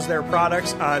 Browse their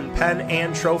products on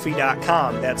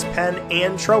penandtrophy.com. That's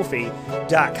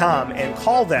penandtrophy.com, and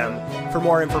call them for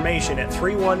more information at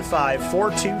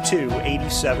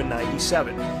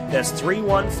 315-422-8797. That's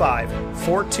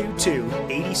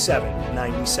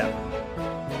 315-422-8797.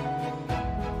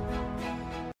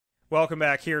 Welcome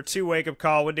back here to Wake Up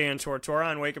Call with Dan Tortora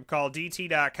on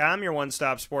wakeupcalldt.com, your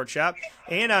one-stop sports shop,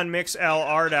 and on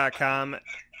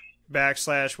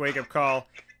mixlr.com/wakeupcalldt.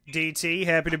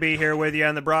 Happy to be here with you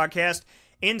on the broadcast.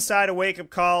 Inside a Wake Up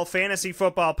Call, Fantasy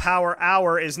Football Power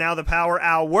Hour is now the Power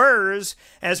Hours,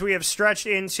 as we have stretched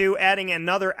into adding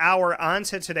another hour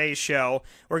onto today's show.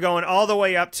 We're going all the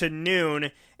way up to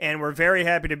noon, and we're very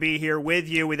happy to be here with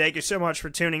you. We thank you so much for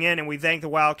tuning in, and we thank the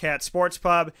Wildcat Sports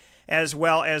Pub as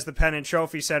well as the Pen and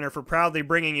Trophy Center for proudly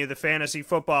bringing you the Fantasy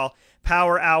Football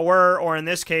Power Hour, or in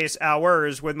this case,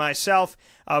 hours, with myself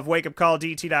of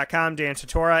wakeupcalldt.com, Dan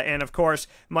Tortora, and of course,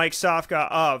 Mike Sofka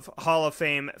of Hall of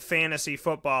Fame Fantasy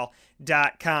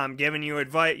Football.com, giving you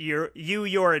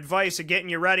your advice and getting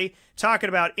you ready, talking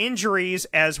about injuries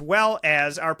as well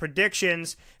as our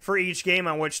predictions for each game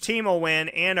on which team will win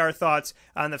and our thoughts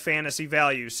on the fantasy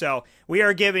value. So we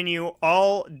are giving you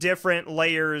all different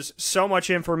layers, so much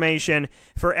information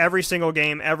for every single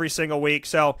game, every single week.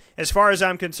 So as far as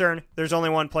I'm concerned, there's only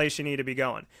one place you need to be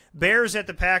going. Bears at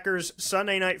the Packers,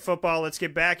 Sunday Night Football. Let's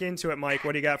get back into it, Mike.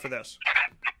 What do you got for this?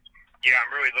 Yeah,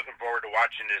 I'm really looking forward to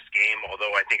watching this game,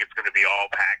 although I think it's going to be all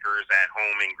Packers at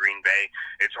home in Green Bay.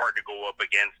 It's hard to go up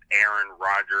against Aaron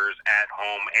Rodgers at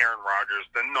home. Aaron Rodgers,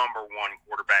 the number one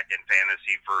quarterback in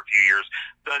fantasy for a few years,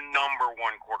 the number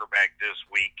one quarterback this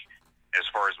week as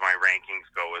far as my rankings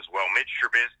go as well. Mitch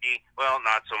Trubisky, well,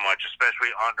 not so much,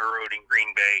 especially on the road in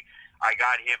Green Bay. I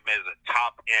got him as a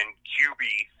top-end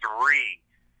QB3.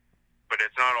 But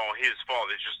it's not all his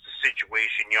fault. It's just the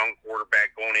situation. Young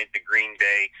quarterback going into Green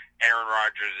Bay. Aaron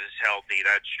Rodgers is healthy.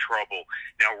 That's trouble.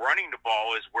 Now, running the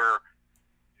ball is where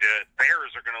the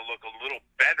Bears are going to look a little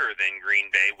better than Green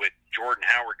Bay, with Jordan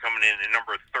Howard coming in at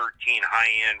number 13,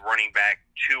 high-end running back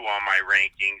 2 on my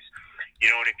rankings.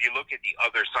 You know, and if you look at the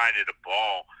other side of the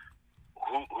ball,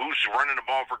 who's running the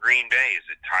ball for Green Bay? Is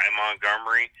it Ty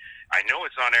Montgomery? I know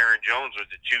it's not Aaron Jones with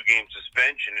the 2-game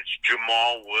suspension. It's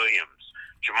Jamal Williams.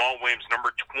 Jamal Williams, number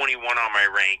 21 on my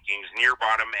rankings, near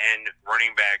bottom end,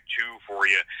 running back 2 for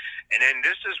you. And then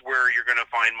this is where you're going to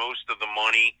find most of the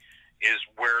money, is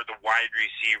where the wide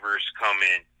receivers come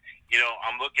in. You know,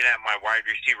 I'm looking at my wide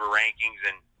receiver rankings,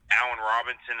 and Allen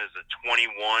Robinson is a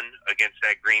 21 against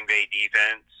that Green Bay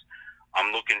defense. I'm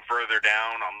looking further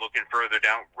down.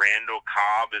 Randall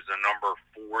Cobb is a number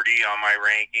 40 on my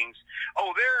rankings.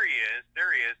 Oh, there he is.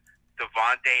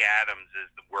 Devontae Adams is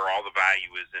where all the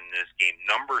value is in this game.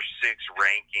 Number 6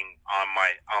 ranking on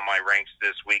my ranks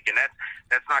this week, and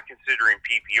that's not considering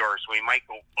PPR, so he might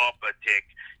go up a tick.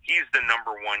 He's the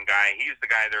number 1 guy. He's the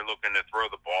guy they're looking to throw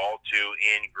the ball to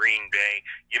in Green Bay.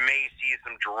 You may see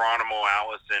some Geronimo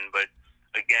Allison, but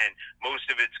again, most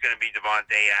of it's going to be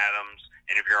Devontae Adams,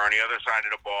 and if you're on the other side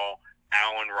of the ball,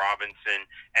 Allen Robinson.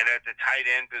 And at the tight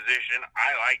end position,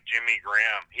 I like Jimmy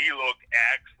Graham. He looked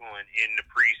excellent in the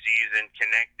preseason,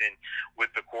 connecting with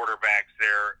the quarterbacks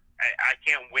there. I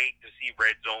can't wait to see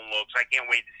red zone looks. I can't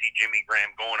wait to see Jimmy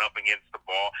Graham going up against the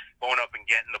ball, going up and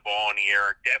getting the ball in the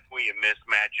air. Definitely a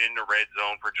mismatch in the red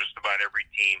zone for just about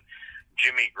every team.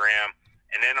 Jimmy Graham.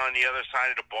 And then on the other side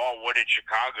of the ball, what did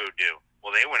Chicago do?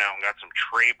 Well, they went out and got some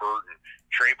Trey Burton.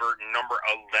 Trey Burton, number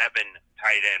 11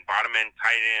 tight end, bottom end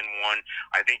tight end 1.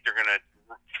 I think they're going to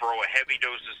throw a heavy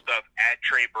dose of stuff at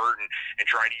Trey Burton and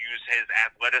try to use his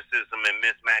athleticism and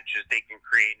mismatches they can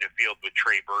create in the field with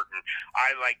Trey Burton.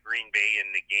 I like Green Bay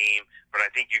in the game, but I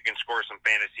think you can score some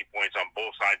fantasy points on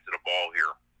both sides of the ball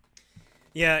here.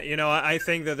 Yeah, you know, I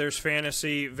think that there's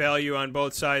fantasy value on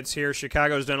both sides here.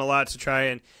 Chicago's done a lot to try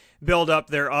and build up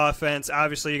their offense.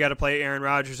 Obviously, you got to play Aaron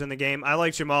Rodgers in the game. I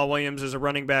like Jamal Williams as a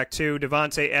running back 2,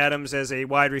 Devontae Adams as a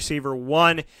wide receiver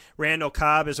 1, Randall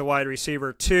Cobb as a wide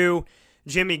receiver 2,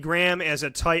 Jimmy Graham as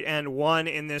a tight end 1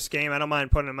 in this game. I don't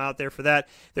mind putting him out there for that.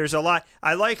 There's a lot.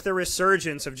 I like the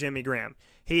resurgence of Jimmy Graham.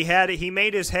 He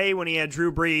made his hay when he had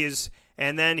Drew Brees,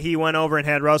 and then he went over and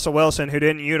had Russell Wilson, who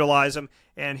didn't utilize him.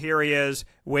 And here he is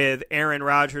with Aaron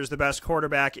Rodgers, the best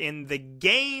quarterback in the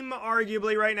game,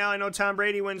 arguably, right now. I know Tom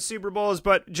Brady wins Super Bowls,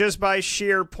 but just by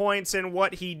sheer points and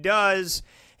what he does,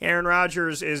 Aaron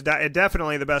Rodgers is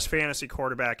definitely the best fantasy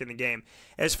quarterback in the game.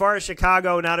 As far as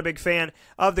Chicago, not a big fan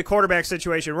of the quarterback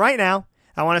situation right now.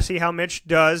 I want to see how Mitch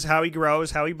does, how he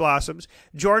grows, how he blossoms.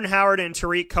 Jordan Howard and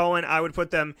Tariq Cohen, I would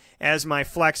put them as my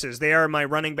flexes. They are my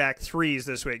running back threes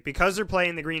this week. Because they're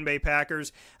playing the Green Bay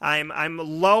Packers, I'm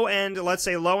low end, let's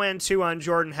say low end 2 on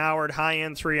Jordan Howard, high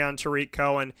end 3 on Tariq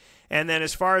Cohen. And then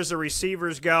as far as the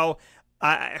receivers go,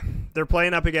 they're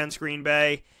playing up against Green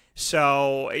Bay.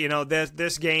 So,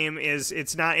 this game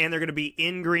it's not, and they're going to be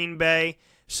in Green Bay.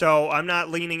 So I'm not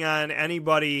leaning on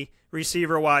anybody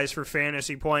receiver-wise for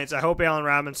fantasy points. I hope Allen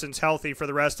Robinson's healthy for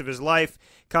the rest of his life,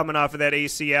 coming off of that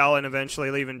ACL and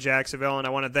eventually leaving Jacksonville, and I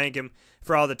want to thank him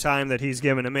for all the time that he's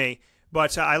given to me.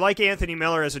 But I like Anthony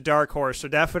Miller as a dark horse, so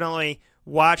definitely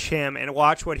watch him and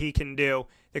watch what he can do.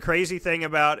 The crazy thing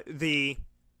about the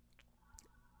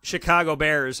Chicago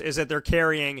Bears is that they're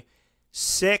carrying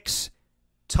 6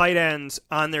 tight ends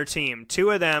on their team.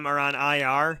 2 of them are on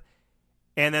IR,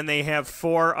 and then they have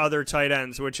 4 other tight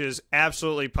ends, which is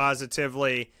absolutely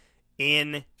positively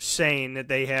insane that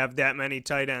they have that many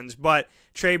tight ends. But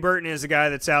Trey Burton is the guy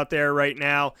that's out there right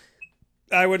now.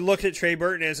 I would look at Trey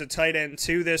Burton as a tight end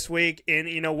too this week. And,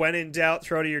 when in doubt,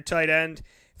 throw to your tight end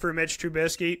for Mitch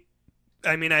Trubisky.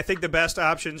 I mean, I think the best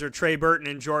options are Trey Burton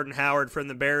and Jordan Howard from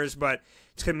the Bears, but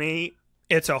to me,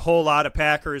 it's a whole lot of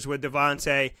Packers with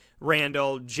Devontae,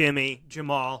 Randall, Jimmy,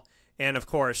 Jamal, and, of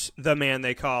course, the man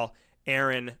they call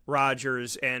Aaron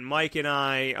Rodgers. And Mike and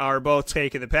I are both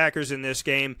taking the Packers in this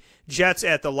game. Jets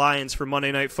at the Lions for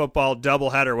Monday Night Football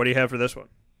doubleheader. What do you have for this one?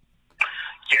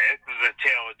 Yeah, this is a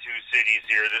tale of two cities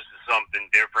here. This is something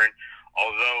different.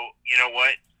 Although, you know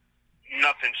what?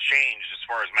 Nothing's changed as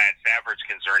far as Matt Stafford's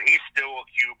concerned. He's still a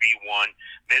QB1,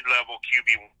 mid-level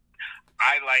QB1.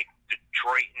 I like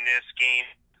Detroit in this game.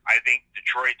 I think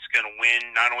Detroit's going to win,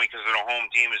 not only because of the home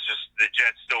team, it's just the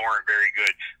Jets still aren't very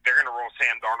good. They're going to roll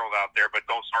Sam Darnold out there, but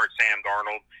don't start Sam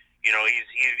Darnold. He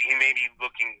may be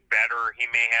looking better. He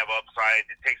may have upside.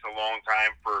 It takes a long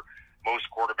time for most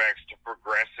quarterbacks to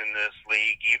progress in this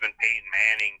league. Even Peyton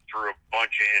Manning threw a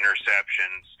bunch of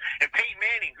interceptions. And Peyton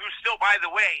Manning, who still, by the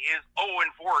way, is 0-4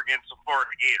 against the Florida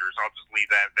Gators. I'll just leave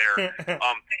that there.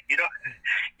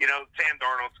 Sam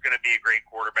Darnold's going to be a great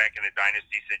quarterback in a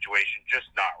dynasty situation, just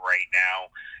not right now.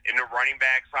 In the running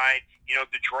back side,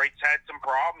 Detroit's had some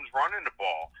problems running the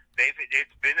ball.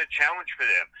 It's been a challenge for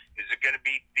them. Is it going to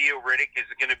be Theo Riddick? Is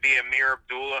it going to be Amir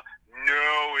Abdullah?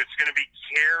 No, it's going to be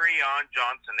Kerryon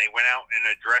Johnson. They went out and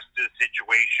addressed the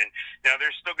situation. Now,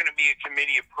 there's still going to be a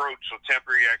committee approach, so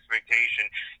temper your expectation.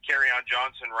 Kerryon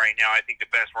Johnson right now, I think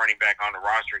the best running back on the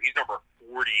roster. He's number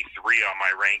 43 on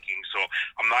my ranking, so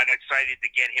I'm not excited to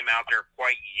get him out there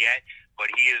quite yet, but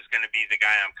he is going to be the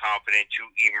guy I'm confident to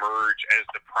emerge as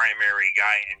the primary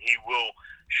guy, and he will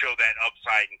show that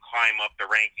upside and climb up the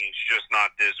rankings, just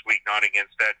not this week, not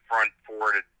against that front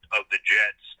four of the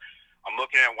Jets. I'm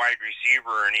looking at wide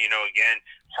receiver, and, again,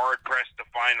 hard-pressed to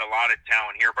find a lot of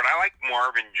talent here. But I like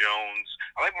Marvin Jones.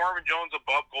 I like Marvin Jones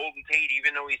above Golden Tate,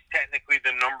 even though he's technically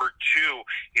the number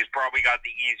 2. He's probably got the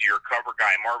easier cover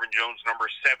guy. Marvin Jones, number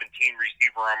 17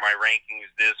 receiver on my rankings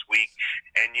this week.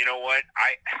 And you know what?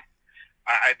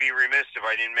 I'd be remiss if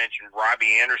I didn't mention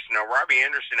Robbie Anderson. Now, Robbie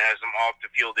Anderson has some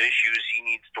off-the-field issues he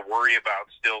needs to worry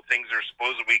about still. Things are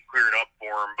supposedly cleared up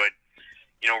for him, but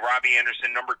Robbie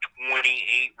Anderson, number 28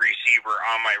 receiver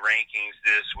on my rankings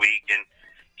this week. And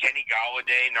Kenny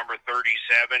Golladay, number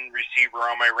 37 receiver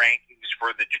on my rankings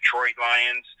for the Detroit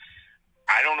Lions.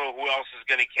 I don't know who else is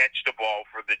going to catch the ball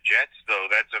for the Jets, though.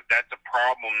 That's a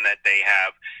problem that they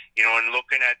have. And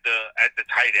looking at the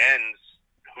tight ends,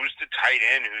 who's the tight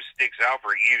end who sticks out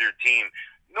for either team?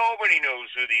 Nobody knows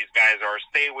who these guys are.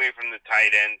 Stay away from the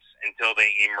tight ends until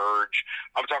they emerge.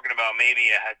 I'm talking about maybe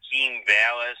a Hakeem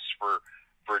Vallis for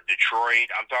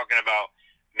Detroit. I'm talking about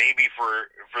maybe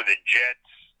for the Jets.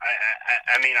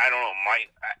 I mean, I don't know.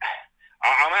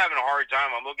 I'm having a hard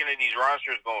time. I'm looking at these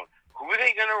rosters going, who are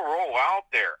they going to roll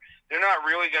out there? They're not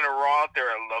really going to roll out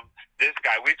there. I love this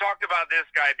guy. We talked about this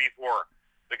guy before.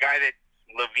 The guy that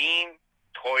Levine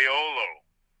Toilolo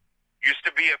used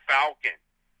to be a Falcon.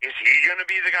 Is he going to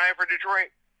be the guy for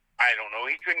Detroit? I don't know.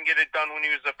 He couldn't get it done when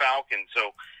he was a Falcon.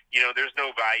 So, there's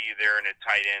no value there in the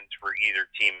tight ends for either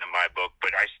team in my book.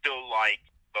 But I still like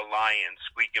the Lions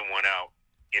squeaking one out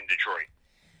in Detroit.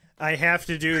 I have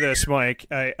to do this, Mike.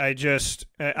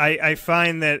 I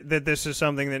find that this is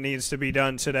something that needs to be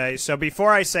done today. So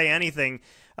before I say anything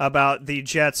about the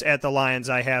Jets at the Lions,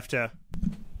 I have to.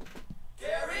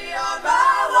 Carry on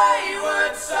my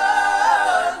wayward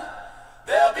son.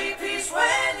 There'll be peace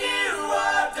when you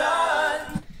are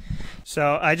done.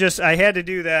 So I had to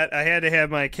do that. I had to have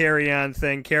my carry on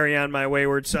thing, carry on my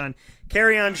wayward son.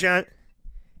 Kerryon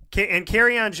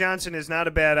Johnson is not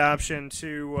a bad option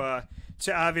to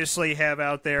to obviously have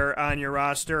out there on your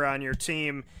roster, on your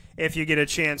team, if you get a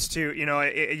chance to.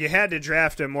 You had to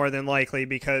draft him more than likely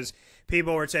because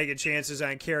people were taking chances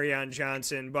on Kerryon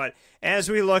Johnson. But as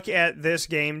we look at this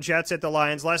game, Jets at the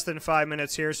Lions, less than 5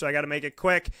 minutes here, so I got to make it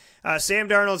quick. Sam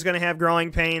Darnold's going to have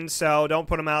growing pains, so don't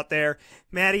put him out there.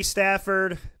 Matty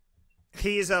Stafford,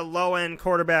 he's a low-end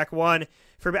quarterback one.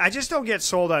 I just don't get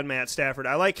sold on Matt Stafford.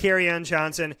 I like Kerryon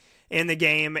Johnson in the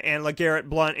game and LeGarrette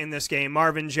Blount in this game.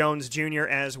 Marvin Jones Jr.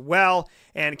 as well.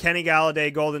 And Kenny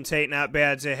Golladay, Golden Tate, not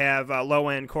bad to have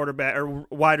low-end quarterback or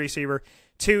wide receiver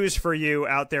twos for you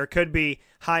out there. Could be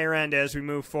higher end as we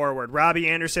move forward. Robbie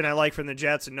Anderson I like from the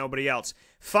Jets and nobody else.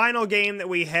 Final game that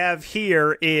we have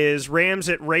here is Rams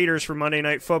at Raiders for Monday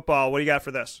Night Football. What do you got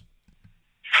for this?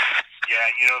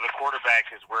 Yeah, the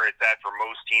quarterback is where it's at for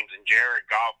most teams, and Jared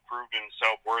Goff proved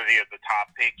himself worthy of the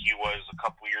top pick he was a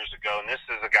couple years ago, and this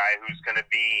is a guy who's going to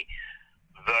be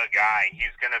the guy.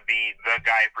 He's going to be the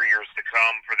guy for years to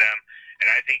come for them,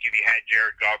 and I think if you had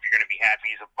Jared Goff, you're going to be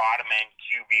happy. He's a bottom-end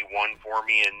QB1 for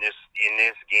me in this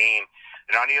game.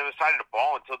 And on the other side of the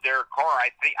ball, until Derek Carr,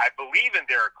 I believe in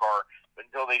Derek Carr, but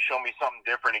until they show me something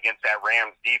different against that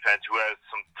Rams defense, who has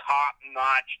some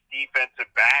top-notch defensive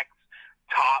backs,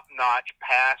 top-notch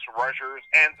pass rushers,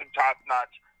 and some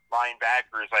top-notch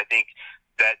linebackers, I think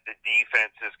that the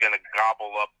defense is going to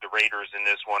gobble up the Raiders in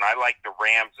this one. I like the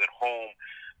Rams at home,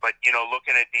 but,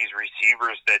 looking at these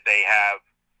receivers that they have,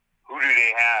 who do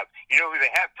they have? Who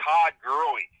they have? Todd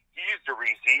Gurley. He's the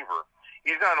receiver.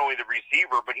 He's not only the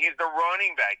receiver, but he's the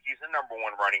running back. He's the number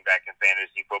one running back in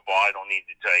fantasy football. I don't need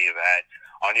to tell you that.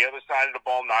 On the other side of the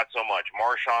ball, not so much.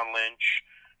 Marshawn Lynch,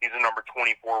 he's the number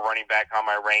 24 running back on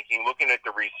my ranking. Looking at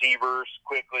the receivers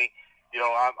quickly,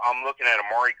 I'm looking at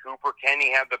Amari Cooper. Can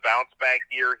he have the bounce back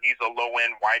year? He's a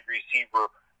low-end wide receiver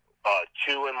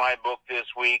 2 in my book this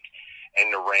week.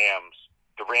 And the Rams.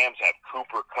 The Rams have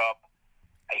Cooper Kupp.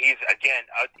 He's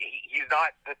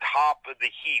not the top of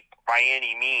the heap by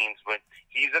any means, but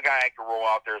he's a guy I can roll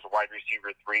out there as a wide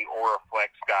receiver 3 or a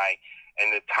flex guy.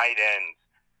 And the tight ends.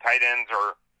 Tight ends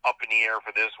are up in the air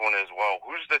for this one as well.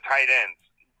 Who's the tight ends?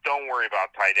 Don't worry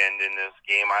about tight end in this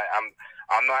game.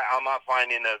 I'm not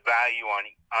finding a value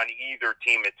on either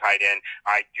team at tight end.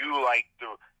 I do like the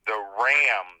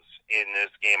Rams in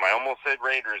this game. I almost said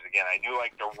Raiders again. I do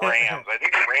like the Rams. I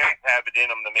think the Rams have it in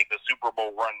them to make the Super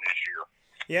Bowl run this year.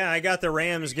 Yeah, I got the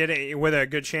Rams getting with a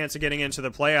good chance of getting into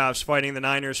the playoffs, fighting the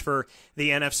Niners for the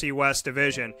NFC West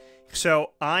division.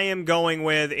 So I am going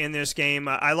with in this game.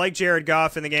 I like Jared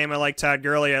Goff in the game. I like Todd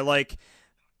Gurley. I like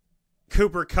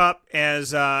Cooper Kupp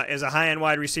as a high-end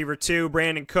wide receiver 2.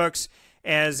 Brandon Cooks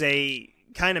as a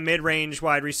kind of mid-range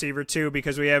wide receiver 2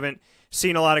 because we haven't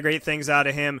seen a lot of great things out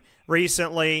of him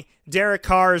recently. Derek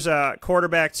Carr's a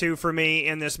quarterback 2 for me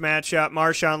in this matchup.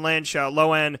 Marshawn Lynch,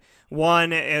 low-end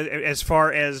 1 as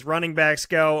far as running backs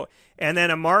go. And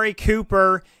then Amari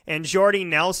Cooper and Jordy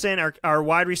Nelson are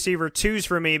wide receiver 2s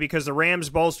for me because the Rams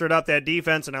bolstered up that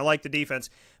defense, and I like the defense.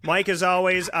 Mike, as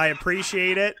always, I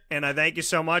appreciate it, and I thank you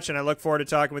so much, and I look forward to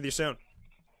talking with you soon.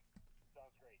 Sounds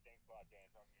great. Thanks a lot, Dan.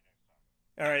 Talk to you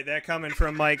next time. All right, that coming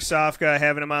from Mike Sofka,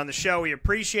 having him on the show. We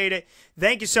appreciate it.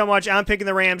 Thank you so much. I'm picking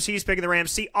the Rams. He's picking the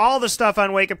Rams. See all the stuff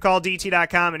on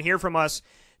wakeupcalldt.com and hear from us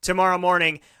tomorrow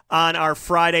morning on our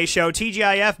Friday show.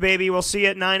 TGIF, baby. We'll see you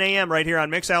at 9 a.m. right here on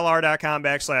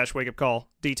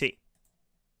mixlr.com/wakeupcalldt.